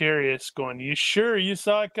at Materius, going, "You sure you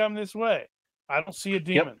saw it come this way? I don't see a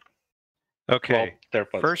demon." Okay. Well, there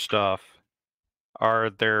was. First off, are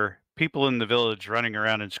there people in the village running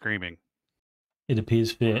around and screaming? It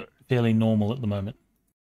appears fairly normal at the moment.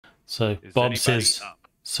 So Is Bob anybody says, up?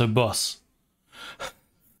 "So boss,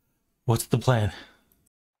 what's the plan?"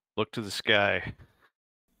 Look to the sky.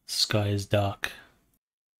 Sky is dark.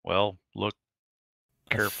 Well, look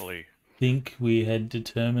carefully. Think we had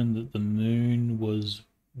determined that the moon was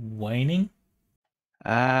waning.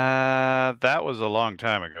 That was a long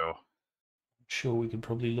time ago. Sure, we could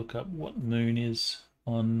probably look up what moon is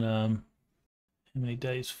on how many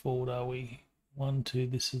days forward are we? 1, 2,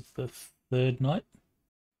 this is the 3rd night.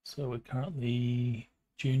 So we're currently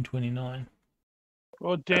June 29.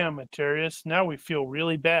 Well, damn, Materius. Now we feel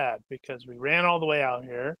really bad because we ran all the way out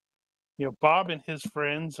here. Bob and his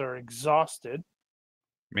friends are exhausted,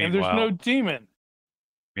 and there's no demon.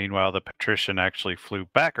 Meanwhile, the Patrician actually flew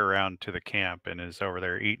back around to the camp and is over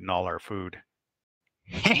there eating all our food.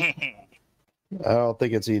 I don't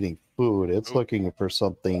think it's eating food. It's looking for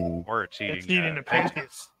something. Or it's eating, It's eating the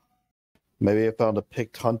panties. Maybe it found a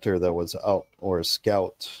picked hunter that was out, or a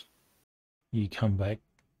scout. You come back.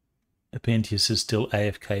 Apentius is still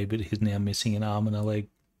AFK, but he's now missing an arm and a leg.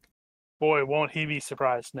 Boy, won't he be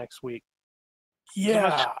surprised next week.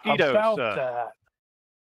 Yeah, mosquitoes, about that.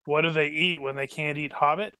 What do they eat when they can't eat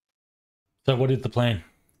Hobbit? So what is the plan?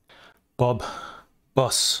 Bob,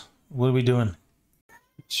 boss, what are we doing?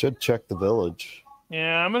 Should check the village.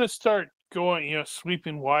 Yeah, I'm going to start going,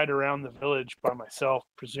 sweeping wide around the village by myself,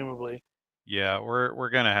 presumably. Yeah, we're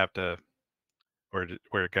gonna have to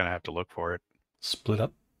look for it, Split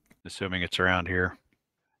up. assuming it's around here.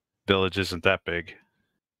 Village isn't that big.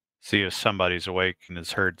 See if somebody's awake and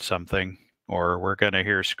has heard something, or we're gonna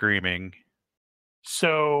hear screaming.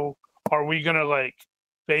 So, are we going to,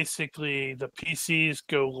 basically the PCs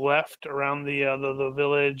go left around the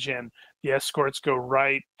village and the escorts go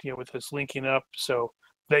right, with us linking up so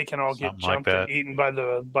they can all get Something like jumped and eaten by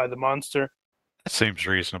the monster? That seems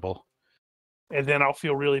reasonable. And then I'll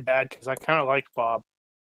feel really bad because I kind of like Bob.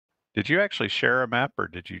 Did you actually share a map, or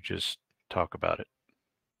did you just talk about it?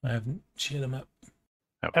 I haven't shared them up.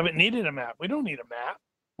 Haven't needed a map. We don't need a map.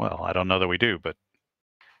 Well, I don't know that we do, but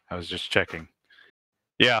I was just checking.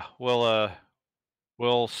 Yeah,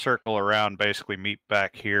 we'll circle around, basically meet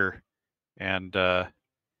back here, and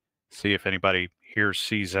see if anybody here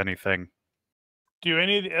sees anything. Do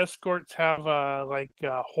any of the escorts have like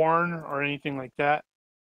a horn or anything like that?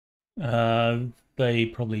 They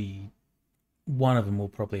probably, one of them will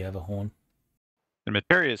probably have a horn. And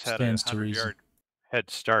Materius had a Stands to reason. 100-yard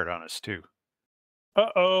head start on us too.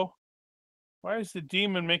 Uh-oh. Why is the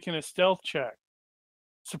demon making a stealth check?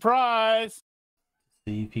 Surprise!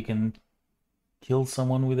 See if you can kill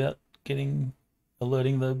someone without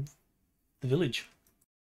alerting the village.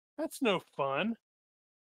 That's no fun.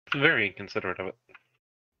 It's very inconsiderate of it.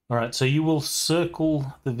 All right, so you will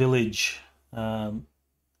circle the village, and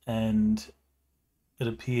it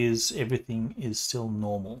appears everything is still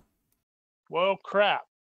normal. Well, crap.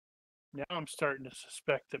 Now I'm starting to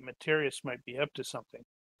suspect that Materius might be up to something.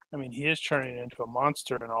 I mean, he is turning into a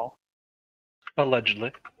monster and all.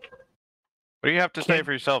 Allegedly. What do you have to say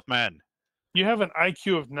for yourself, man? You have an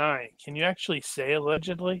IQ of 9. Can you actually say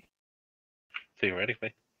allegedly?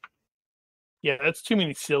 Theoretically. Yeah, that's too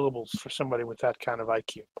many syllables for somebody with that kind of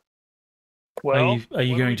IQ. Well, are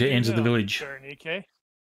you going to enter the village? Nike?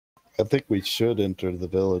 I think we should enter the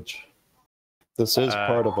village. This is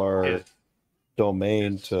part of our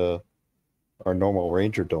domain to our normal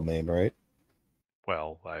ranger domain, right?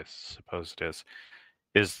 Well, I suppose it is.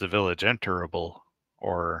 Is the village enterable,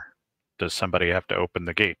 or does somebody have to open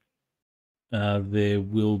the gate? There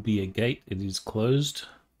will be a gate. It is closed.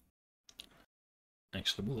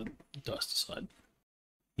 Actually, we'll let dice decide.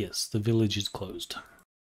 Yes, the village is closed.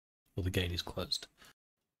 Or the gate is closed.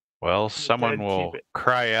 Well, someone will keep it.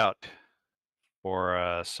 cry out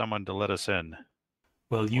for someone to let us in.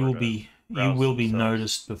 Well, you will be themselves.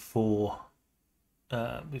 noticed before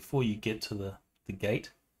you get to the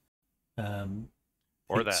gate.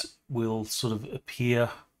 Or it that will sort of appear,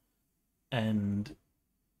 and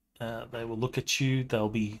they will look at you. They'll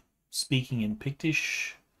be speaking in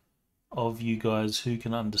Pictish of you guys who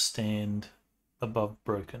can understand above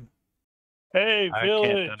broken. Hey, I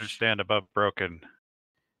village! can't understand above broken.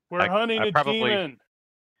 We're hunting a demon.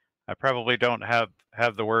 I probably don't have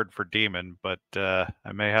the word for demon, but I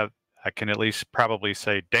can at least probably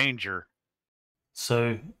say danger.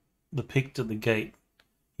 So the Pict at the gate,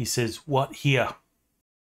 he says, "What here?"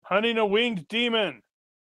 Hunting a winged demon.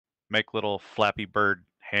 Make little flappy bird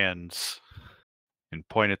hands and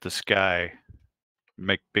point at the sky.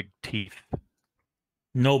 Make big teeth.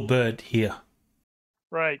 No bird here.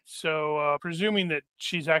 Right. So, presuming that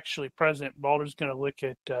she's actually present, Balder's going to look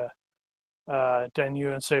at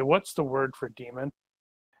Danu and say, "What's the word for demon?"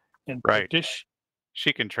 In Right. Pictish.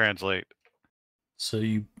 She can translate. So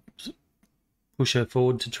you push her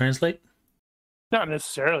forward to translate? Not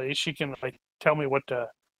necessarily. She can tell me what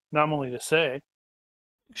nominally to say.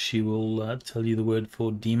 She will tell you the word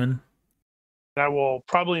for demon. I will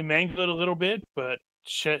probably mangle it a little bit, but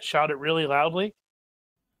shout it really loudly.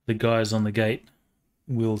 The guys on the gate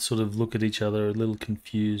will sort of look at each other a little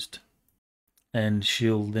confused, and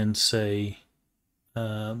she'll then say,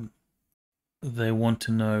 they want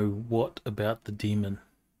to know what about the demon.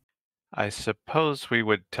 I suppose we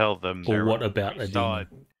would tell them. Or what about a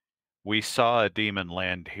demon? We saw a demon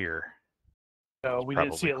land here. No, we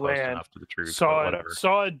didn't see it close land. enough to the truth, but whatever.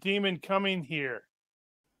 Saw a demon coming here.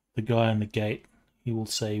 The guy on the gate, he will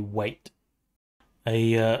say, wait.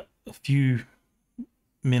 A few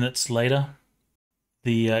minutes later,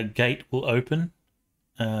 the gate will open,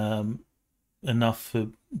 enough for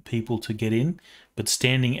people to get in, but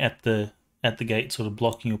standing at the gate, sort of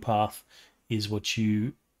blocking your path, is what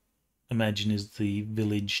you imagine is the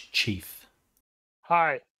village chief.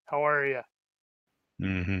 Hi, how are you?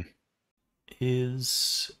 Mm-hmm.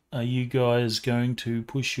 Are you guys going to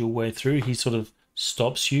push your way through? He sort of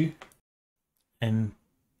stops you, and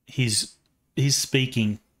he's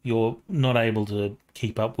speaking. You're not able to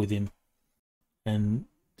keep up with him, and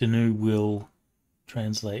Danu will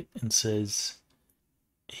translate and says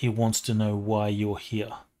he wants to know why you're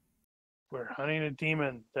here. We're hunting a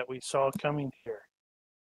demon that we saw coming here.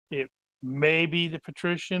 It may be the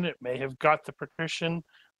Patrician. It may have got the Patrician.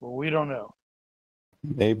 Well, we don't know.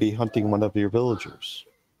 Maybe hunting one of your villagers.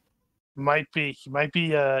 Might be. He might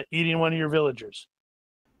be eating one of your villagers.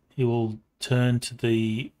 He will turn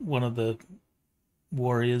to one of the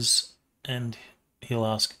warriors and he'll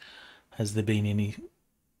ask, has there been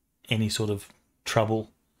any sort of trouble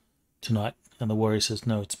tonight? And the warrior says,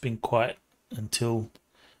 no, it's been quiet until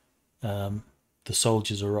the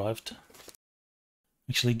soldiers arrived.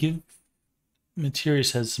 Actually,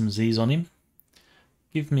 Materius has some Z's on him.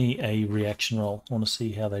 Give me a reaction roll. I want to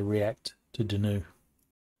see how they react to Danu.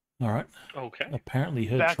 All right. Okay. Apparently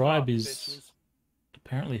her Back tribe off, is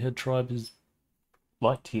bitches.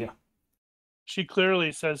 liked here. She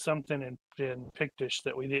clearly says something in Pictish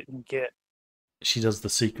that we didn't get. She does the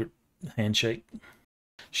secret handshake.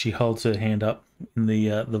 She holds her hand up in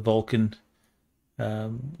the Vulcan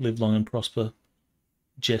live long and prosper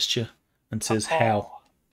gesture and says, Oh. how?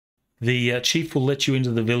 The chief will let you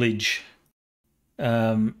into the village.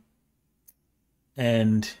 And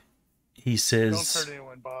he says, Don't hurt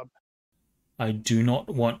anyone, Bob. I do not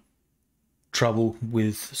want trouble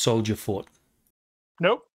with Soldier Fort.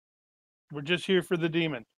 Nope. We're just here for the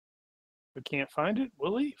demon. We can't find it,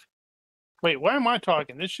 we'll leave. Wait, why am I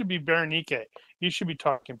talking? This should be Berenike. You should be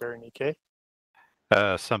talking, Berenike.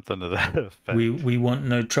 Something to that effect. We want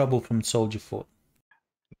no trouble from Soldier Fort.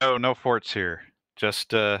 No forts here.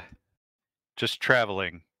 Just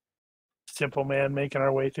traveling. Simple man making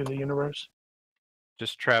our way through the universe.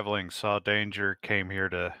 Just traveling. Saw danger. Came here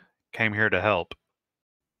to help.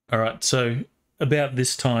 All right. So about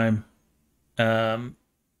this time,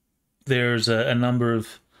 there's a number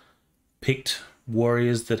of picked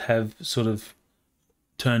warriors that have sort of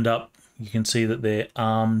turned up. You can see that they're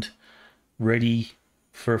armed, ready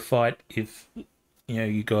for a fight if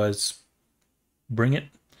you guys bring it.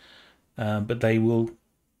 But they will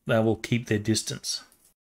keep their distance.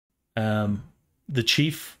 The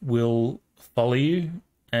chief will follow you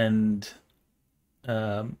and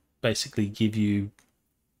basically give you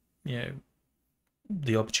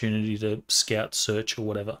the opportunity to scout, search, or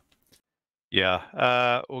whatever.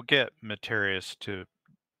 Yeah, we'll get Materius to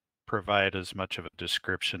provide as much of a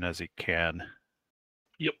description as he can.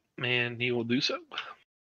 Yep, and he will do so.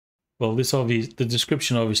 Well, the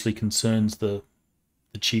description obviously concerns the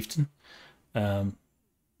chieftain,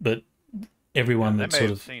 but everyone They that may sort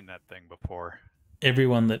have of seen that thing before.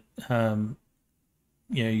 everyone that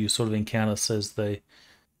you sort of encounter says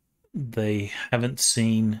they haven't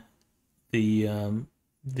seen the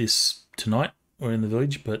this tonight or in the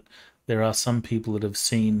village, but there are some people that have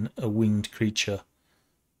seen a winged creature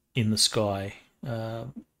in the sky,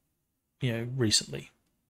 recently.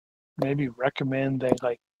 Maybe recommend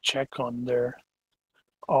they check on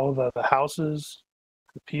all the houses,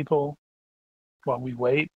 the people, while we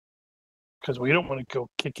wait, because we don't want to go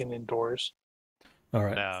kicking indoors. All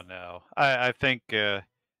right. No. I think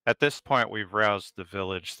at this point we've roused the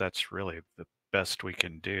village. That's really the best we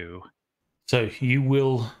can do. So you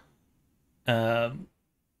will,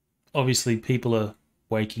 obviously people are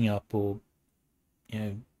waking up or,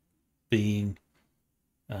 being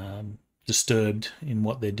disturbed in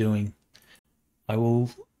what they're doing. I will,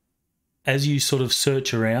 as you sort of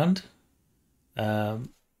search around,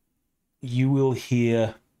 you will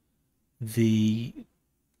hear a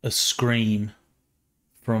scream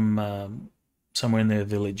from somewhere in their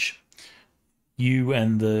village. You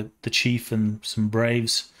and the chief and some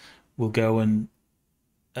braves will go and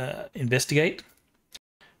investigate.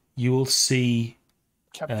 You will see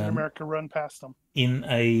Captain America run past them in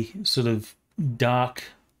a sort of dark,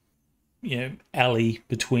 alley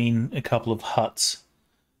between a couple of huts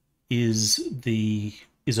is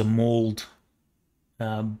a mauled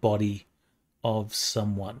body of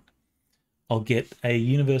someone. I'll get a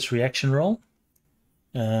universe reaction roll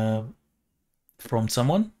from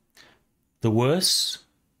someone. The worse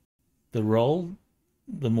the roll,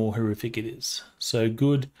 the more horrific it is. So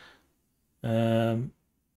good on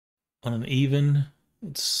an even,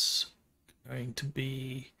 it's going to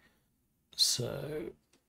be,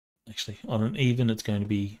 actually on an even it's going to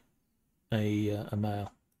be a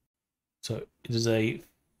male. So it is a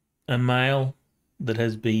male that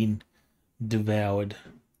has been devoured,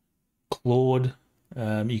 clawed.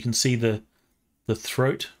 You can see the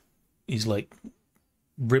throat is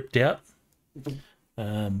ripped out.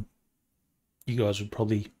 You guys would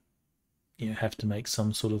probably have to make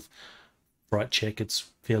some sort of fright check.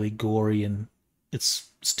 It's fairly gory and it's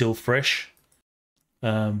still fresh.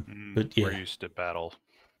 But yeah, we're used to battle.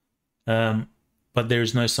 But there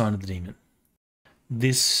is no sign of the demon.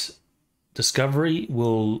 This discovery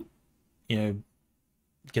will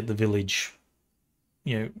get the village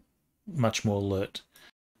much more alert,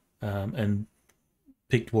 and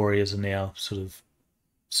picked warriors are now sort of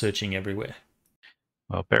searching everywhere.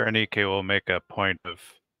 Well, Berenike will make a point of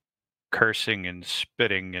cursing and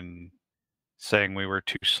spitting and saying we were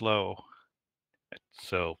too slow,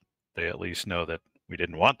 so they at least know that we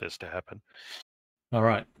didn't want this to happen. All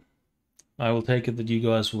right. I will take it that you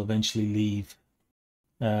guys will eventually leave.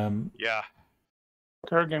 Yeah.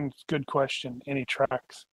 Kurgan's good question. Any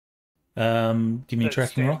tracks? Give me a that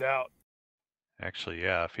tracking roll. stand out? Actually,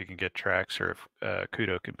 yeah, if he can get tracks or if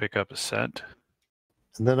Kudo can pick up a scent.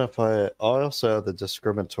 And then if I also have the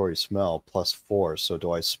discriminatory smell +4, so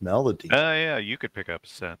do I smell the demon? Yeah, you could pick up a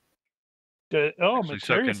scent. Actually,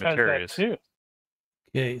 so can Materius has that Materius. too.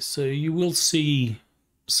 Okay, so you will see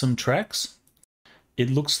some tracks. It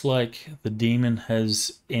looks like the demon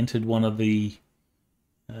has entered one of the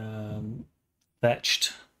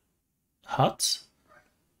thatched huts,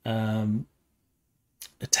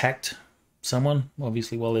 attacked someone,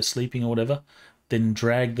 obviously while they're sleeping or whatever, then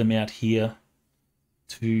dragged them out here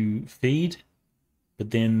to feed,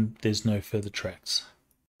 but then there's no further tracks.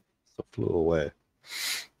 So flew away.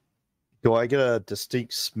 Do I get a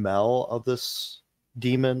distinct smell of this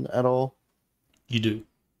demon at all? You do.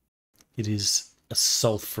 It is a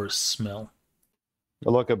sulfurous smell. I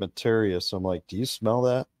look at Materius. I'm like, do you smell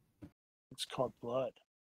that? It's called blood.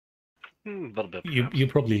 A little bit. You're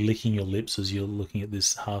probably licking your lips as you're looking at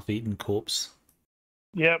this half-eaten corpse.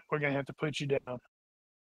 Yep, we're gonna have to put you down.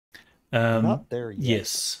 Not there yet.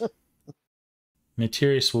 Yes.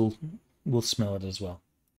 Materius will smell it as well.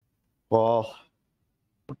 Well,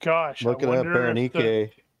 Gosh, looking I at wonder if the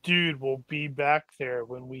Berenice, dude will be back there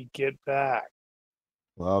when we get back.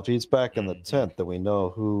 well, if he's back in the tent, then we know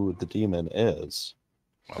who the demon is.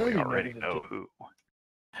 Well, we already know who.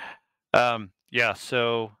 Yeah,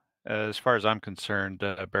 so as far as I'm concerned,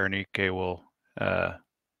 Berenice will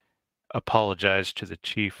apologize to the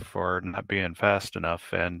chief for not being fast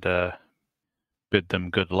enough and bid them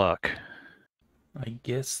good luck. I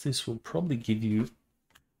guess this will probably give you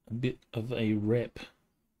a bit of a rep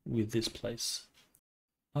with this place.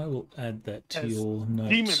 I will add that to As your notes.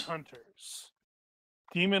 Demon hunters.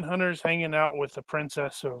 Demon hunters hanging out with the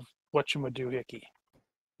princess of whatchamadoohickey.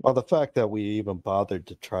 Well, the fact that we even bothered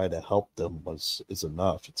to try to help them is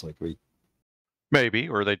enough. It's like we Maybe,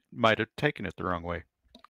 or they might have taken it the wrong way.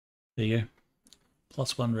 There you go.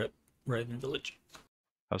 +1 rep, Raven Village.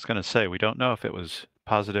 I was going to say, we don't know if it was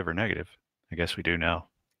positive or negative. I guess we do now.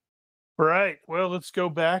 Right. Well, let's go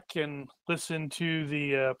back and listen to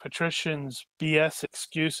the patricians' BS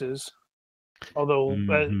excuses. Although,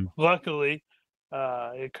 luckily,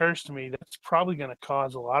 it occurs to me that's probably going to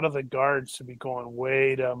cause a lot of the guards to be going,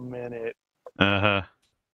 wait a minute. Uh-huh.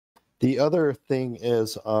 The other thing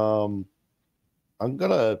is, I'm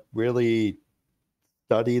gonna really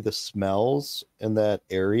study the smells in that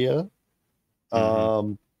area. It's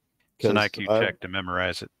an IQ check to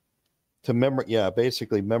memorize it.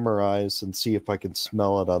 Basically memorize and see if I can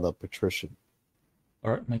smell it on the patrician.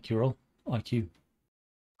 All right, make your roll. IQ.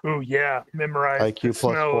 Oh yeah, memorize IQ the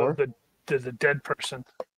plus smell 4? of the dead person.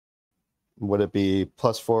 Would it be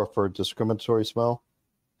 +4 for discriminatory smell?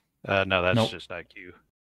 No, that's Nope. just IQ.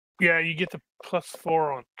 Yeah, you get the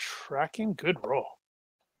 +4 on tracking. Good roll.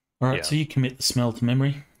 All right, Yeah. so you commit the smell to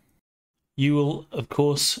memory. You will, of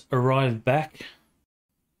course, arrive back,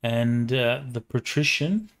 and the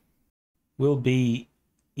patrician will be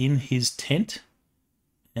in his tent,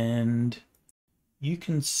 and you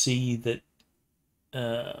can see that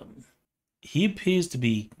he appears to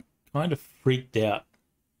be kind of freaked out.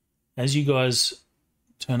 As you guys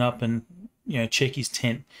turn up and check his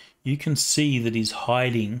tent, you can see that he's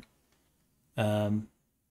hiding behind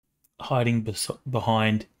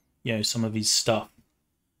some of his stuff.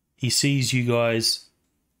 He sees you guys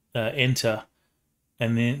enter,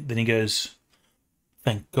 and then he goes,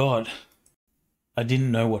 "Thank God, I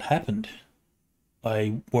didn't know what happened.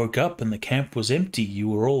 I woke up and the camp was empty. You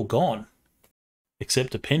were all gone,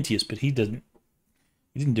 except Apentius, but he didn't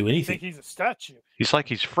do I anything." think he's a statue. He's like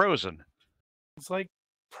he's frozen. It's like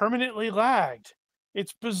permanently lagged.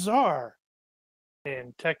 It's bizarre.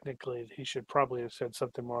 And technically, he should probably have said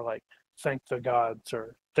something more like, thank the gods,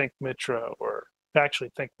 or thank Mitra, or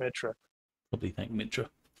actually thank Mitra. Probably thank Mitra.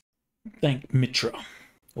 Thank Mitra,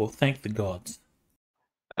 or thank the gods.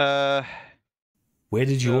 Where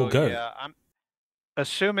did you all go? Yeah, I'm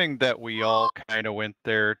assuming that we all kind of went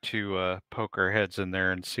there to poke our heads in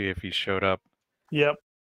there and see if he showed up. Yep.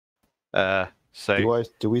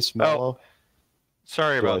 Do we smell?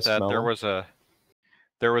 Sorry Do I about that. smell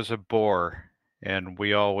There was a boar, and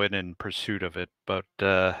we all went in pursuit of it, but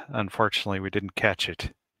unfortunately we didn't catch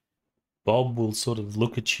it. Bob will sort of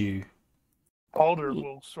look at you. Alder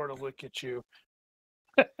will sort of look at you.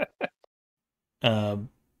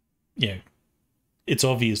 It's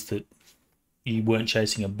obvious that you weren't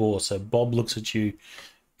chasing a boar, so Bob looks at you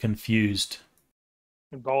confused.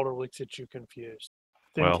 And Balder looks at you confused.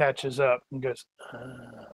 Then catches up and goes,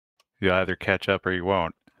 You either catch up or you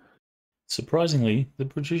won't. Surprisingly, the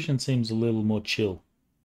patrician seems a little more chill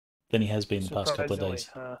than he has been the past couple of days.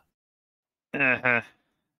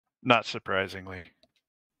 Not surprisingly.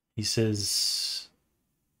 He says,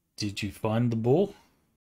 "Did you find the ball?"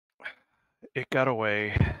 It got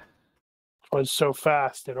away. It was so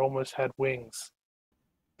fast it almost had wings.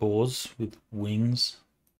 Boars with wings.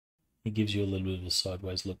 He gives you a little bit of a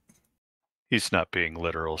sideways look. He's not being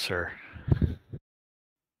literal, sir.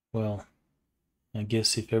 Well, I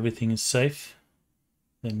guess if everything is safe,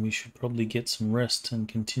 then we should probably get some rest and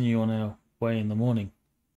continue on our way in the morning.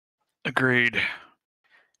 Agreed.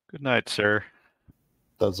 Good night, sir.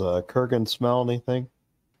 Does Kurgan smell anything?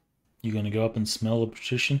 You going to go up and smell the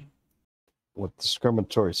patrician? With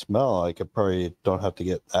discriminatory smell, I could probably don't have to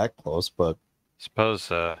get that close, but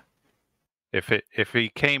Suppose if he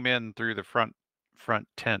came in through the front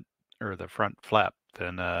tent or the front flap,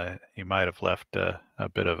 then he might have left a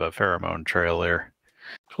bit of a pheromone trail there.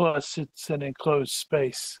 Plus, it's an enclosed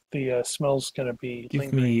space. The smell's going to be Give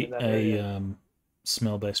lingering me in that area. a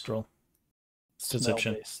smell-based roll.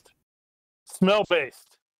 Perception. Smell-based.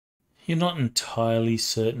 Smell-based. You're not entirely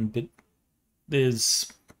certain, but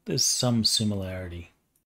there's some similarity.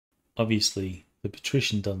 Obviously, the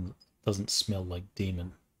patrician doesn't smell like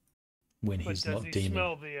demon when he's not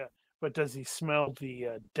demon. But does he smell the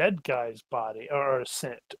dead guy's body or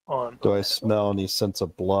scent on? do on I that? smell any sense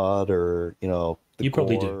of blood or, the You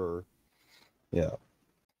probably do. gore yeah.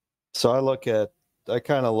 So I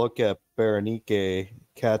kind of look at Berenike,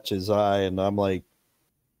 catch his eye, and I'm like,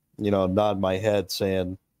 nod my head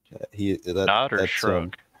saying, Nod or that's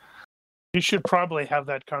shrug? You should probably have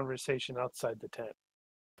that conversation outside the tent.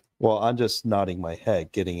 Well, I'm just nodding my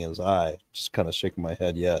head, getting his eye, just kind of shaking my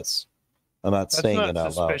head, yes. I'm not That's saying not it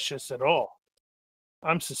out loud. suspicious at all.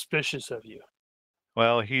 I'm suspicious of you.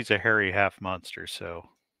 Well, he's a hairy half monster, so.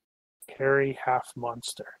 Hairy half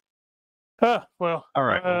monster. Well, All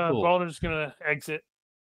right, well, cool. Balder's gonna exit.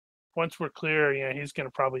 Once we're clear, he's gonna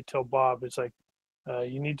probably tell Bob. It's like,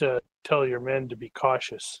 you need to tell your men to be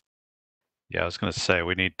cautious. Yeah, I was gonna say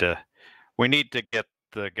we need to get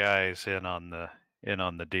the guys in on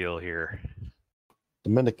the deal here.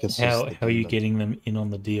 Dominicus How is the are you demon. getting them in on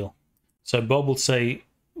the deal? So Bob will say,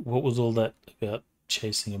 "What was all that about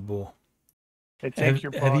chasing a boar?" They think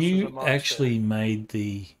your boss Have is a you monster. actually made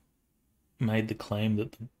the claim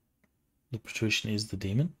that the patrician is the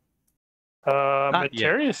demon? Not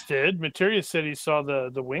yet. Materius did. Materius said he saw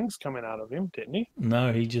the wings coming out of him, didn't he?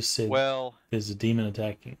 No, he just said Well, there's a demon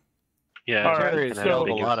attacking. Yeah. All right, Terry so- smelled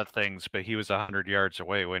a lot of things, but he was 100 yards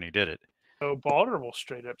away when he did it. So Balder will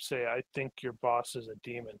straight up say, "I think your boss is a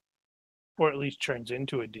demon," or at least turns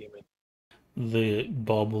into a demon. The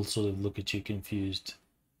Bob will sort of look at you confused.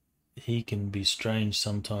 He can be strange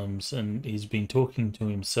sometimes, and he's been talking to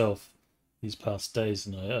himself these past days,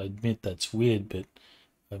 and I admit that's weird, but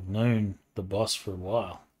I've known the boss for a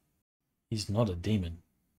while. He's not a demon.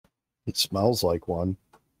 It smells like one.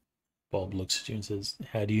 Bob looks at you and says,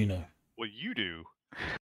 "How do you know?" Well, you do.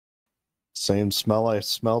 Same smell I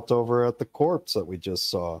smelt over at the corpse that we just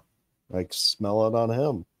saw. I smell it on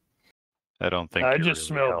him. I don't think I you're just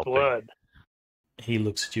really smelled helping. blood. He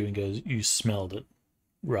looks at you and goes, "You smelled it.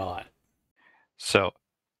 Right." So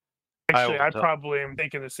Actually, I will tell- probably am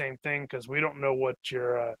thinking the same thing because we don't know what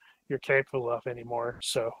you're capable of anymore.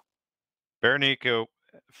 So Berenico,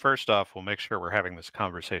 first off, we'll make sure we're having this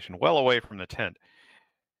conversation well away from the tent.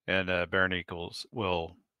 And Berenico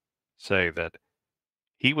will say that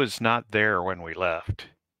he was not there when we left.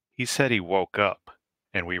 He said he woke up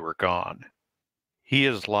and we were gone. He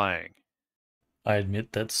is lying. I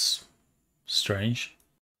admit that's strange.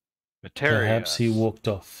 Materius, Perhaps he walked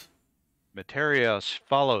off. Materius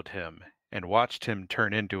followed him and watched him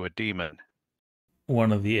turn into a demon.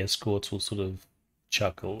 One of the escorts will sort of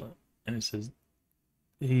chuckle, and he says,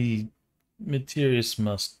 Materius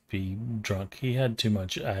must be drunk. He had too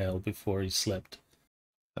much ale before he slept."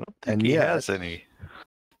 I don't think And he yet- has any.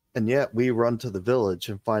 And yet we run to the village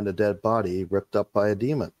and find a dead body ripped up by a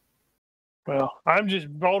demon. well,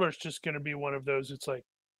 Balder's just going to be one of those. It's like,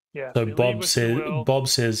 yeah. So believe Bob what you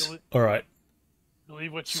says, will, "All right,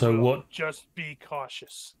 believe what you so will. what- Just be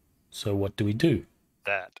cautious. so what do we do?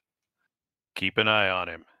 That. Keep an eye on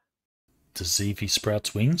him. To see if he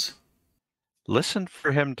sprouts wings?" Listen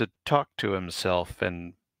for him to talk to himself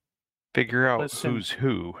and figure out Listen. who's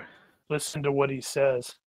who. Listen to what he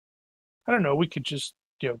says. I don't know. We could just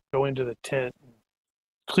go into the tent and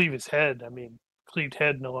cleave his head. I mean, cleaved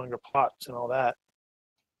head no longer plots and all that.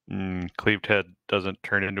 Cleaved head doesn't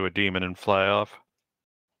turn into a demon and fly off.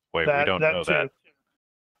 Wait, we don't know that.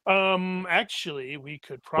 too. Actually, we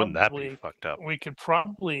could Wouldn't that be probably fucked up?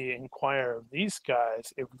 inquire of these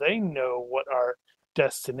guys if they know what our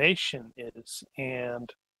destination is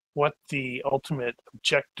and what the ultimate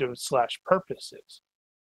objective / purpose is.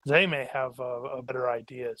 They may have a better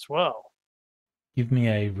idea as well. Give me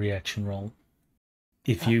a reaction roll.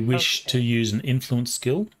 If you wish to Okay. use an influence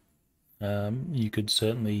skill, you could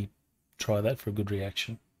certainly try that for a good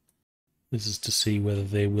reaction. This is to see whether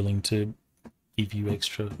they're willing to give you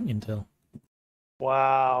extra intel.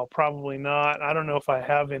 Wow, probably not. I don't know if I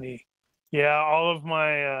have any. Yeah, all of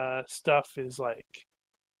my stuff is like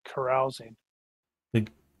carousing.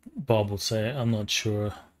 Bob will say, I'm not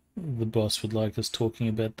sure the boss would like us talking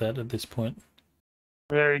about that at this point.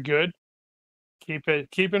 Very good.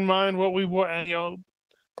 Keep in mind what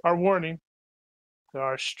our warning. There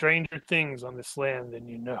are stranger things on this land than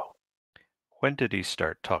you know. When did he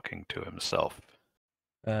start talking to himself?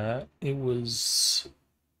 It was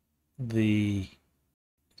the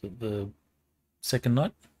second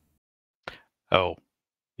night? Oh,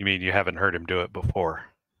 you mean you haven't heard him do it before?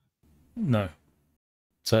 No.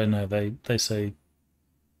 So no, they say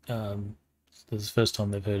this is the first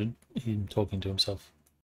time they've heard him talking to himself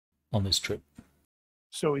on this trip.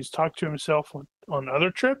 So he's talked to himself on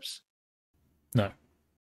other trips? No.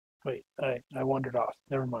 Wait, I wandered off.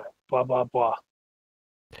 Never mind. Blah, blah, blah.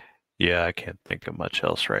 Yeah, I can't think of much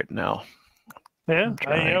else right now. Yeah,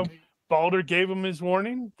 trying. Balder gave him his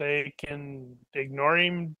warning. They can ignore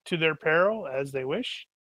him to their peril as they wish.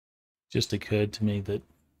 Just occurred to me that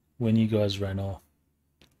when you guys ran off,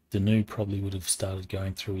 Danu probably would have started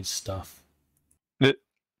going through his stuff.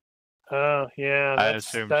 Oh, yeah. I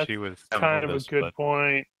assumed she was kind of a good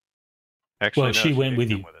point. Actually, Well, no, she went didn't with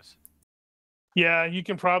come you. us. Yeah, you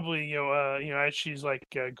can probably, as she's like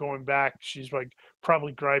going back, she's like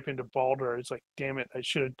probably griping to Balder. It's like, damn it, I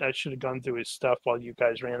should have gone through his stuff while you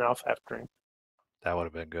guys ran off after him. That would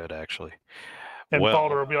have been good, actually. And Well-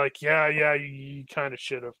 Balder will be like, yeah, you kind of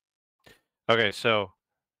should have. Okay, so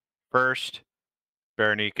first,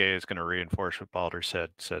 Berenike is going to reinforce what Balder said.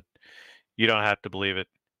 Said, you don't have to believe it.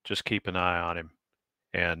 Just keep an eye on him,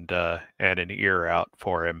 and an ear out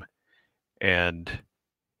for him. And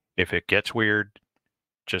if it gets weird,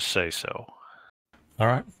 just say so. All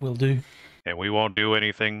right, will do. And we won't do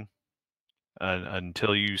anything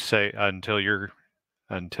until you're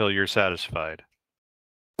satisfied.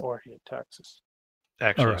 Or he attacks us.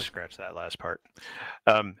 Actually, All right. scratch that last part.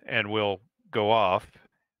 And we'll go off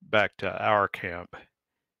back to our camp,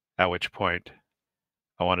 at which point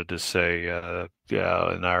I wanted to say,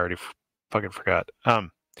 yeah, and I already fucking forgot.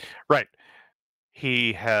 Right.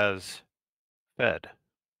 He has fed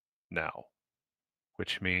now,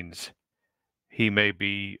 which means he may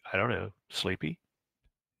be, I don't know, sleepy.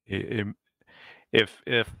 He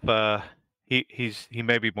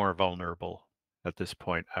may be more vulnerable at this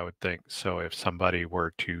point, I would think. So if somebody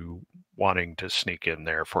were to wanting to sneak in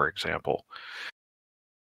there, for example.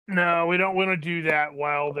 No, we don't want to do that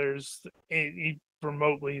while there's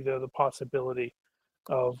remotely the possibility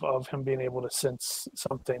of him being able to sense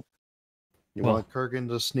something. You Well- want Kurgan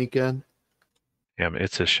to sneak in? Yeah,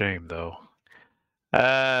 it's a shame though.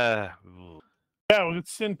 Yeah,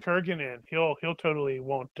 let's send Kurgan in. He'll totally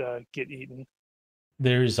won't get eaten.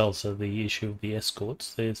 There is also the issue of the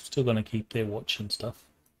escorts. They're still going to keep their watch and stuff.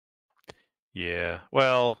 yeah.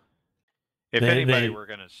 Well, if They- anybody they- were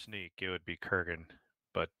gonna sneak, it would be Kurgan.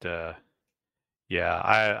 But yeah,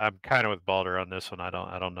 I'm kind of with Balder on this one. I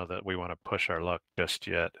don't know that we want to push our luck just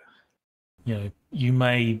yet. You know, you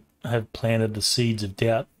may have planted the seeds of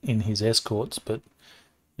doubt in his escorts, but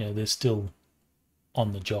you know they're still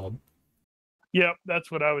on the job. Yep,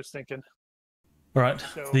 that's what I was thinking. All right.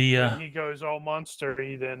 So The when he goes all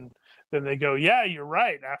monstery, then they go, yeah, you're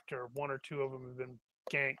right. After one or two of them have been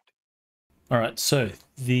ganked. all right. So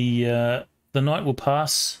the night will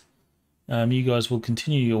pass. You guys will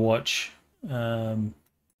continue your watch. I'm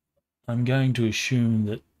going to assume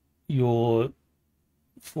that your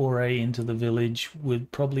foray into the village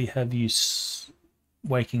would probably have you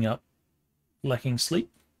waking up lacking sleep.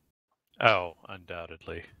 Oh,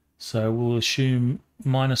 undoubtedly. So we'll assume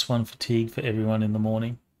 -1 fatigue for everyone in the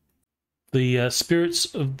morning. The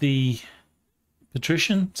spirits of the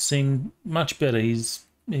Patrician seem much better. He's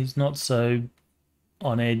not so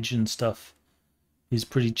on edge and stuff. He's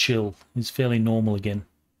pretty chill. He's fairly normal again.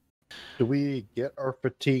 Do we get our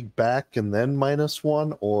fatigue back and then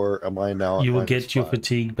 -1, or am I now? At You will get your -5?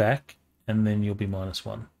 fatigue back, and then you'll be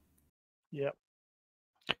 -1. Yep.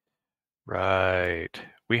 Right.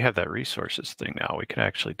 We have that resources thing now. We can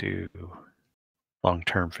actually do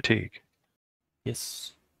long-term fatigue.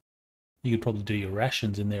 Yes. You could probably do your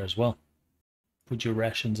rations in there as well. Put your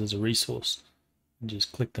rations as a resource and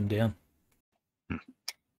just click them down.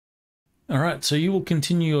 All right, so you will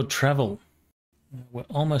continue your travel. We're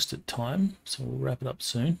almost at time, so we'll wrap it up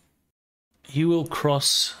soon. You will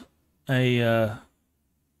cross a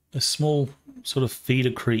a small sort of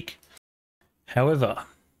feeder creek. However,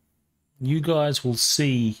 you guys will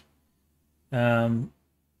see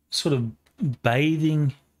sort of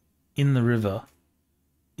bathing in the river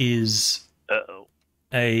is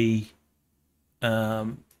a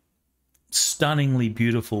stunningly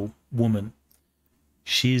beautiful woman.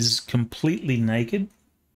 She's completely naked.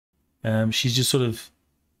 She's just sort of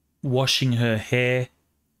washing her hair.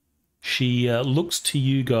 She looks to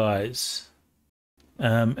you guys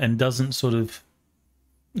and doesn't sort of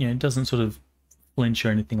flinch or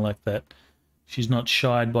anything like that. She's not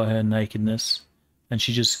shied by her nakedness, and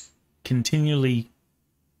she just continually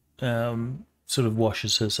sort of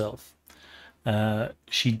washes herself.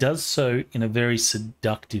 She does so in a very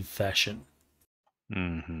seductive fashion.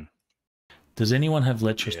 Mm-hmm. Does anyone have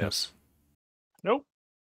lecherousness? Nope.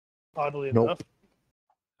 Oddly Nope. enough.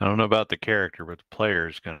 I don't know about the character, but the player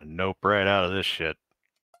is going to nope right out of this shit.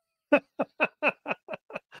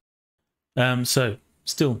 So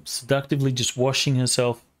still seductively just washing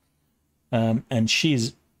herself, and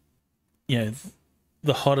she's, the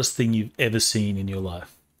hottest thing you've ever seen in your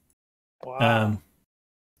life. Wow.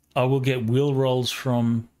 I will get will rolls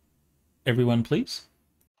from everyone, please.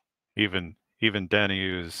 Even Danny,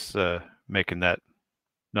 who's making that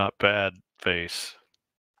not bad face.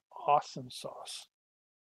 Awesome sauce.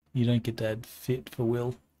 You don't get to add fit for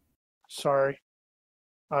will. Sorry.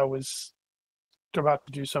 I was about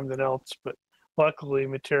to do something else, but luckily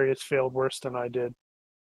Materius failed worse than I did.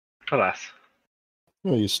 Alas.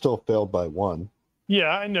 Well, you still failed by 1. Yeah,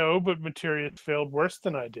 I know, but Materius failed worse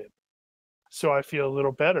than I did. So I feel a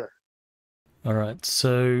little better. All right,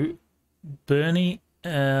 so Bernie,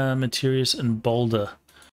 Materius, and Boulder,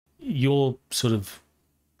 you're sort of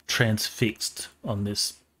transfixed on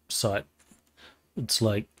this site. It's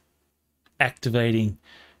like activating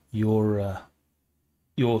your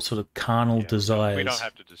sort of carnal desires. We don't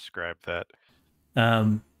have to describe that.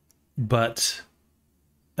 But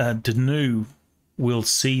Danu will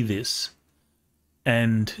see this,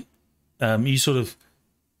 and you're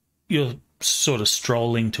sort of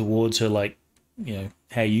strolling towards her, like,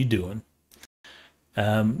 how you doing?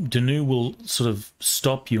 Danu will sort of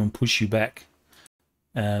stop you and push you back,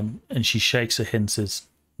 and she shakes her head and says,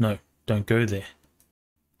 "No, don't go there.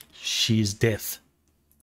 She is death."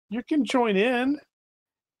 You can join in.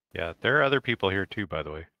 Yeah, there are other people here too, by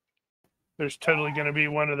the way. There's totally going to be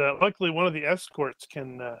one of the. Luckily, one of the escorts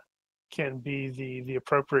can be the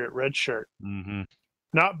appropriate red shirt. Mm-hmm.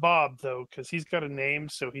 Not Bob though, because he's got a name,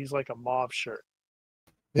 so he's like a mauve shirt.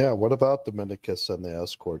 Yeah, what about Dominicus and the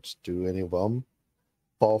escorts? Do any of them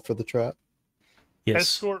fall for the trap? Yes.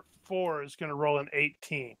 Escort 4 is going to roll an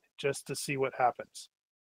 18 just to see what happens,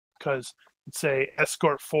 because say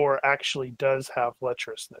Escort 4 actually does have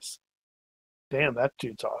lecherousness. Damn, that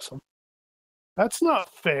dude's awesome. That's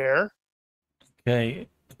not fair. Okay.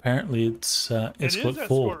 Apparently, it's It Escort is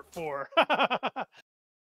 4. Escort 4.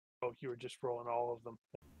 Oh, you were just rolling all of them.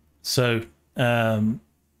 So,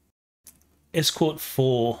 Escort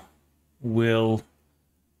 4 will,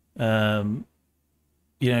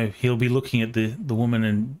 he'll be looking at the woman,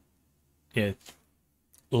 and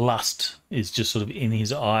lust is just sort of in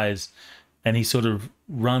his eyes, and he sort of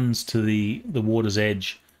runs to the water's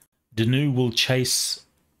edge. Danu will chase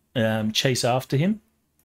after him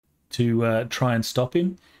to try and stop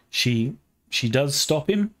him. She does stop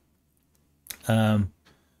him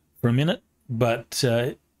for a minute, but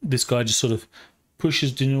this guy just sort of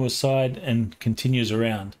pushes Danu aside and continues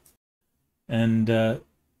around. And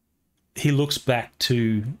he looks back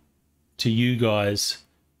to you guys,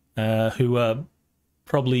 who are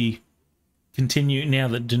probably continue now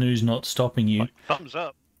that Danu's not stopping you. Thumbs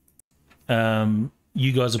up.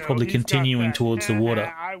 You guys are No, probably he's got continuing that, towards the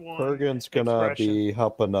water. I won Bergen's gonna expression. be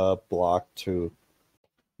helping block to,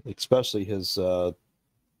 especially his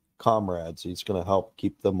comrades. He's gonna help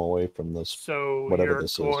keep them away from this. So whatever you're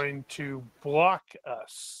this is. going to block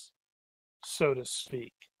us, so to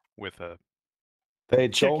speak. With a Hey,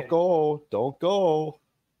 Chicken. don't go.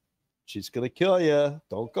 She's gonna kill you.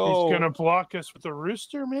 Don't go. He's going to block us with a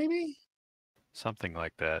rooster, maybe? something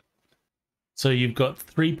like that. So you've got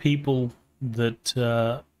 3 people that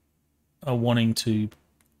are wanting to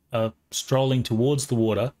strolling towards the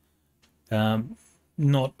water,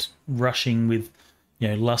 not rushing with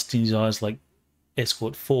lust in his eyes like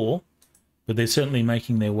Escort 4, but they're certainly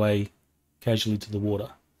making their way casually to the water.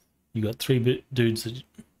 You got 3 dudes that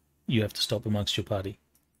you have to stop amongst your party.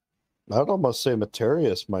 I'd almost say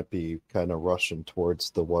Materius might be kind of rushing towards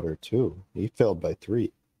the water too. He failed by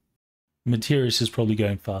 3. Materius is probably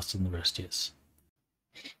going faster than the rest, yes.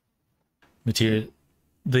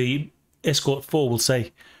 The Escort 4 will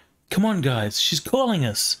say, Come on, guys, she's calling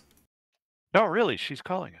us. No, really, she's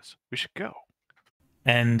calling us. We should go.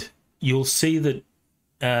 And you'll see that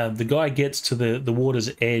the guy gets to the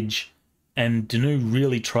water's edge, and Danu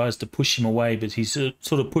really tries to push him away, but he sort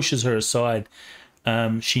of pushes her aside.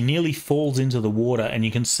 She nearly falls into the water, and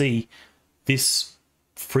you can see this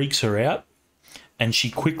freaks her out, and she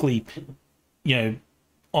quickly,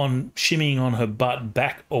 on shimmying on her butt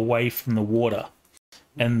back away from the water,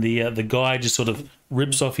 and the guy just sort of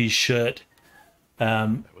rips off his shirt. That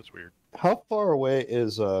was weird. How far away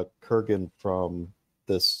is Kurgan from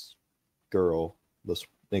this girl, this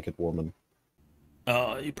naked woman?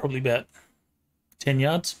 You're probably about 10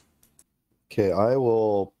 yards. Okay, I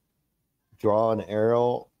will draw an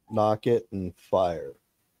arrow, knock it, and fire.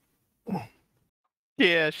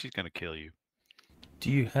 Yeah, she's gonna kill you.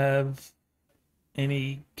 Do you have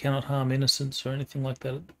any cannot harm innocence or anything like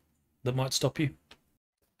that that might stop you?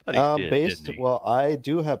 But he did, didn't he? Well, I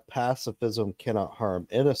do have pacifism cannot harm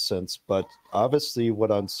innocence, but obviously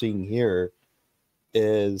what I'm seeing here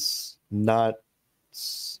is not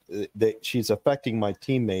that she's affecting my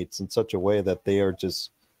teammates in such a way that they are just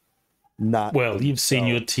not. Well, you've seen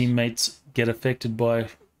your themselves. teammates get affected by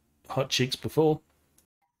hot chicks before.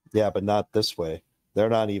 Yeah, but not this way. They're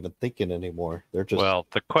not even thinking anymore. They're just. Well,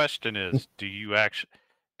 the question is,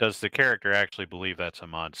 does the character actually believe that's a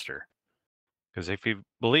monster? Because if he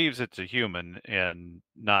believes it's a human and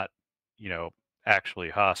not, actually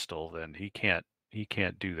hostile, then he can't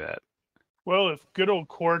do that. Well, if good old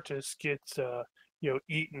Quartus gets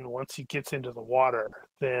eaten once he gets into the water,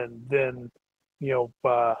 then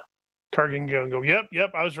Kargan go,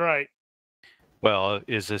 yep, I was right. Well,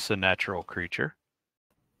 is this a natural creature?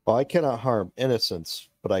 Well, I cannot harm innocence,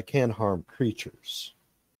 but I can harm creatures.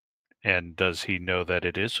 And does he know that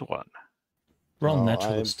it is one? Wrong No,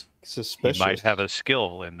 naturalist. Suspicious. He might have a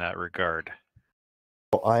skill in that regard.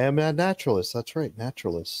 Oh, I am a naturalist. That's right,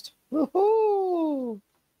 naturalist. Woohoo!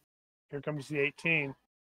 Here comes the 18.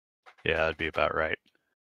 Yeah, that'd be about right.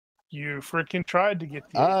 You freaking tried to get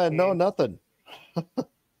the 18. No, nothing.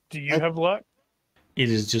 Do you have luck? It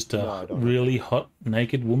is just No, I a don't. really hot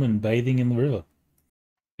naked woman bathing in the river.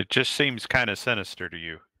 It just seems kind of sinister to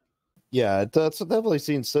you. Yeah, that's definitely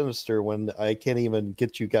seems sinister when I can't even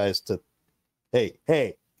get you guys to.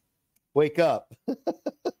 Hey, wake up!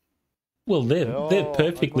 Well, they're No,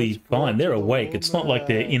 perfectly I'm going fine. They're to the awake. It's not like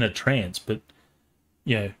they're moon. in a trance, but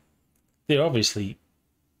they're obviously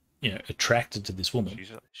attracted to this woman.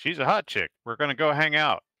 She's a hot chick. We're gonna go hang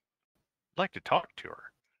out. I'd like to talk to her.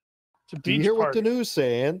 It's a Do you beach hear what party. the news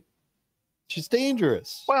saying? She's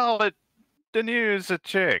dangerous. Well, Danu's a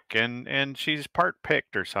chick, and she's part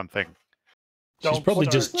picked or something. She's Don't probably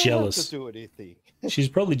start. just Doesn't have jealous. to do anything. She's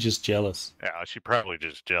probably just jealous. Yeah, she's probably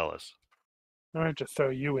just jealous. I'm going to throw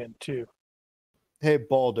you in too. Hey,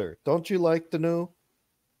 Balder, don't you like the new?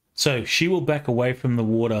 So she will back away from the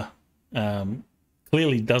water.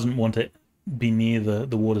 Clearly doesn't want to be near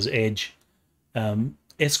the water's edge.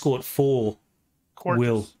 Escort 4 Quartus.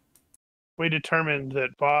 will. We determined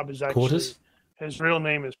that Bob is actually Quartus? his real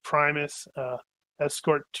name is Primus.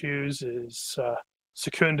 Escort 2's is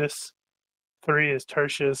Secundus. 3 is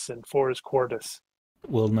Tertius, and 4 is Quartus.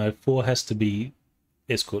 Well, no, 4 has to be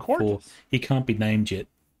Escort 4. Quartus. He can't be named yet.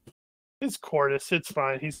 It's Quartus. It's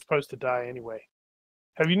fine. He's supposed to die anyway.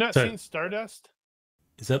 Have you not So- seen Stardust?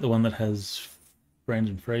 Is that the one that has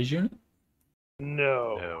Brandon Fraser in it?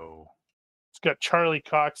 No. No. It's got Charlie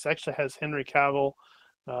Cox. Actually has Henry Cavill.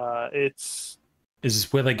 It's Is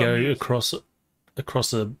this where they go Amusing.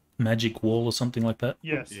 across a magic wall or something like that?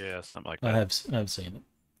 yes. Yeah, something like I that. have seen it.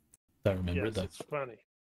 Don't remember Yes, it though. it's funny.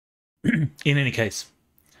 In any case,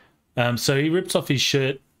 so he rips off his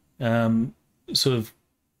shirt, sort of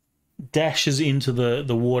dashes into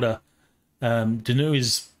the water. Danu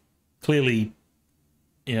is clearly,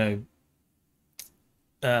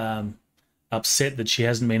 upset that she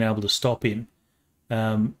hasn't been able to stop him.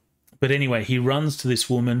 But anyway, he runs to this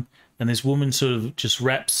woman, and this woman sort of just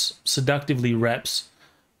seductively wraps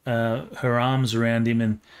her arms around him,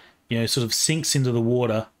 and sort of sinks into the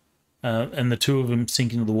water. And the two of them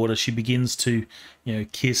sink into the water. She begins to,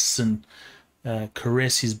 kiss and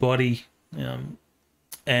caress his body,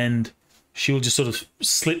 and she will just sort of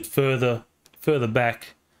slip further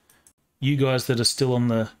back. You guys that are still on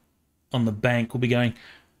the bank will be going,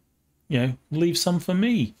 leave some for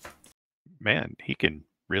me. Man, he can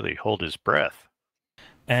really hold his breath.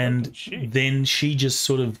 And can she. then she just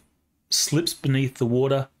sort of slips beneath the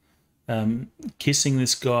water, kissing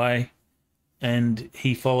this guy, and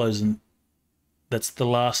he follows, and that's the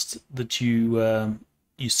last that you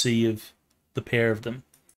see of the pair of them.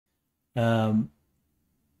 And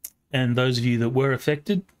those of you that were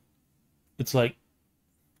affected, it's like,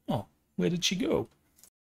 oh, where did she go?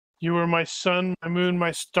 You were my sun, my moon,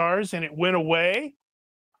 my stars, and it went away.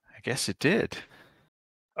 I guess it did.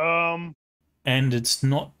 Um, And it's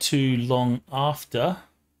not too long after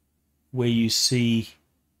where you see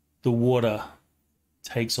the water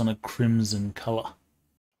takes on a crimson color.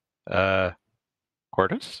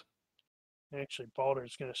 Quartus? actually,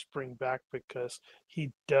 Baldur's going to spring back because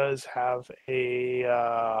he does have a.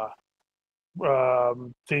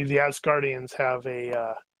 The Asgardians have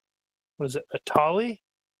a. Was it Atali,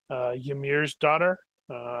 Ymir's daughter,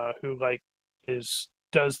 who like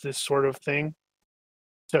does this sort of thing.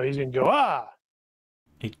 So he's gonna go,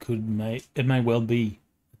 It may well be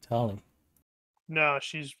Atali. No,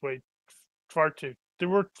 she's they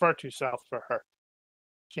were far too south for her.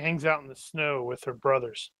 She hangs out in the snow with her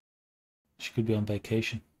brothers. She could be on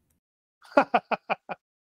vacation. Oh,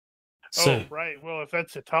 So, right. Well, if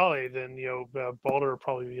that's Atali, then Baldur will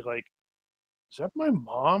probably be like, "Is that my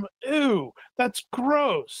mom? Ew, that's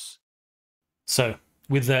gross." so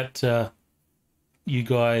with that, you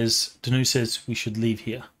guys, Danu says we should leave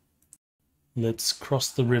here. Let's cross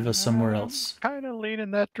the river somewhere else. Kind of lean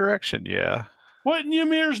in that direction, yeah. What in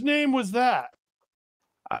Ymir's name was that?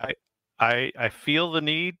 I feel the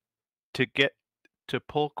need to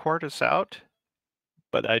pull Quartus out,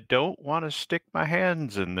 but I don't want to stick my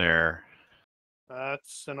hands in there.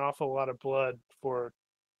 That's an awful lot of blood for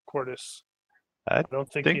Quartus. I don't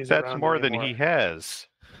think think he's that's around more anymore. than he has.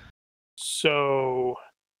 So,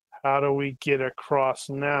 how do we get across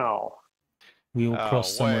now? We will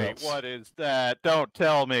cross somewhere wait, else. what is that? Don't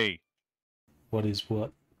tell me. What is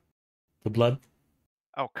what? The blood?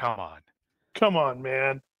 Oh, come on. Come on,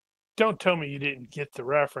 man. Don't tell me you didn't get the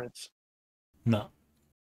reference. No,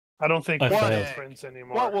 I don't think I we're failed. friends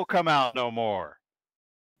anymore. What will come out no more?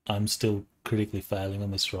 I'm still critically failing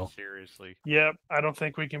on this roll. Seriously. Yep, I don't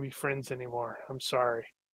think we can be friends anymore. I'm sorry.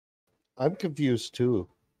 I'm confused too.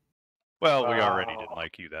 Well, we already Wow. didn't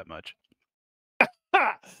like you that much.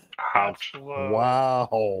 Ha! Ouch. That's low.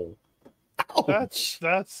 Wow. Ouch.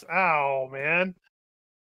 That's ow, man.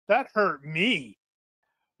 That hurt me.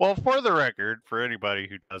 Well, for the record, for anybody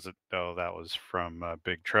who doesn't know, that was from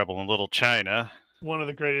Big Trouble in Little China. One of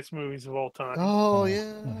the greatest movies of all time. Oh Oh,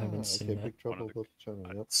 yeah. I haven't seen okay, that. Big Trouble One of in Little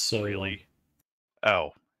China. Yep. So Really?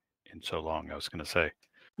 Oh, in so long, I was going to say.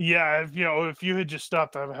 Yeah, if you had just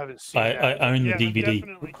stopped, I haven't seen that. I own the Yeah, DVD.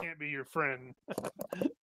 Definitely can't be your friend.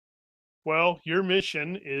 Well, your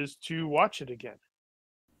mission is to watch it again.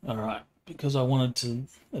 All right, because I wanted to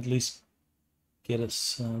at least get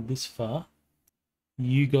us this far.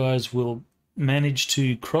 You guys will manage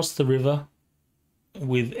to cross the river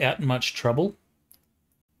without much trouble.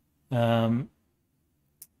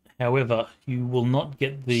 However, you will not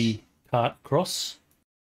get the cart across,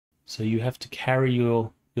 so you have to carry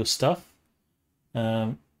your stuff.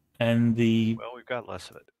 And the Well, we've got less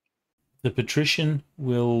of it. patrician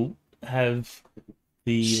will have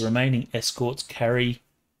the remaining escorts carry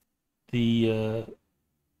the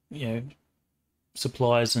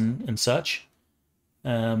supplies and such.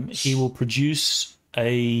 He will produce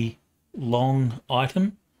a long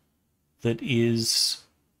item that is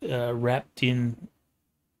wrapped in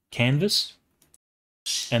canvas,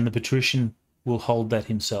 and the patrician will hold that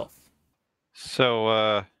himself.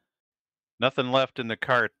 So, nothing left in the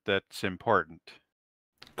cart that's important,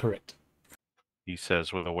 Correct. he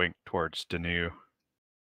says with a wink towards Danu.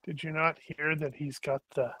 Did you not hear that he's got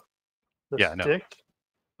the Yeah, no. stick?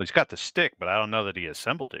 Well, he's got the stick, but I don't know that he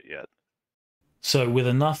assembled it yet. So with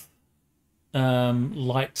enough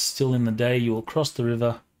light still in the day, you will cross the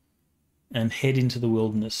river and head into the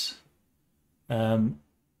wilderness.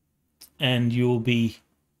 And you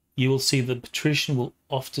will see the patrician will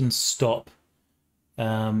often stop.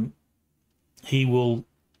 He will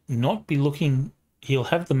not be looking, he'll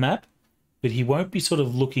have the map, but he won't be sort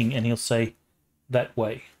of looking, and he'll say that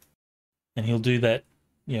way. And he'll do that,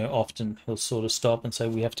 often. He'll sort of stop and say,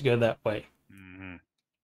 we have to go that way. Mm-hmm.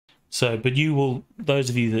 So, but you will, those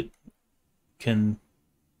of you that can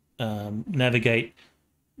navigate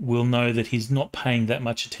will know that he's not paying that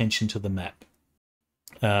much attention to the map.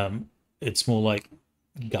 It's more like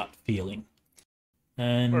gut feeling.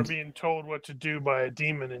 And Or being told what to do by a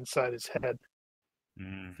demon inside his head.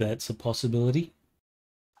 Mm. that's a possibility.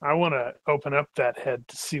 I want to open up that head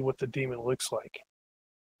to see what the demon looks like.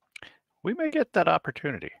 We may get that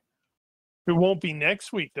opportunity. It won't be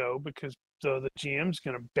next week, though, because the GM's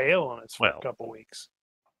going to bail on us for Well, a couple weeks.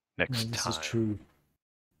 Next No, this time. is true.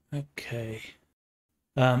 Okay.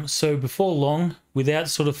 So before long, without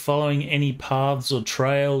sort of following any paths or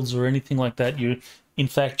trails or anything like that, you're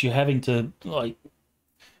having to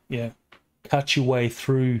cut your way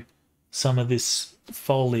through some of this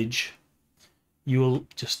foliage, you will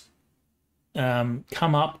just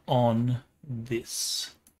come up on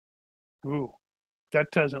this. Ooh,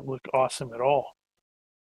 that doesn't look awesome at all.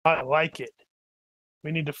 I like it.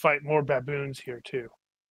 We need to fight more baboons here too.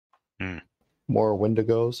 More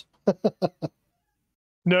Wendigos.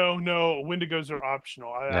 No, Wendigos are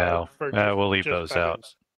optional. I No, prefer we'll leave just those out.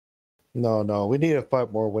 baboons. No, we need to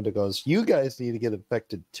fight more Wendigos. You guys need to get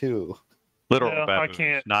infected too. Literal No, I baboons,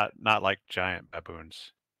 can't. not like giant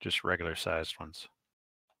baboons, just regular sized ones,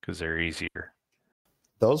 because they're easier.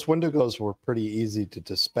 Those Wendigos were pretty easy to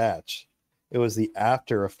dispatch. It was the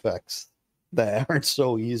after effects that aren't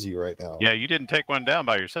so easy right now. Yeah, you didn't take one down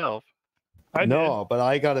by yourself. I No, but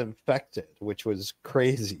I got infected, which was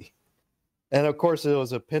crazy. And of course, it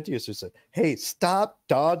was a Pentius who said, "Hey, stop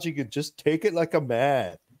dodging and just take it like a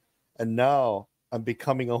man." And now I'm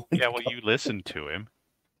becoming a Yeah, well, you listened to him.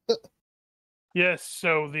 Yes,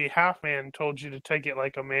 so the half man told you to take it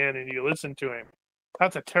like a man and you listened to him.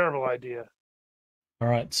 That's a terrible idea. All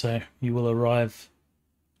right, so you will arrive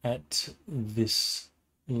at this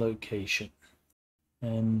location.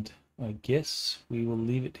 And I guess we will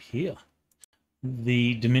leave it here.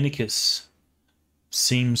 The Dominicus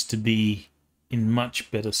seems to be in much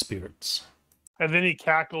better spirits. And then he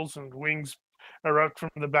cackles and wings erupt from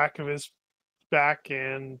the back of his back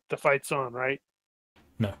and the fight's on, right?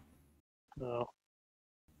 No. No.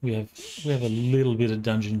 We have a little bit of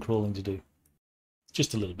dungeon crawling to do.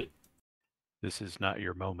 Just a little bit. This is not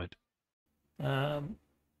your moment. All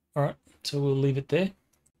right, so we'll leave it there.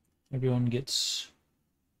 Everyone gets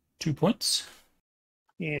 2 points.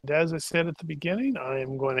 And as I said at the beginning, I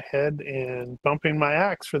am going ahead and bumping my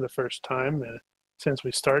axe for the first time since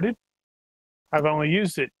we started. I've only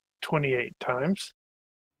used it 28 times.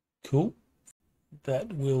 Cool.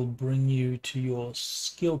 That will bring you to your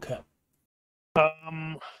skill cap.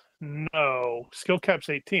 No. Skill cap's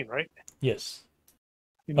 18, right? Yes.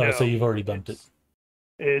 No, Oh, so you've already bumped it.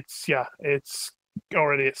 It's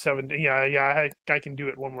already at 17. Yeah, I can do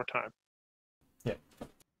it one more time.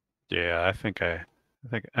 Yeah, I think I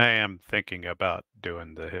am thinking about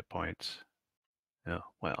doing the hit points. Yeah,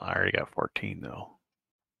 well, I already got 14 though.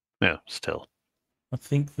 Yeah, still. I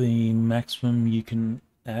think the maximum you can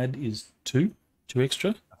add is two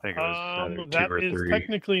extra. I think it was either 2 That or is 3.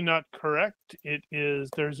 technically not correct. It is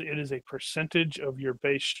a percentage of your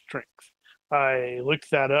base strength. I looked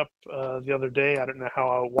that up the other day. I don't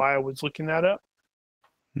know why I was looking that up,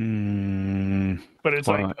 but it's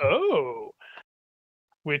like, oh,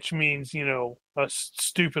 which means us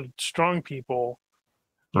stupid strong people,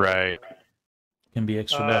 right? Can be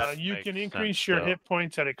extra. You Makes can increase sense, your though. hit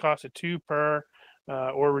points at a cost of 2 per,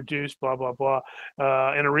 or reduce, blah blah blah.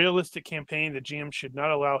 In a realistic campaign, the GM should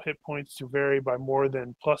not allow hit points to vary by more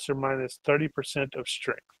than plus or minus 30% of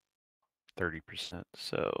strength. 30%.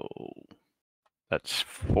 So that's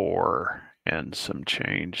 4 and some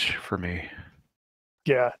change for me.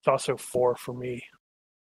 Yeah, it's also 4 for me.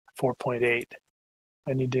 4.8.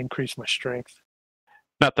 I need to increase my strength.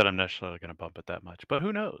 Not that I'm necessarily going to bump it that much, but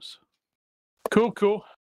who knows? Cool.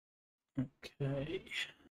 Okay.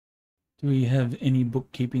 Do we have any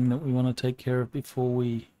bookkeeping that we want to take care of before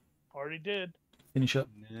we Already did. finish up?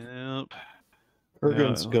 Nope.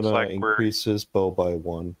 Ergen's it looks gonna like we're- increase his bow by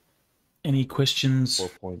 4 Any questions?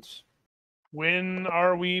 points. When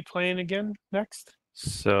are we playing again next?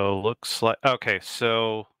 So looks like okay.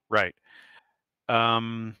 So right,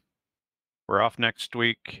 we're off next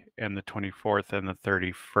week, and the 24th and the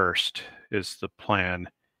 31st is the plan.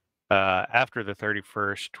 After the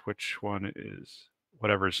 31st, which one is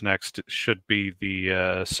whatever's next? It should be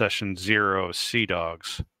the session 0 Sea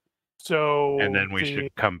Dogs, So and then we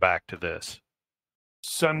should come back to this.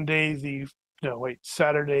 Saturday the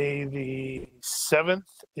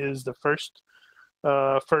 7th is the first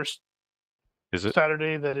Is it?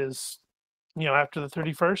 Saturday that is after the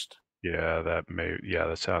 31st. Yeah,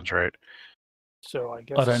 that sounds right. So I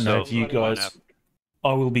guess I don't know So if you the one guys.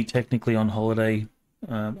 I will be technically on holiday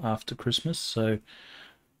after Christmas, so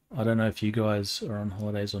I don't know if you guys are on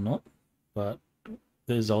holidays or not. But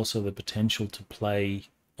there's also the potential to play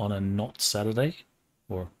on a not Saturday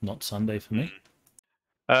or not Sunday for me.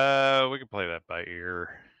 We can play that by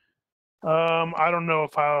ear. I don't know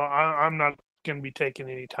if I'm not going to be taking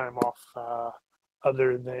any time off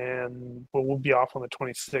other than we'll be off on the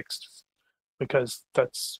 26th because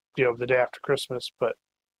that's the day after Christmas, but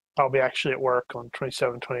I'll be actually at work on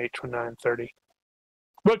 27, 28, 29, 30.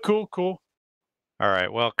 But cool. All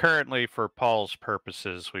right. Well, currently, for Paul's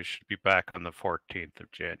purposes, we should be back on the 14th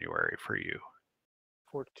of January for you.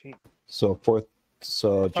 14. So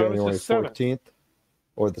the January 7th. 14th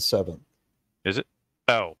or the 7th. Is it?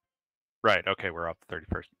 Oh, Right. Okay, we're off the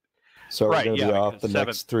 31st. So we're Right. going to be off the because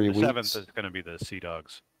next 3 the weeks. 7th is going to be the Sea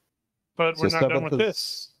Dogs. But So we're not done 7th with this.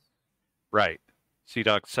 is- Right. Sea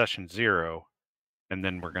Dogs session 0, and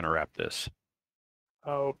then we're going to wrap this.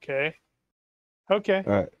 Okay. Okay.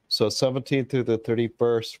 All right. So 17th through the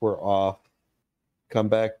 31st, we're off. Come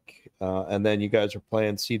back, and then you guys are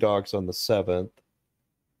playing Sea Dogs on the 7th.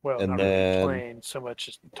 Well, And not then- really playing so much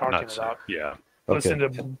as talking Not so- about. Yeah. Listen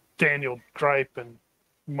to Daniel gripe and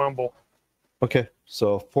mumble. Okay.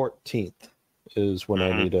 So 14th is when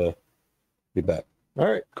I Mhm. need to be back. All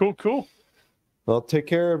right. Cool. Well, take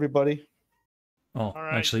care, everybody. Oh,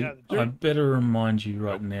 right, actually, yeah, the I dirt- better remind you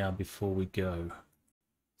right now before we go,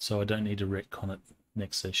 so I don't need to retcon it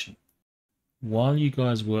next session. While you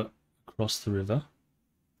guys were across the river,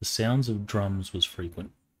 the sounds of drums was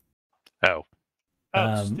frequent. Oh.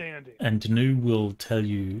 Outstanding. And Danu will tell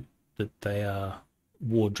you that they are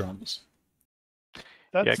war drums.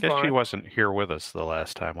 That's Yeah, I guess fine. she wasn't here with us the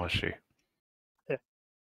last time, was she?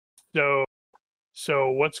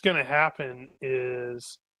 So what's going to happen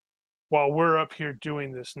is, while we're up here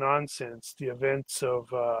doing this nonsense, the events of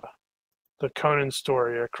the Conan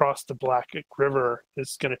story across the Black River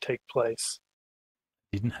is going to take place.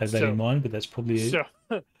 Didn't have that in mind, but that's probably So,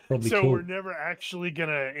 probably so cool. we're never actually going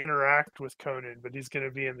to interact with Conan, but he's going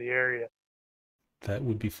to be in the area. That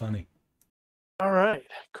would be funny. All right.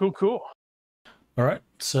 Cool. All right.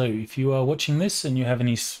 So if you are watching this and you have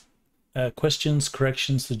any questions,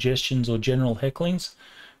 corrections, suggestions, or general hecklings,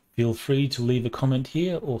 feel free to leave a comment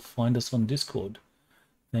here or find us on Discord.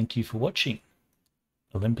 Thank you for watching.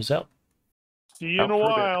 Olympus out. See you in a Out for a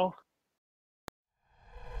bit. while.